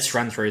these? Let's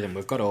run through them.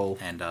 We've got all...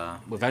 And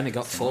we've only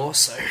got 4,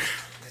 so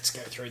let's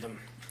go through them.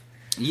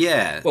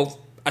 Yeah. Well,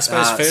 I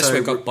suppose first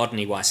we've got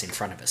Botany Weiss in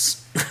front of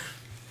us.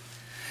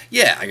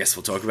 Yeah, I guess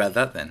we'll talk about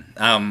that then.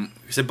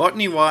 So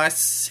Botany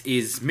Weiss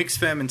is mixed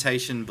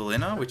fermentation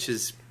Berliner, which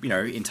is,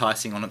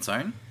 enticing on its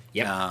own.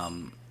 Yep.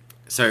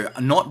 So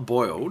not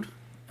boiled,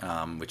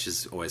 which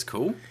is always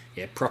cool.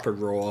 Yeah, proper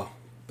raw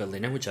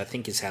Berliner, which I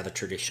think is how the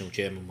traditional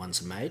German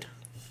ones are made.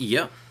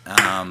 Yep.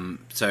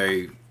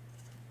 So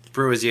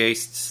brewer's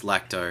yeast,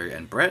 lacto,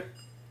 and Brett.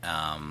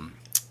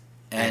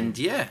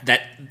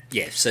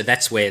 So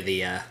that's where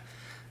the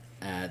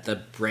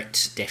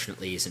Brett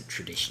definitely isn't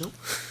traditional.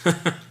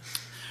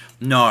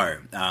 No,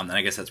 and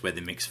I guess that's where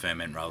the mixed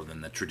ferment rather than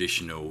the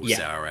traditional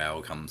sour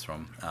ale comes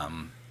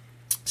from.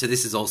 So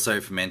this is also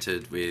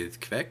fermented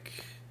with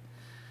Kvik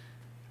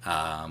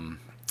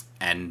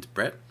and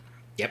Brett.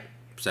 Yep.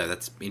 So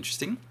that's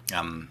interesting.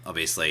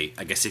 Obviously,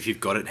 I guess if you've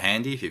got it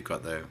handy, if you've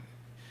got the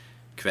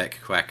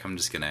Kvik quack, I'm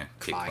just going to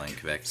keep playing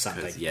Kvik.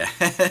 Something. Yeah.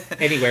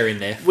 Anywhere in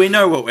there. We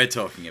know what we're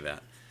talking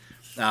about.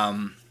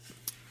 I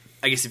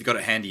guess if you've got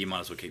it handy, you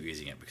might as well keep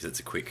using it because it's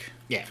a quick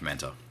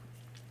fermenter.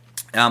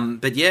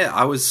 But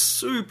I was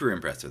super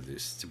impressed with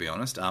this, to be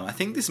honest. I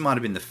think this might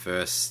have been the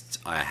first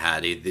I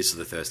had, either this or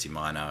the Thirsty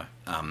Miner.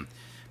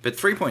 But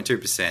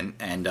 3.2%,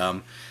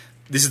 and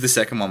this is the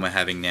second one we're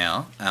having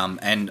now.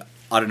 And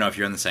I don't know if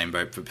you're on the same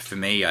boat, but for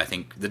me, I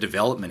think the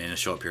development in a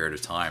short period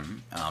of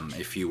time,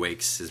 a few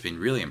weeks, has been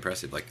really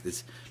impressive. Like,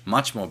 it's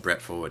much more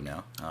Brett forward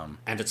now.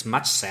 And it's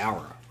much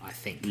sourer, I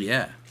think.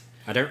 Yeah.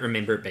 I don't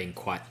remember it being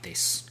quite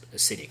this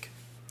acidic.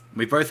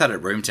 We both had it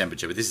at room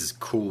temperature, but this is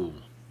cool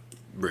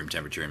room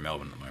temperature in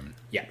Melbourne at the moment.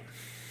 Yeah.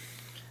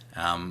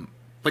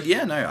 But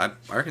I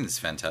reckon this is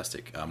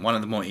fantastic. One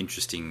of the more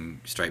interesting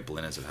straight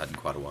Berliners I've had in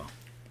quite a while.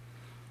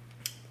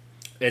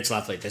 It's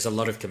lovely. There's a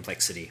lot of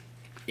complexity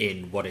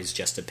in what is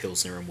just a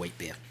Pilsner and wheat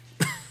beer.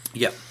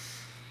 Yep.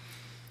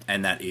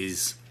 And that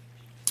is,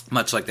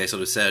 much like they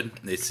sort of said,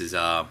 this is,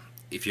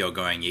 if you're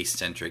going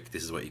yeast-centric,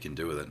 this is what you can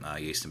do with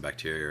it. Yeast and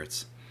bacteria.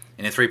 It's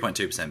in a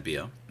 3.2%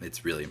 beer.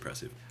 It's really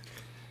impressive.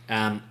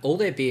 All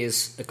their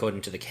beers,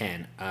 according to the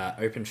can, are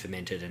open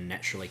fermented and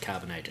naturally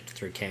carbonated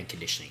through can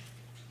conditioning.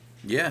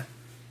 Yeah.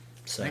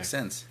 So, makes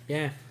sense.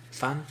 Yeah.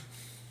 Fun.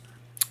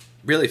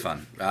 Really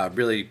fun.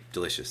 Really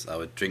delicious. I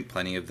would drink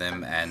plenty of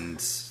them,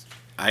 and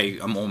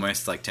I'm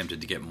almost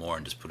tempted to get more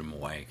and just put them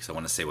away because I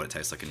want to see what it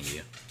tastes like in a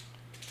year.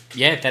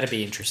 Yeah, that'd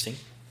be interesting.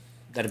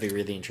 That'd be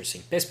really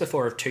interesting. Best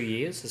before of 2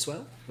 years as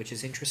well, which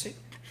is interesting.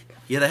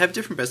 Yeah, they have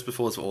different best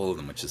befores for all of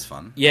them, which is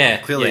fun. Yeah,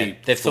 clearly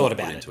they've thought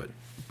about it.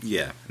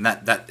 Yeah, and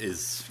that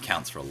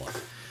counts for a lot.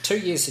 2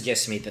 years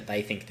suggests to me that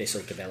they think this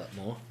will develop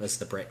more as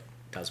the Brett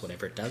does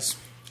whatever it does.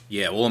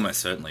 Yeah, well, almost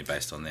certainly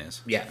based on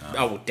theirs. Yeah,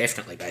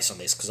 definitely based on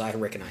this, because I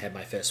reckon I had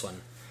my first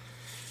one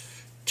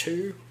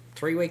 2-3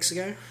 weeks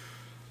ago.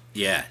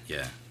 Yeah.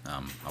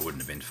 I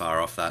wouldn't have been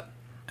far off that.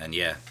 And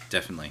yeah,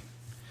 definitely.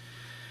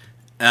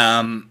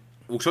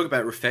 We'll talk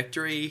about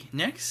Refectory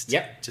next.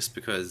 Yep. Just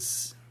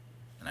because,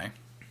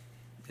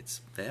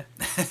 it's there.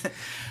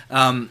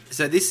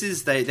 So this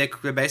is,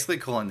 they're basically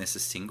calling this a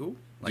single,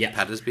 like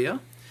Patters beer.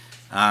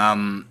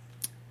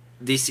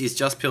 This is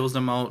just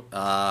Pilsner malt,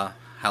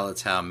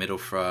 Hallertau,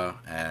 Mittelfrüh,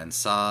 and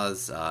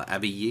Saaz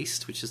Abbey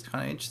yeast, which is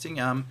kind of interesting.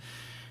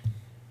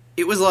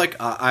 It was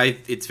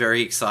it's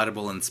very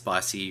excitable and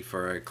spicy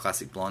for a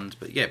classic blonde,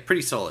 but yeah,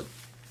 pretty solid.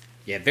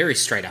 Yeah, very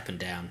straight up and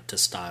down to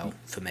style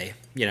for me.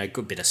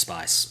 Good bit of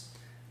spice.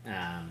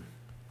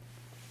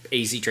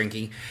 Easy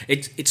drinking.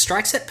 It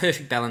strikes that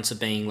perfect balance of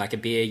being like a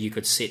beer you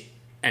could sit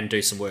and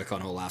do some work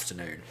on all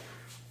afternoon.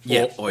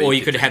 Yeah, or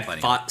you could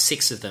have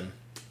 6 of them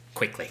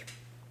quickly.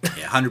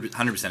 Yeah,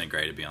 100%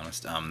 agree, to be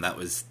honest.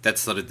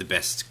 That's sort of the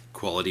best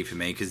quality for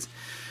me, because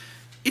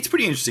it's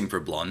pretty interesting for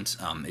a blonde.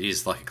 It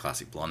is like a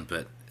classic blonde,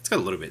 but it's got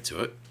a little bit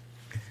to it.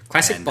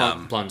 Classic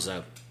blondes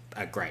are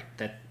are great.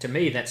 That to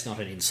me, that's not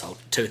an insult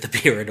to the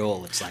beer at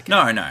all. It's like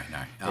No.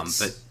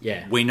 But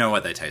yeah. we know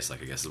what they taste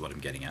like, I guess, is what I'm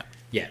getting at.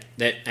 Yeah,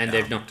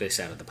 they've knocked this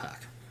out of the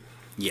park.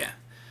 Yeah.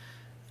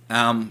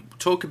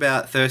 Talk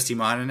about Thirsty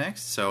Miner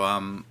next.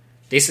 So,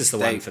 this is the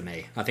one for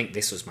me. I think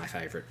this was my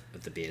favourite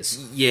of the beers.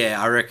 yeah,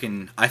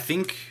 I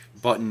think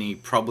Botany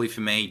probably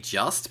for me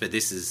but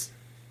this is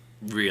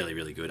really,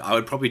 really good. I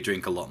would probably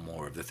drink a lot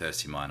more of the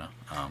Thirsty Miner.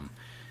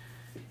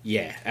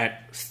 Yeah,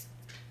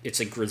 it's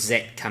a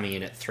grisette coming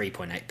in at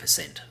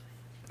 3.8%.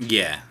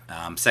 Yeah,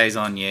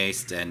 Saison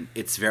yeast, and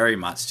it's very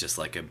much just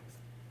like a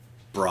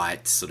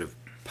bright, sort of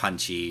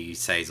punchy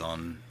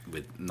Saison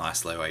with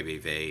nice low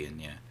ABV,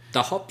 and yeah.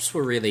 The hops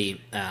were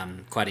really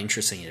quite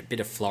interesting. A bit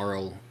of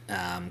floral,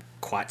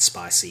 quite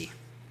spicy.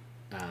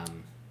 I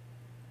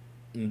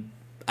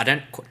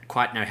don't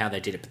quite know how they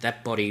did it, but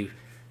that body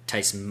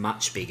tastes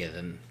much bigger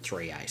than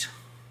 3.8.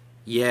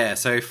 Yeah,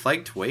 so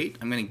flaked wheat,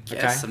 I'm going to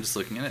guess, Okay. I'm just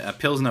looking at it,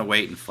 Pilsner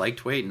wheat and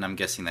flaked wheat, and I'm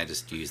guessing they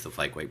just use the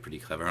flake wheat pretty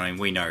clever. I mean,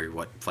 we know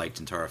what flaked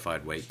and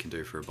torrefied wheat can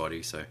do for a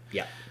body, so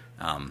Yeah.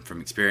 from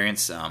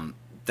experience.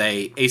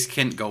 They East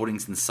Kent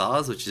Goldings and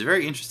SARS, which is a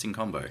very interesting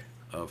combo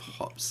of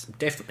hops.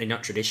 Definitely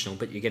not traditional,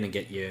 but you're going to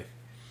get your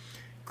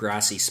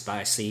grassy,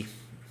 spicy,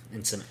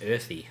 and some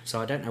earthy.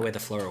 So I don't know where the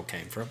floral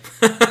came from.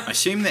 I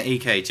assume the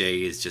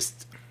EKG is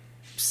just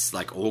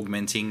like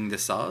augmenting the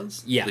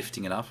SARS, Yeah.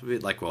 lifting it up a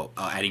bit, like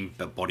adding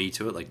a body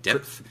to it, like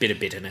depth. Bit of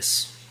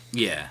bitterness.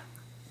 Yeah.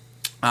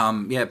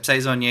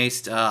 Saison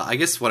yeast. I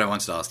guess what I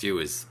wanted to ask you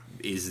is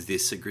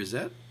this a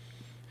grisette?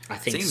 I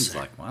think Seems so.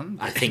 like one.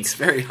 I think it's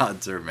very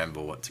hard to remember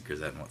what's a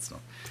grisette and what's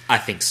not. I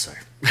think so.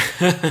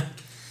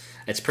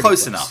 It's pretty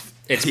Close enough.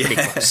 It's pretty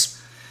Yeah.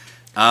 close.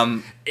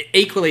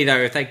 Equally, though,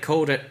 if they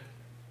called it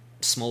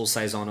small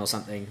saison or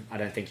something, I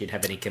don't think you'd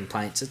have any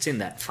complaints. It's in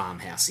that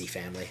farmhousey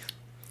family.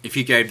 If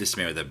you gave this to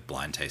me with a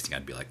blind tasting,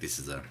 I'd be like, this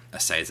is a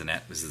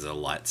saisonette, this is a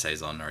light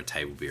saison or a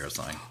table beer or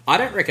something. I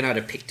don't reckon I'd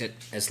have picked it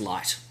as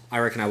light. I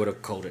reckon I would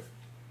have called it.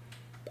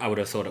 I would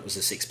have thought it was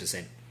a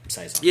 6%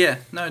 saison. Yeah,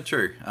 no,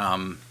 true.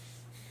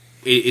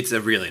 It's a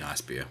really nice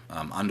beer.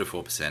 Under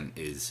 4%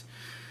 is,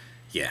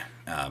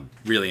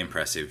 really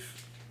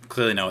impressive.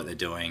 Clearly know what they're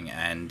doing,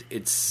 and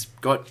it's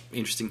got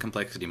interesting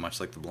complexity, much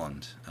like the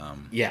blonde.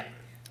 Yeah.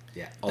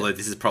 Although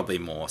this is probably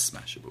more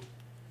smashable,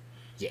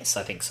 Yes,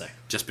 I think so.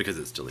 just because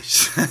it's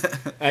delicious.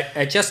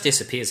 It just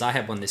disappears. I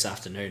had one this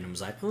afternoon and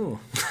was like, oh,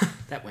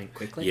 that went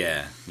quickly.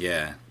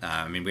 yeah.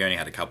 I mean, we only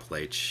had a couple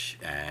each,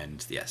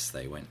 and yes,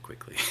 they went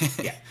quickly.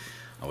 Yeah.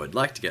 I would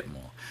like to get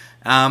more.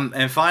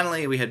 And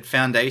finally, we had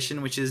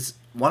Foundation, which is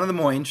one of the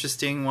more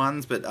interesting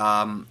ones, but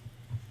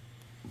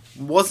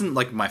wasn't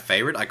like my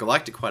favorite. I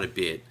liked it quite a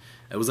bit.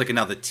 It was like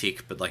another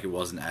tick, but like it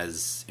wasn't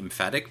as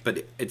emphatic.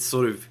 But it's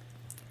sort of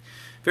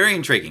very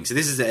intriguing. So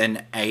this is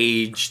an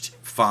aged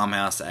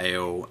farmhouse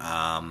ale,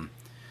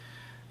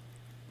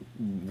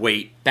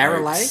 wheat,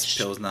 Barrel oats, aged?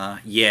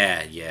 pilsner.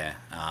 Yeah.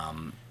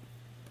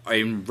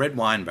 In red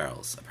wine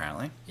barrels,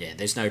 apparently. Yeah,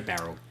 there's no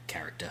barrel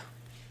character.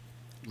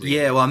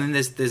 Yeah, well, I mean,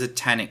 there's a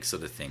tannic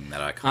sort of thing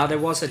that I kind there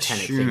of was a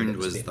tannic thing, but assumed it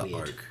was a was bit the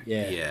weird. oak.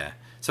 Yeah.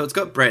 So it's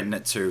got Brett in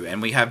it too,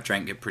 and we have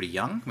drank it pretty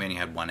young. We only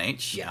had one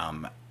each. Yeah.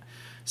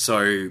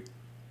 So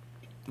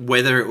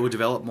whether it will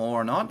develop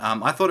more or not,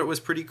 I thought it was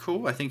pretty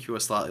cool. I think you were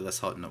slightly less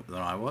hot than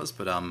I was,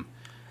 but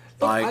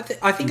I think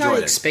I enjoyed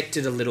it.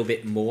 expected a little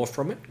bit more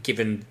from it,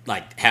 given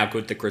like how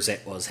good the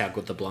grisette was, how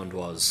good the blonde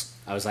was.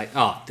 I was like,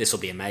 oh, this will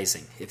be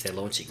amazing if they're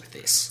launching with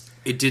this.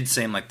 It did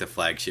seem like the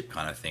flagship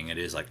kind of thing. It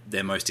is like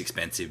their most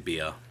expensive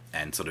beer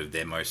and sort of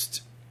their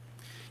most...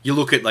 You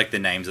look at like the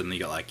names and you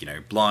got like,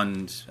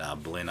 Blonde,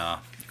 Berliner,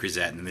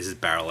 Grisette, and this is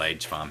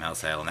barrel-aged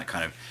farmhouse ale, and that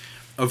kind of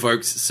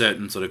evokes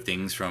certain sort of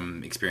things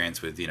from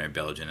experience with,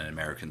 Belgian and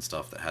American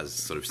stuff that has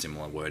sort of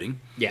similar wording.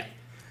 Yeah.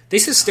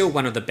 This is still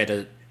one of the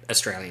better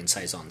Australian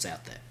saisons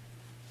out there.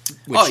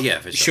 Which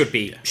For sure.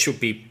 should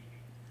be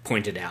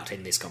pointed out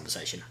in this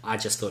conversation. I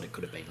just thought it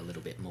could have been a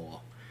little bit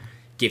more,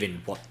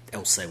 given what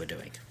else they were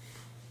doing.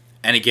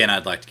 And again,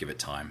 I'd like to give it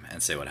time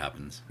and see what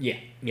happens. Yeah,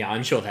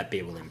 I'm sure that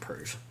beer will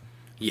improve.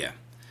 Yeah.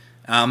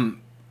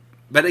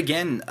 But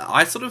again,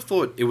 I sort of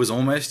thought it was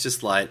almost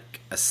just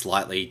like a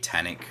slightly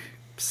tannic,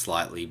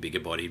 slightly bigger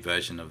bodied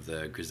version of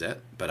the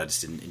Grisette, but I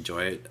just didn't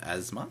enjoy it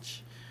as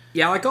much.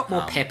 Yeah, I got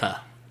more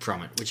pepper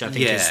from it, which I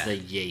think is Yeah. the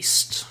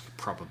yeast,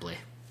 probably.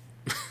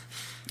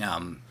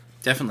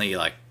 Definitely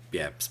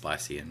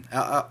spicy. And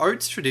are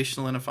oats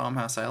traditional in a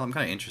farmhouse ale? I'm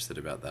kind of interested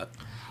about that.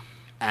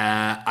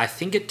 I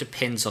think it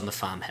depends on the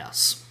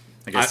farmhouse.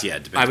 I guess,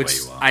 it depends where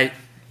you are. I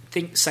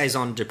think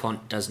Saison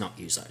DuPont does not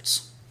use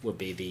oats, would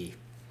be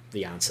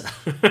the answer.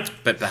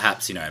 But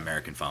perhaps,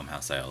 American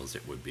farmhouse ales,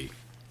 it would be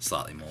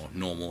slightly more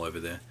normal over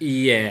there.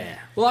 Yeah.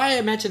 Well, I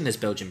imagine there's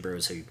Belgian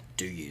brewers who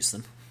do use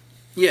them.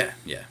 Yeah.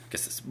 I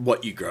guess it's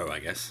what you grow, I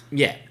guess.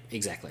 Yeah,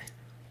 exactly.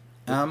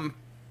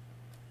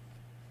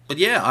 But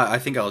yeah, I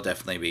think I'll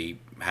definitely be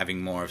having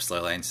more of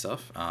Slow Lane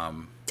stuff.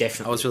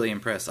 Definitely. I was really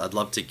impressed. I'd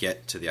love to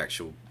get to the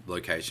actual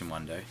location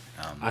one day.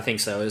 I think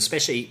so,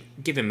 especially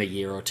give him a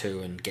year or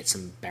two and get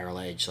some barrel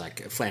age,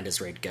 like Flanders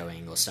Red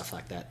going or stuff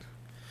like that.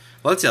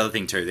 Well, that's the other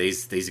thing too.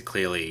 These are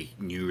clearly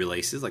new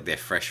releases, like they're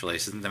fresh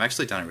releases, and they've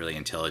actually done it really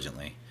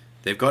intelligently.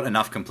 They've got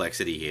enough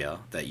complexity here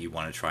that you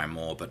want to try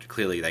more, but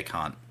clearly they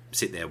can't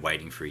sit there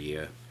waiting for a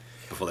year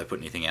before they put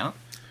anything out.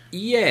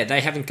 Yeah,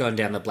 they haven't gone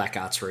down the Black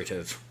Arts route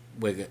of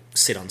we'll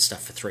sit on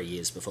stuff for 3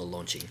 years before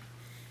launching.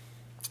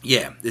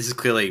 Yeah, this is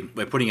clearly,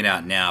 we're putting it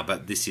out now,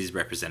 but this is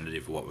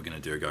representative of what we're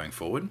going to do going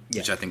forward,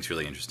 which I think is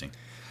really interesting.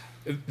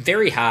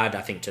 Very hard,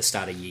 I think, to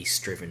start a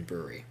yeast-driven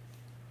brewery.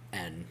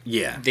 And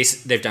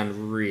they've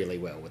done really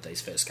well with these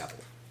first couple.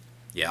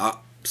 Yeah,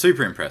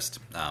 super impressed,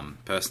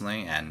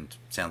 personally, and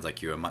sounds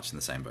like you are much in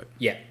the same boat.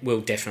 Yeah,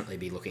 we'll definitely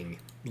be looking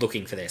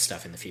for their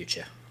stuff in the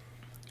future.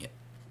 Yeah.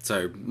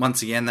 So,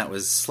 once again, that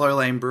was Slow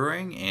Lane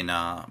Brewing in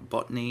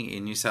Botany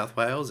in New South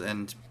Wales,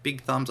 and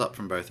big thumbs up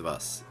from both of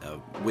us.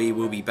 We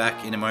will be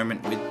back in a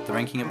moment with the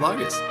ranking of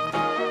lagers.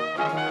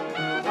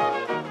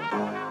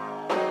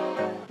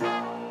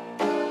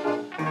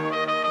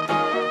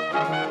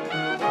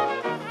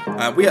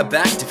 We are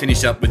back to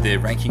finish up with the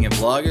ranking of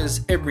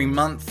lagers. Every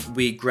month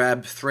we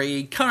grab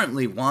 3,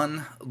 currently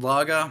 1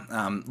 lager.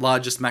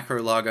 Largest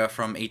macro lager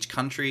from each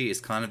country is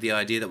kind of the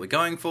idea that we're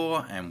going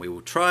for, and we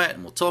will try it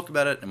and we'll talk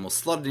about it and we'll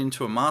slot it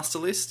into a master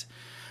list.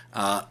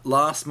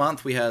 Last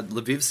month we had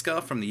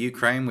Lvivska from the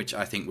Ukraine, which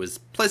I think was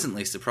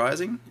pleasantly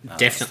surprising.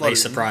 Definitely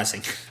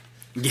surprising.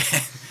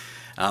 Yeah.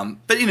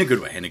 But in a good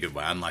way,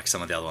 unlike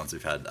some of the other ones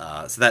we've had.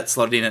 So that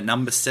slotted in at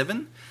number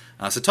 7.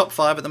 So top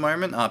 5 at the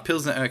moment are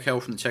Pilsner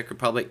Urquell from the Czech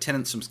Republic,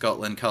 Tennent's from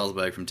Scotland,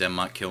 Carlsberg from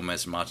Denmark,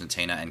 Quilmes from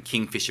Argentina, and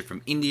Kingfisher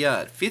from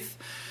India at 5th.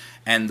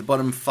 And the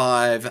bottom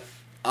 5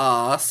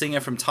 are Singer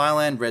from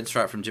Thailand, Red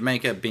Stripe from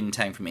Jamaica,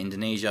 Bintang from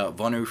Indonesia,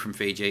 Vonu from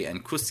Fiji,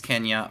 and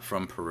Cusqueña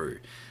from Peru.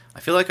 I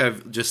feel like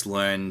I've just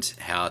learned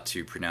how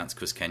to pronounce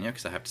Cusqueña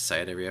because I have to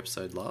say it every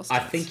episode last. I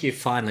think you've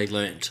finally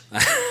learned.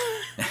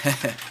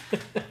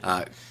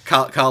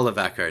 Carl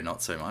Lavaco,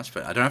 not so much,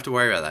 but I don't have to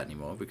worry about that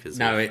anymore because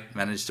we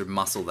managed to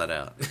muscle that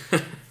out.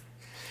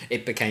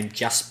 It became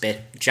just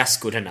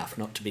good enough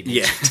not to be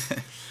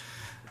mentioned.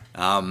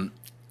 Yeah.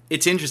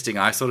 It's interesting.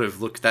 I sort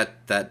of looked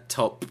at that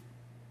top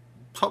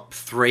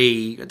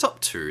 3, top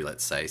 2,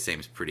 let's say,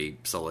 seems pretty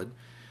solid.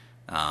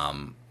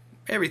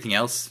 Everything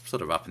else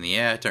sort of up in the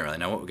air. Don't really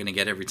know what we're going to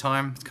get every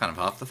time. It's kind of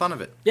half the fun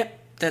of it. Yep,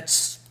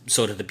 that's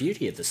sort of the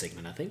beauty of the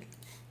segment, I think.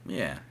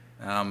 Yeah.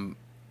 And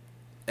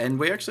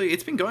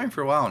it's been going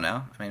for a while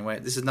now. I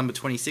mean, this is number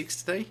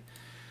 26 today.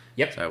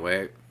 Yep. So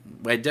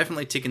we're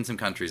definitely ticking some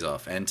countries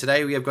off. And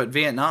today we have got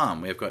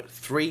Vietnam. We have got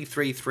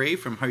 333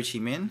 from Ho Chi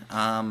Minh.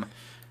 I'm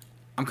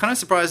kind of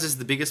surprised this is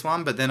the biggest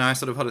one, but then I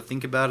sort of had to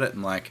think about it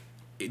and like,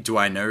 do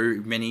I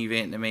know many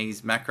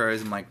Vietnamese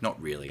macros? I'm like,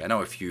 not really. I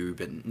know a few,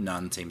 but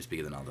none seems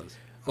bigger than others.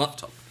 Well,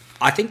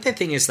 I think the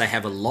thing is they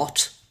have a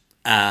lot,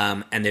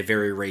 and they're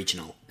very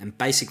regional. And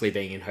basically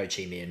being in Ho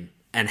Chi Minh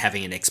and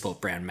having an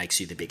export brand makes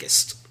you the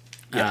biggest.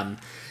 Yep.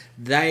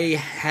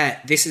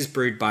 This is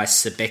brewed by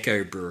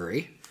Sabeco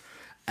Brewery,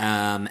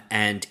 and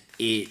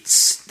they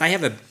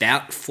have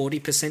about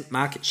 40%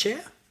 market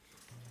share.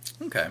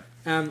 Okay.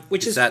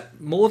 Which is that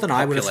more than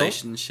I would have thought.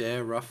 Population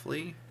share,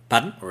 roughly?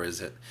 Pardon? Or is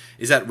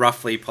that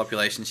roughly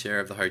population share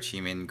of the Ho Chi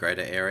Minh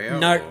greater area?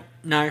 No.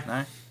 No?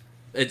 Ho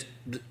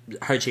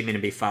Chi Minh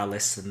would be far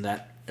less than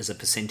that as a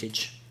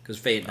percentage, because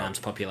Vietnam's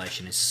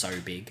population is so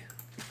big.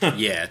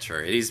 Yeah,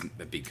 true. It is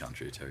a big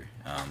country too.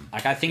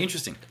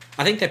 Interesting.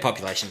 I think their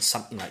population is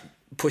something like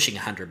pushing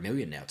 100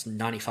 million now. It's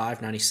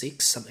 95,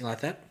 96, something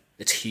like that.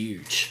 It's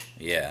huge.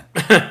 Yeah.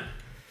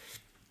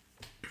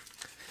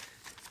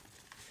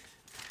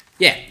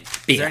 Yeah.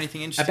 Is there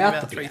anything interesting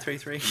about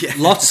 333? Yeah.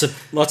 Lots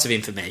of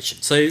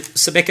information. So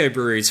Sabeco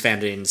Brewery was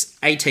founded in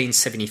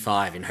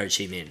 1875 in Ho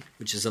Chi Minh,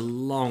 which is a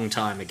long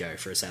time ago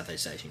for a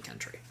Southeast Asian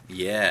country.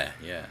 Yeah.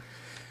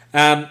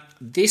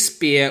 This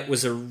beer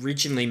was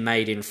originally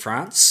made in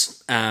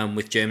France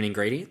with German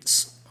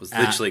ingredients. Was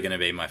literally going to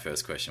be my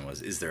first question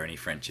is there any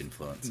French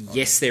influence?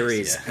 Yes, there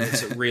is. Yeah. And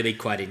it's really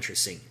quite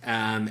interesting.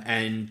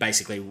 And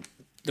basically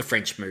the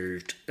French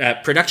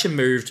production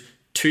moved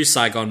to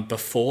Saigon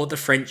before the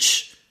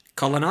French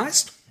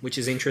colonised, which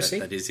is interesting.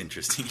 That is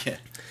interesting,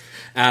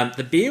 yeah.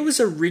 The beer was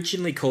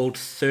originally called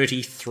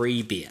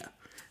 33 beer,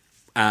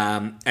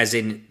 as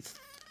in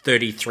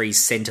 33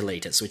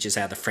 centilitres, which is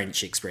how the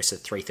French express a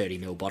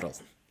 330ml bottle.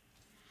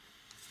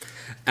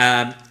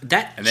 And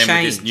then changed. With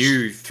this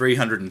new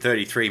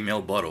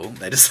 333ml bottle,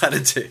 they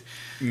decided to...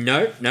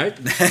 No.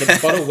 The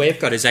bottle we've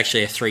got is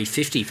actually a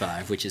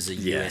 355, which is a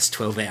US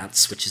 12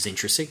 ounce, which is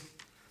interesting.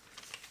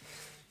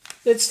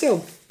 It's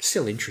still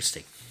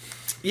interesting.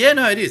 Yeah,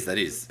 no, it is. That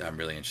is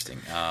really interesting.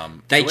 So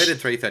where did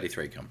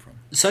 333 come from?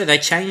 So they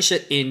changed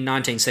it in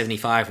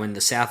 1975 when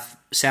the South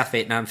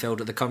Vietnam fell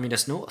to the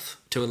Communist North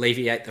to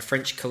alleviate the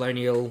French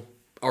colonial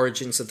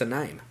origins of the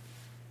name.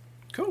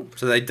 Cool.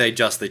 So they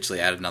just literally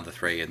added another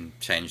 3 and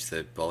changed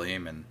the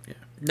volume and yeah.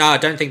 No, I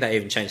don't think they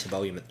even changed the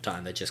volume at the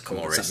time. They just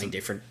called it something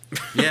different.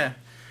 Yeah.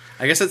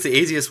 I guess that's the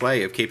easiest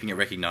way of keeping it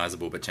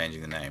recognisable but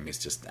changing the name is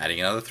just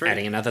adding another 3.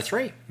 Adding another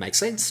 3. Makes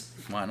sense.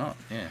 Why not?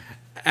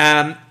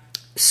 Yeah.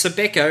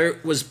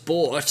 Sabeco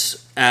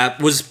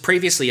was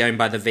previously owned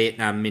by the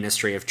Vietnam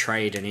Ministry of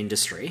Trade and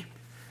Industry,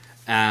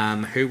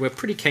 who were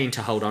pretty keen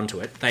to hold on to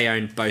it. They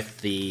owned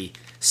both the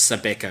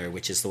Sabeco,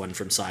 which is the one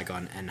from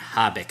Saigon, and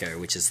Habeco,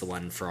 which is the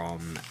one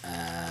from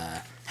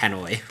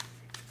Hanoi.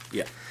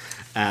 Yeah.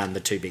 The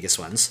two biggest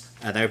ones.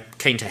 They were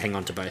keen to hang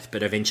on to both,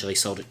 but eventually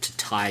sold it to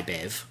Thai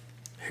Bev,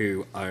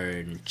 who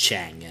own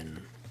Chang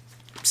and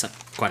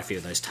quite a few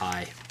of those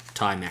Thai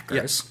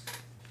macros.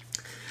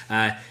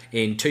 Yep.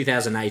 In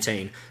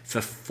 2018 for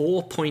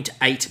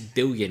 $4.8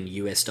 billion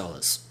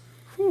US.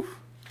 Whew.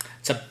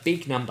 It's a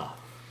big number.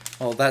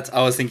 Well,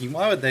 I was thinking,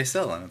 why would they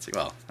sell? And it's like,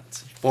 well,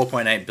 that's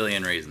 4.8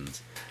 billion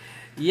reasons.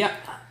 Yep.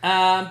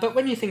 But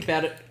when you think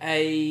about it,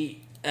 a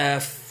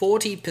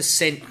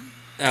 40%,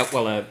 a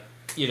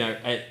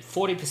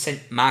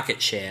 40%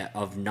 market share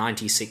of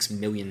 96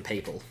 million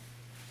people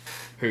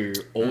who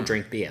all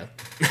drink beer.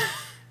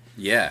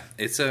 Yeah,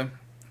 it's a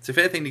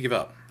fair thing to give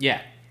up.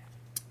 Yeah.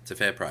 It's a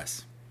fair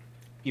price.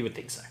 You would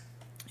think so.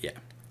 Yeah.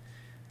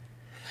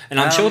 And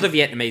I'm sure the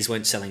Vietnamese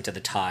weren't selling to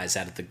the Thais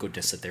out of the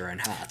goodness of their own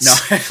hearts.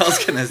 No, I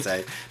was going to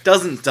say,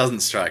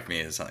 doesn't strike me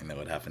as something that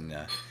would happen.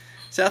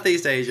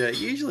 Southeast Asia,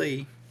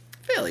 usually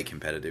fairly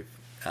competitive,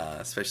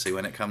 especially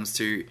when it comes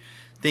to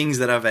things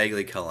that are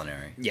vaguely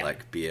culinary,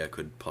 like beer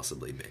could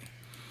possibly be.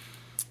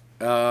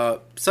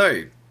 So,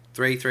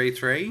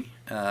 333,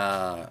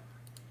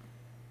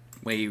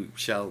 we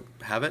shall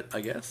have it,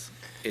 I guess.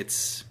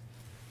 It's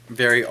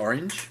very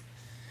orange.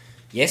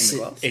 Yes,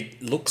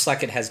 it looks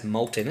like it has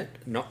malt in it,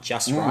 not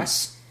just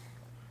rice.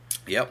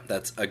 Yep,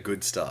 that's a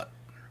good start.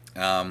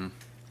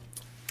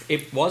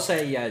 It was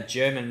a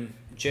German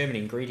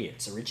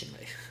ingredients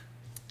originally.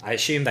 I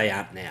assume they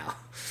aren't now.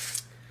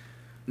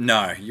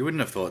 No, you wouldn't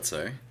have thought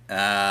so.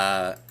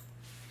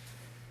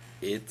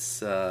 It's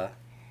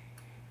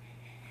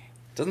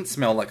doesn't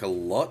smell like a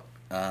lot.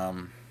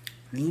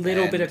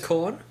 Little bit of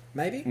corn,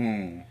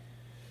 maybe.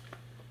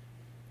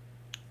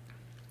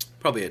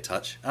 Probably a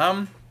touch.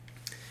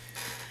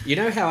 You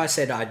know how I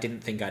said I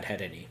didn't think I'd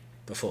had any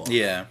before?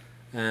 Yeah.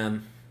 I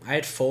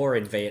had 4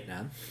 in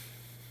Vietnam.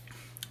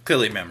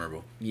 Clearly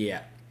memorable.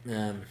 Yeah.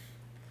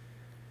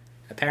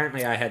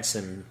 Apparently I had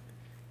some...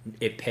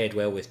 It paired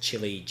well with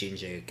chili,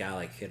 ginger,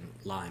 garlic, and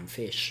lime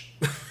fish.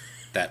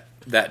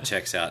 That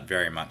checks out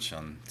very much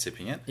on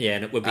sipping it. Yeah,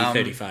 and it would be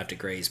 35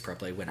 degrees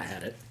probably when I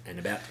had it, and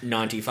about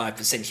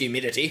 95%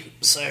 humidity.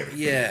 So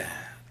yeah,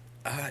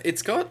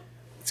 it's got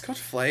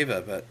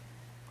flavour, but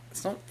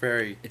it's not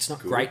very. It's not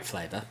good. Great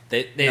flavour.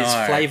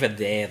 There's flavour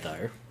there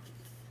though.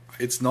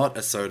 It's not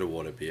a soda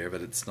water beer,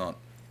 but it's not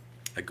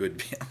a good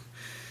beer.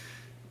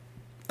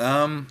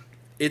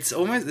 It's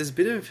almost there's a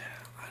bit of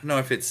I don't know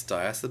if it's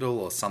diacetyl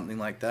or something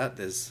like that.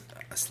 There's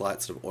a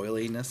slight sort of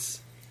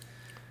oiliness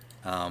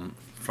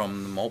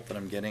from the malt that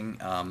I'm getting.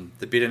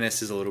 The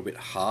bitterness is a little bit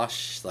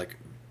harsh, like a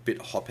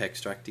bit hop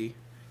extracty.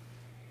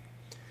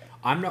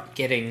 I'm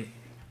getting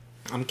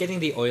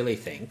the oily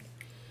thing.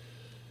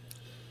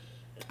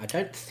 I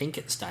don't think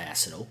it's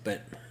diacetyl,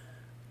 but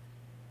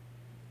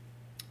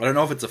I don't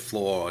know if it's a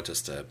flaw or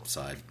just a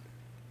side.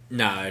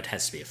 No, it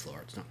has to be a flaw.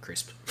 It's not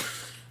crisp.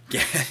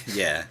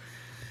 Yeah.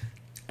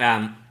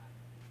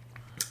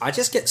 I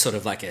just get sort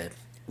of like a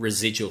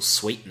residual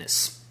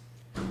sweetness.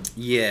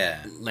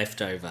 Yeah.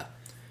 Left over.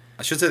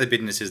 I should say the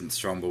bitterness isn't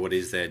strong, but what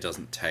is there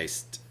doesn't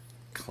taste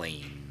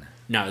clean.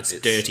 No, it's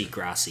dirty,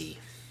 grassy.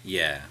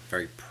 Yeah,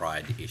 very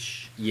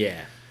pride-ish.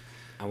 Yeah.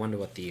 I wonder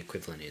what the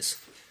equivalent is.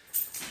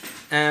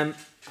 I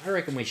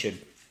reckon we should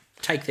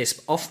take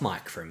this off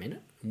mic for a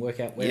minute and work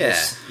out where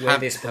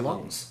this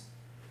belongs.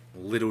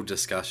 Have a little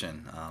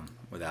discussion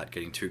without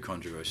getting too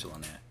controversial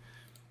on air.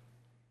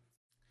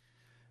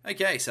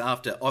 Okay, so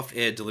after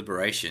off-air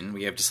deliberation,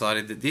 we have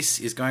decided that this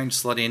is going to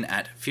slot in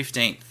at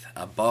 15th,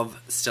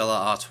 above Stella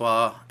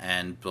Artois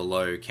and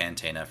below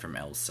Cantina from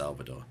El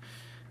Salvador.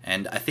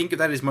 And I think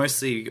that is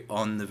mostly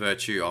on the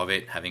virtue of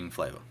it having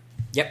flavour.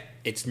 Yep,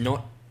 it's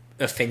not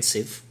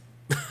offensive.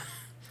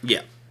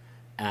 Yeah.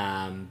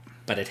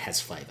 But it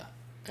has flavour,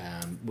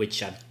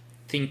 which I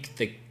think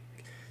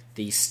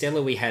the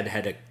Stella we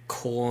had a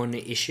corn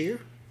issue,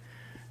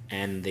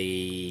 and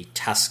the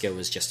Tusker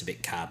was just a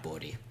bit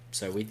cardboardy.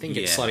 So we think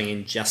it's slotting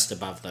in just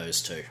above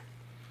those two.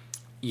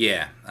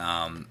 Yeah,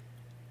 and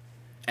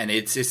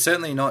it's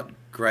certainly not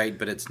great,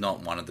 but it's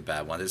not one of the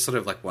bad ones. It's sort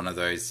of like one of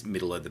those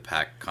middle of the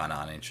pack kind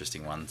of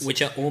uninteresting ones,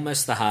 which are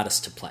almost the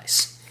hardest to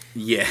place.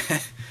 Yeah.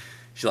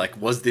 She's like,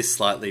 was this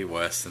slightly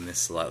worse than this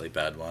slightly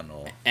bad one?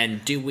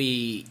 And do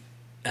we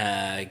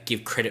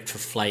give credit for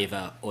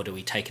flavour, or do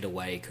we take it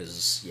away?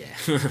 Because,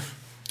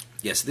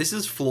 Yes, this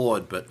is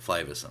flawed but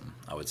flavoursome,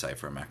 I would say,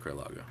 for a macro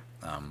lager.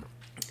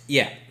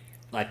 Yeah,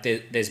 like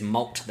there's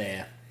malt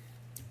there.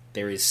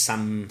 There is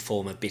some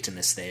form of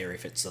bitterness there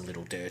if it's a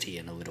little dirty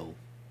and a little...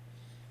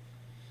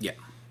 Yeah.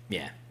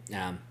 Yeah.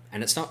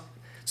 And it's not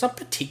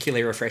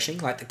particularly refreshing.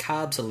 Like, the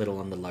carb's a little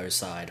on the low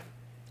side.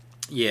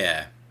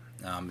 Yeah.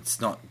 It's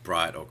not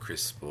bright or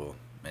crisp or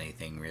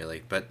anything,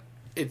 really. But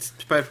it's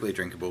perfectly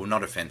drinkable,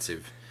 not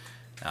offensive.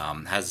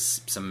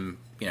 Has some,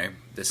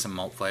 there's some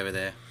malt flavour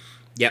there.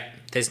 Yep.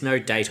 There's no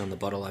date on the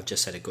bottle. I've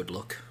just had a good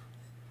look.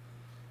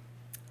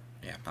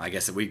 Yeah, I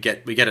guess we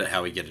get it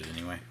how we get it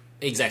anyway.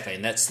 Exactly,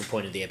 and that's the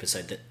point of the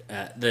episode,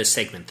 that the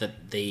segment,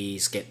 that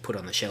these get put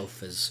on the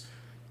shelf as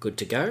good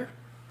to go.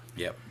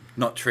 Yep.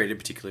 Not treated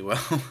particularly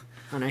well.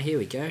 Oh no, here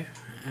we go.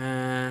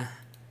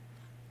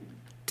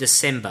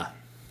 December.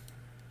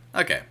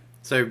 Okay.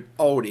 So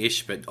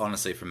old-ish, but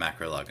honestly for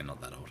macro lager,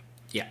 not that old.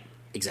 Yeah,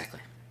 exactly.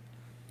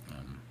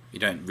 You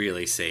don't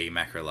really see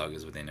macro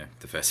lagers within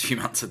the first few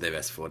months of their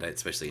best before date,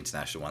 especially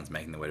international ones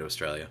making their way to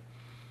Australia.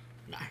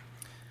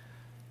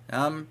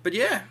 No. But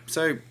yeah,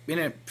 so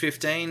minute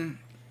 15,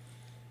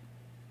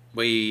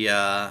 we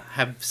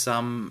have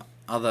some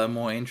other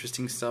more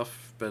interesting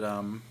stuff, but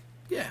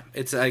yeah,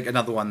 it's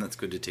another one that's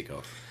good to tick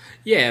off.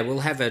 Yeah, we'll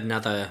have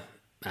another,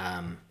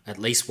 at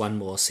least one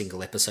more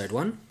single episode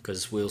one,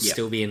 because we'll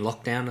still be in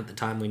lockdown at the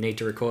time we need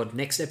to record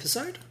next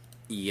episode.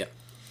 Yep.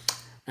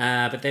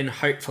 But then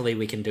hopefully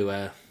we can do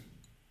an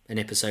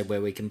episode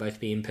where we can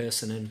both be in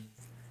person and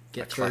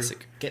get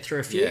through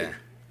a few.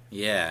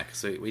 Yeah,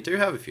 because we do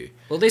have a few.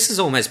 Well, this is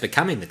almost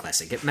becoming the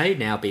classic. It may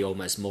now be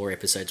almost more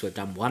episodes we've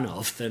done one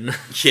of than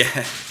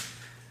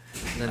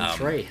than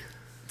three.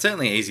 It's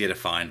certainly easier to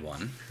find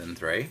one than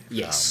three.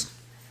 Yes.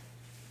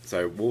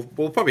 So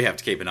we'll probably have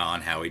to keep an eye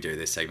on how we do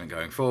this segment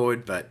going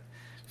forward, but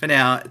for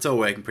now, it's all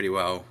working pretty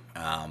well,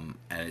 and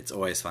it's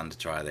always fun to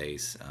try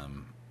these.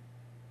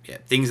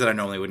 Things that I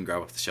normally wouldn't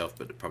grab off the shelf,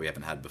 but probably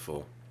haven't had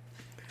before.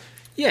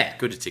 Yeah.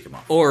 Good to tick them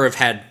off. Or have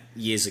had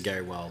years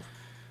ago, well,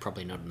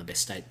 probably not in the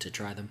best state to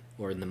try them,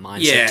 or in the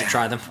mindset to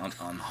try them.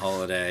 On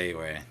holiday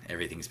where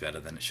everything's better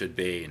than it should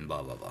be and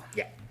blah, blah, blah.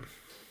 Yeah.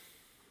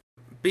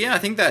 But yeah, I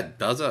think that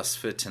does us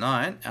for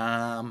tonight.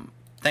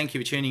 Thank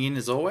you for tuning in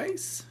as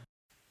always.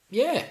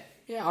 Yeah,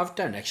 I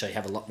don't actually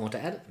have a lot more to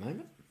add at the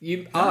moment.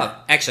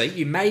 Actually,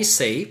 you may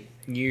see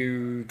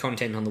new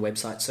content on the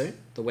website soon.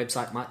 The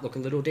website might look a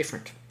little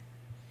different.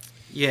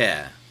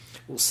 Yeah.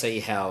 We'll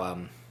see how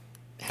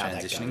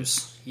that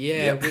goes.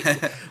 Yeah,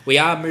 Yep. we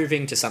are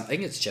moving to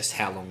something. It's just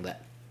how long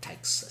that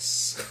takes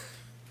us.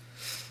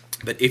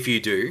 But if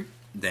you do,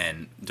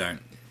 then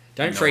don't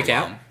freak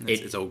out.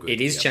 It's all good.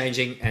 It is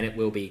changing, and it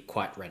will be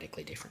quite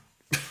radically different.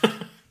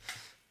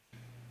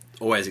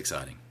 Always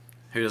exciting.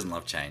 Who doesn't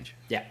love change?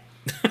 Yeah.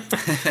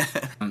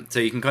 So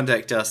you can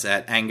contact us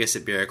at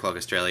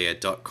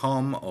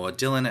angus@beeroclockaustralia.com or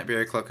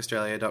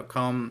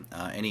dylan@beeroclockaustralia.com.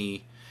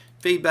 Any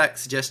feedback,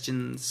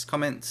 suggestions,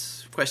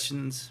 comments,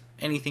 questions,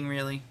 anything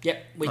really?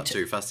 Yep. Not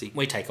too fussy.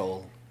 We take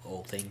all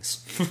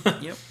things.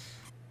 Yep.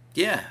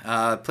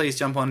 Yeah. Please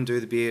jump on and do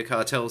the Beer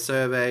Cartel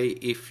survey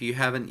if you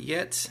haven't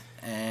yet.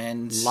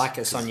 And like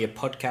us on your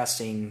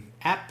podcasting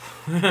app.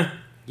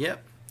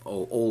 Yep.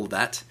 All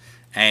that.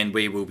 And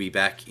we will be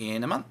back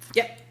in a month.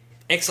 Yep.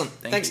 Excellent.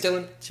 Thanks,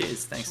 Dylan.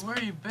 Cheers. Thanks.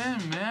 Where you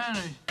been,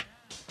 man?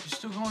 You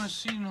still going to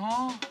Seton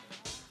Hall?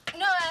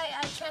 No,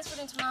 I transferred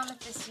into Monmouth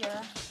this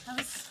year. I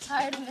was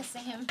tired of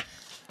missing him.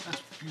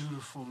 That's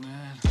beautiful,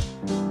 man.